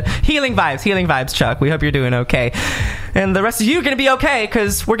week. But healing vibes, Chuck. We hope you're doing okay. And the rest of you are going to be okay,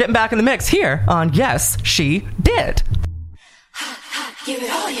 because we're getting back in the mix here on Yes, She Did. Give it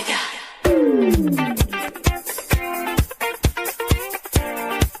all you got.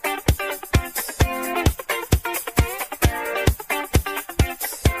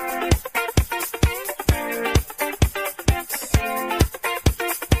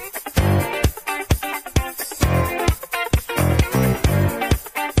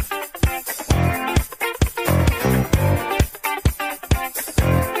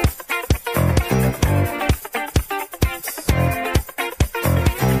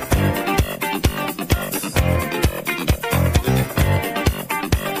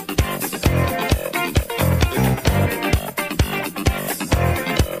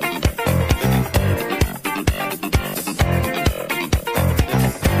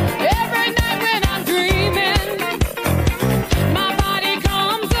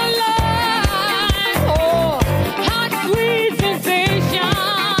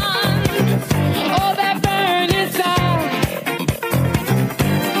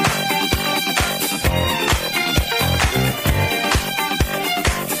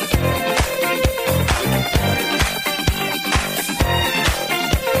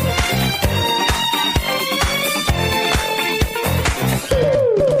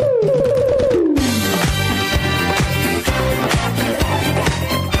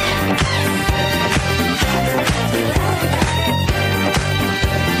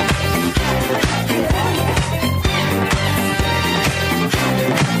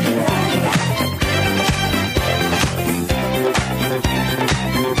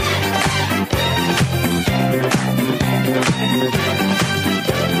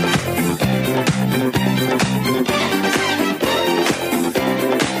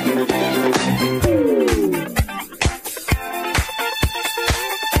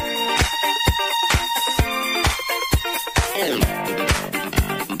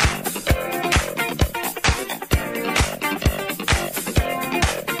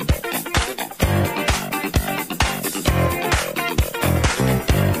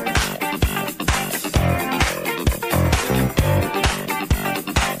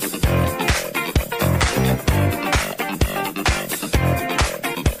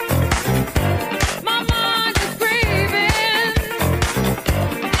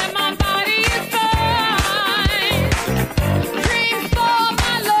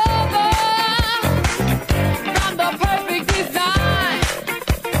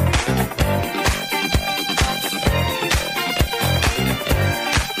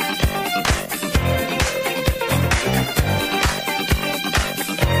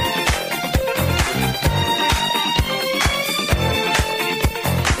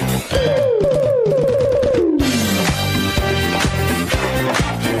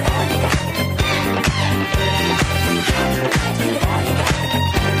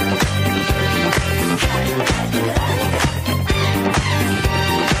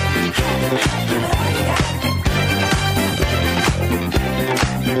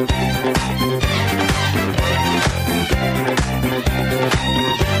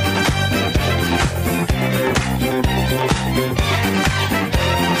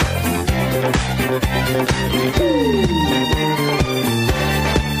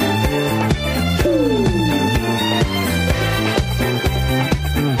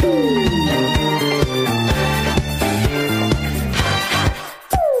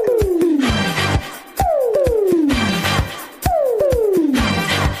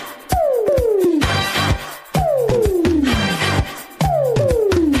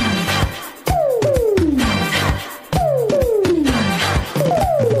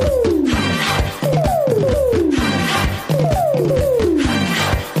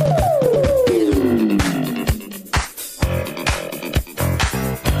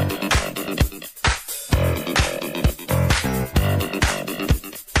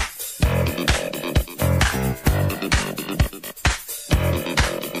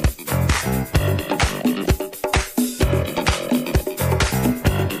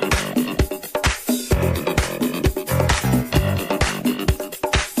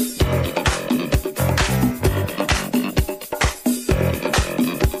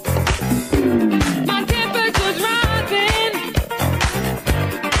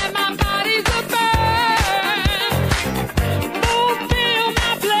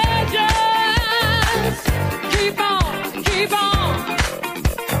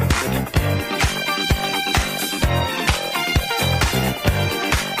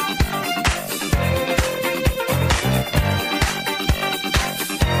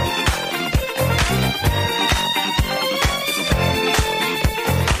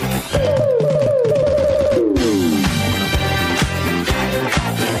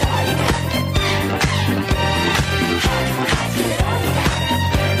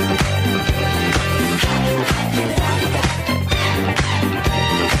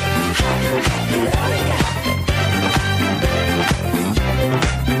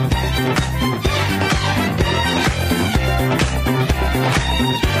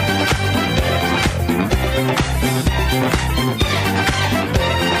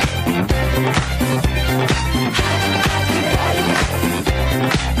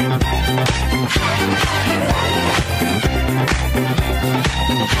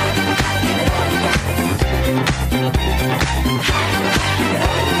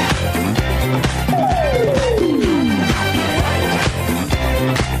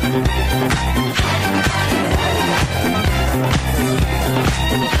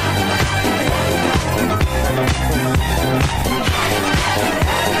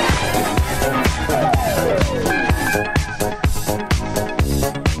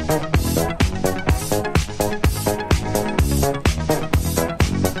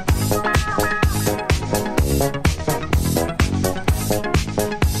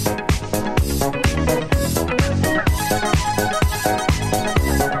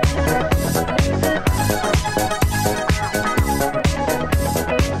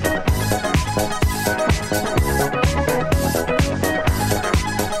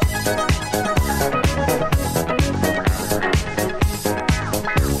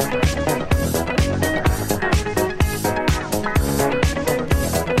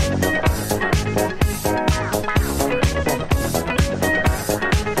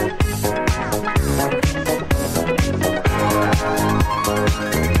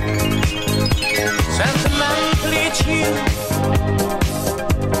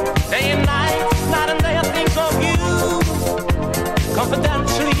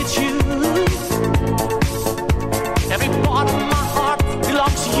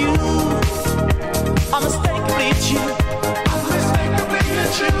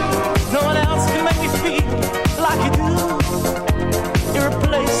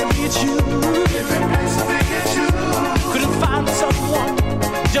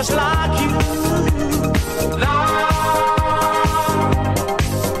 just like you. La,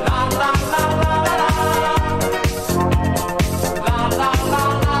 la, la, la, la, la. La, la, la,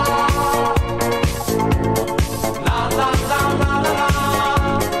 la. La, la, la, la, la.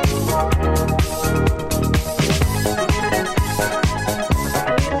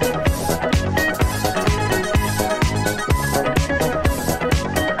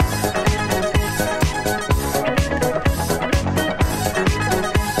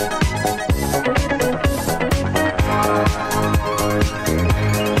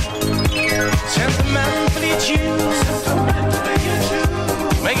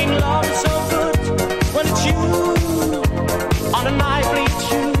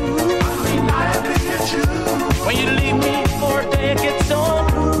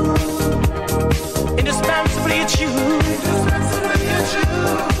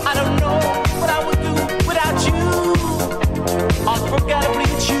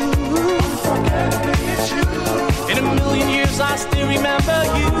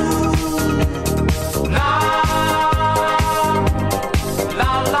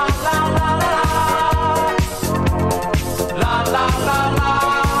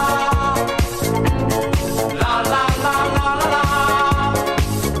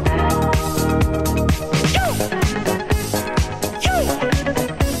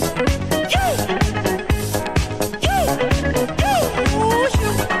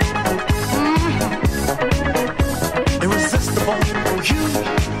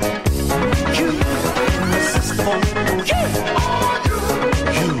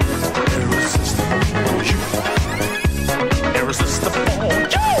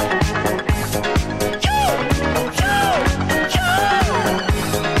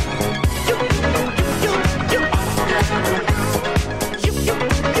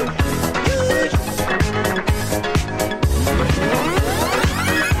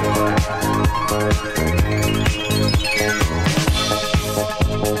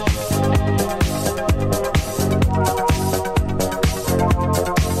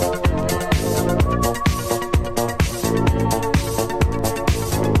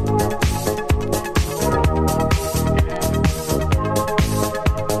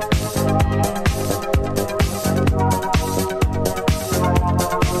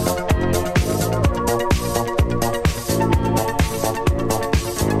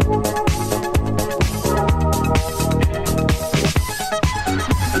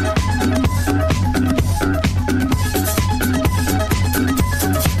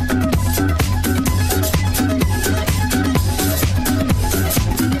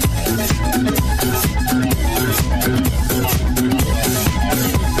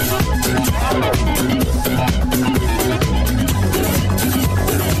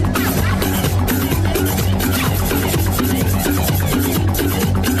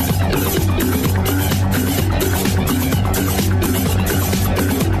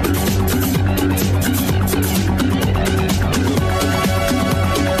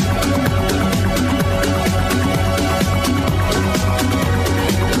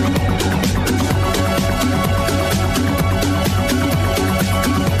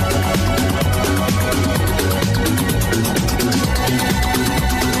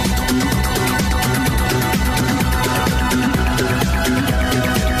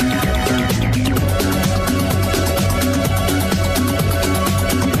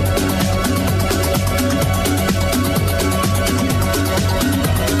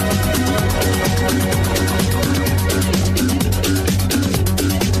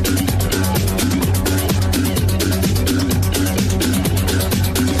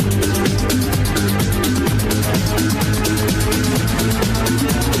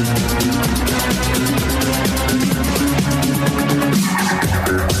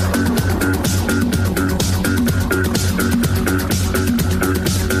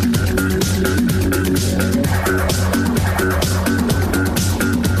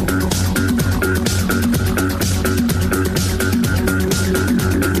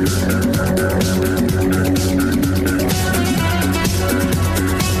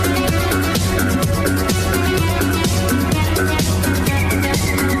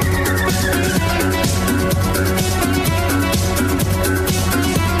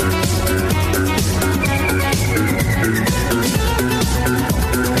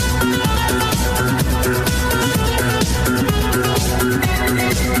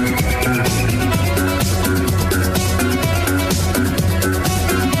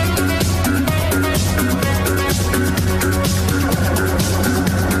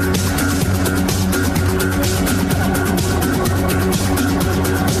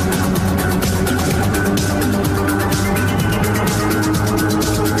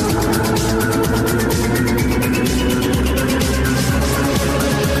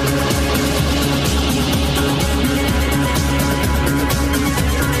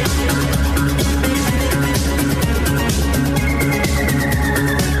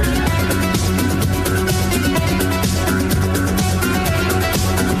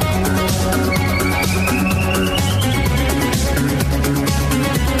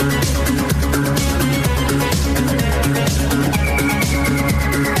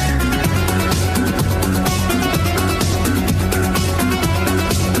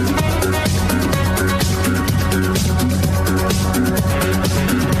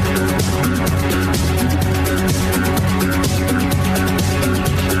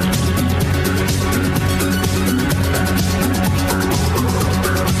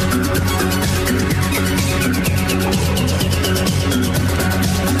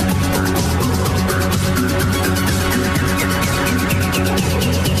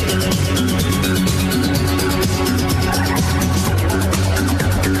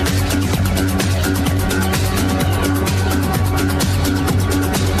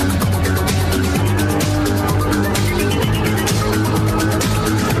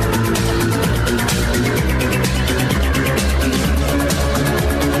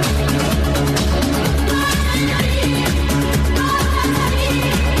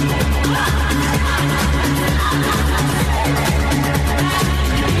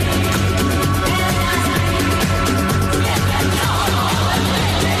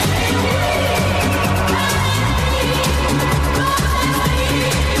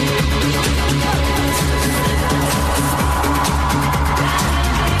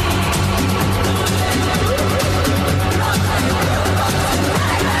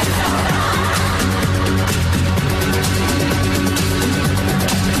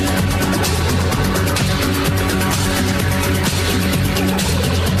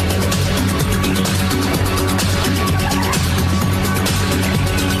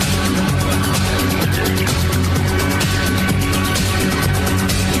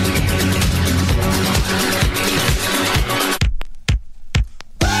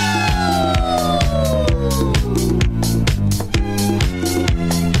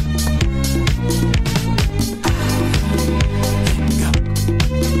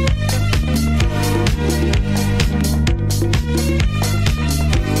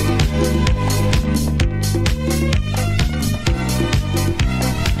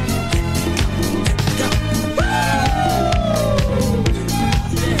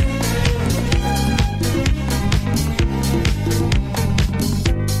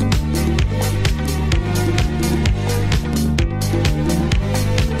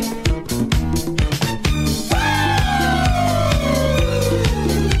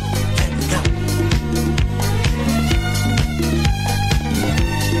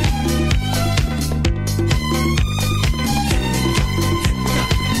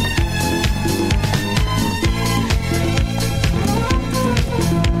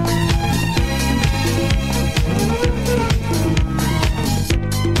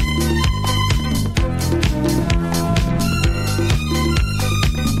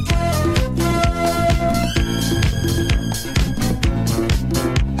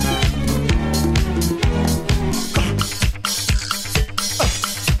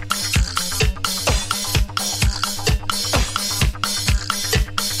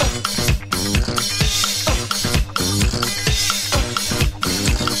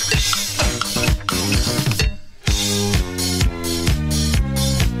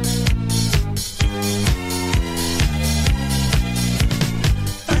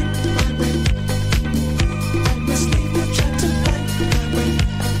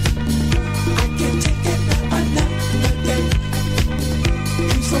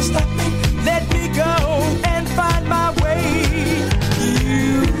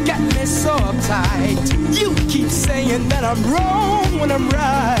 I'm wrong when I'm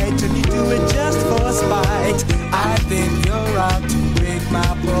right, and you do it just for spite. I think you're out to break my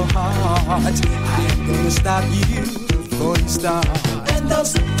poor heart. I'm gonna stop you before you start. And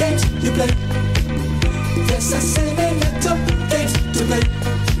those games you play, yes, I say they little games to play.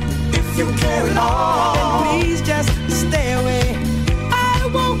 If you carry on, then please just stay away. I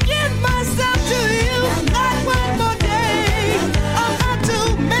won't get myself to you, not one more day. I'll have to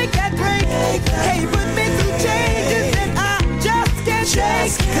make that break. Hey, put me through changes and I just can't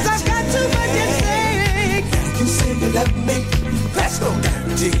shake, 'cause I've got too much at stake. You say you love me, that's no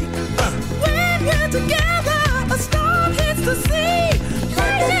guarantee. When we're together, a storm hits the sea.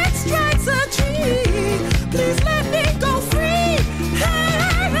 Lightning strikes a tree. Please let me go free. Hey,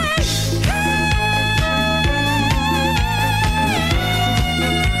 hey, hey.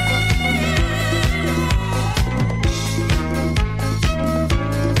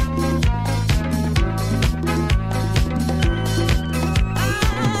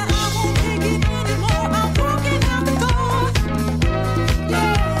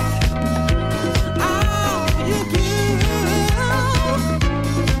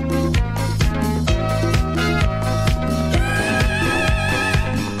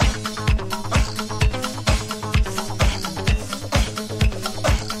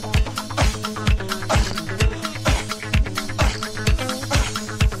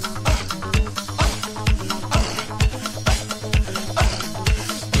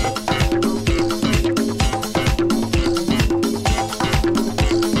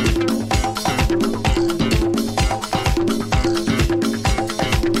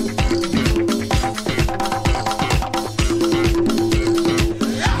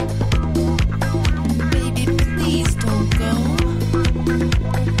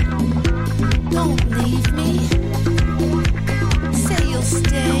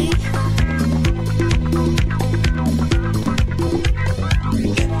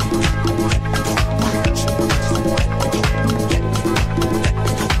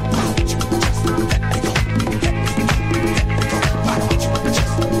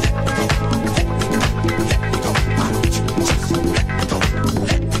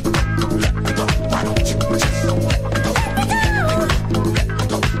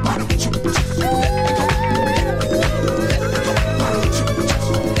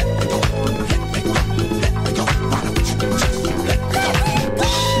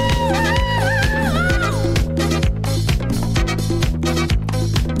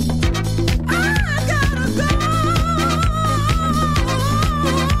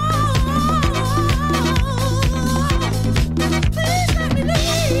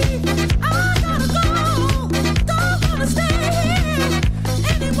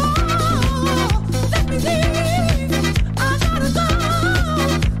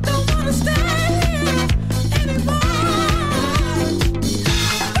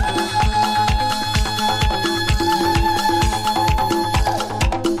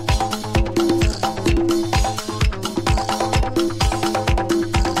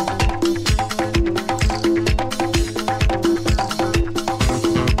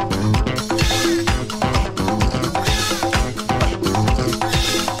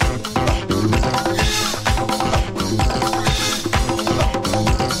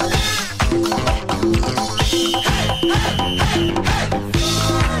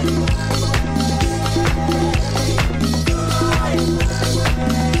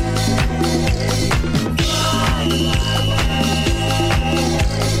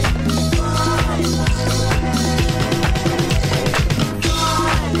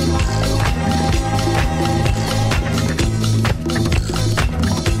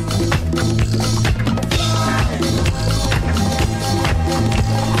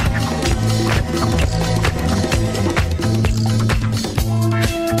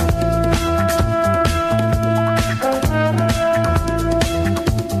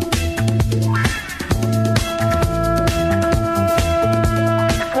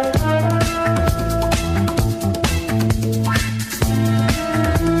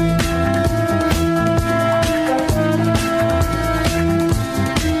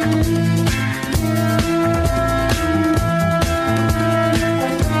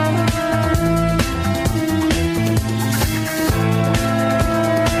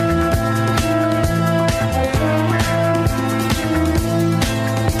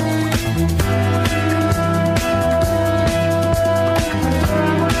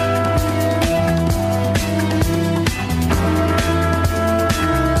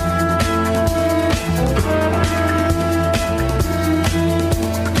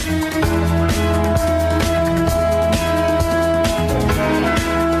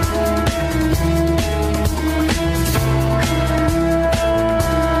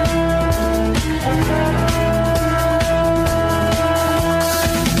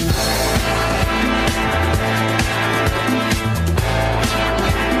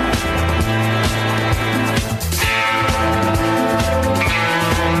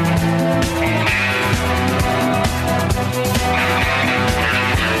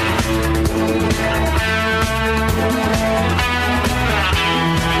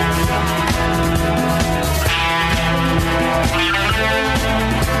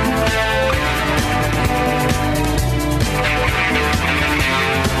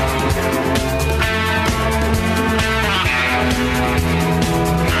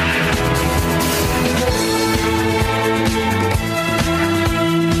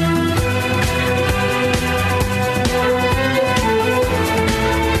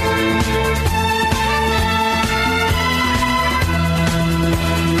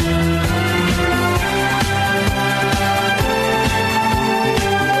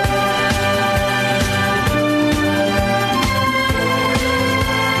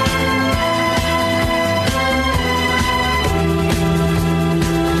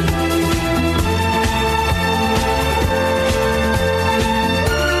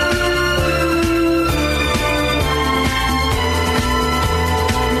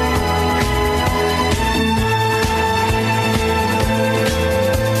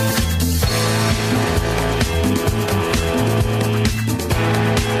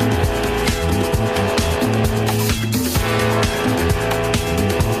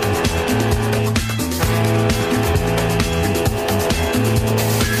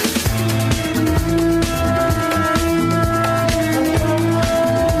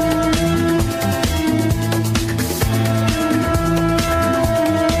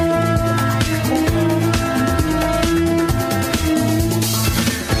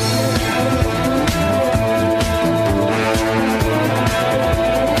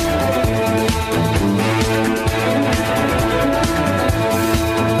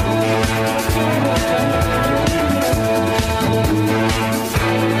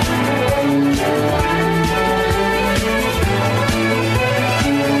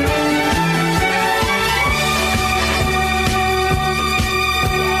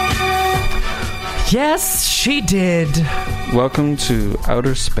 Yes, she did. Welcome to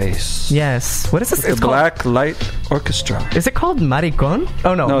outer space. Yes. What is this? The Black Light Orchestra. Is it called Maricon?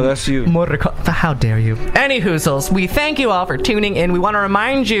 Oh, no. No, that's you. Morricon. How dare you? Any hoozles, we thank you all for tuning in. We want to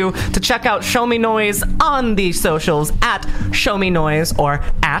remind you to check out Show Me Noise on the socials at Show Me Noise or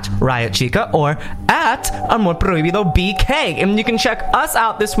at Riot Chica or at Amor Prohibido BK. And you can check us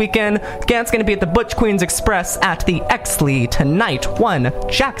out this weekend. Gant's going to be at the Butch Queens Express at the Exley tonight, 1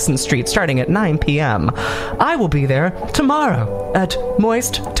 Jackson Street, starting at 9 p.m. I will be there tomorrow at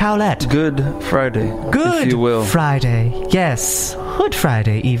Moist Towelette. Good Friday, Good if you will. Friday. Yes. Good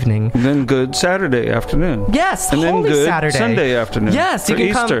Friday evening. And then Good Saturday afternoon. Yes, and then Holy Good Saturday. Sunday afternoon. Yes, you for can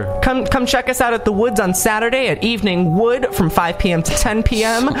Easter. come check us out at the Woods on Saturday at Evening Wood from 5 p.m. to 10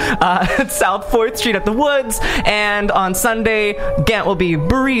 p.m. At South 4th Street at the Woods. And on Sunday, Gant will be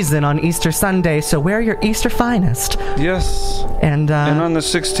breezing on Easter Sunday, so wear your Easter finest. Yes. And on the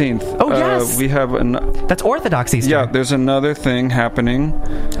 16th, oh yes, we have that's Orthodox Easter. Yeah, there's another thing happening.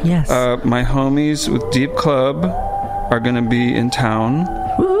 Yes. My homies with Deep Club are going to be in town.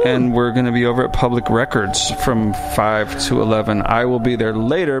 Woo-hoo. And we're going to be over at Public Records from 5 to 11. I will be there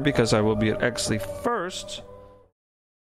later because I will be at Exley first.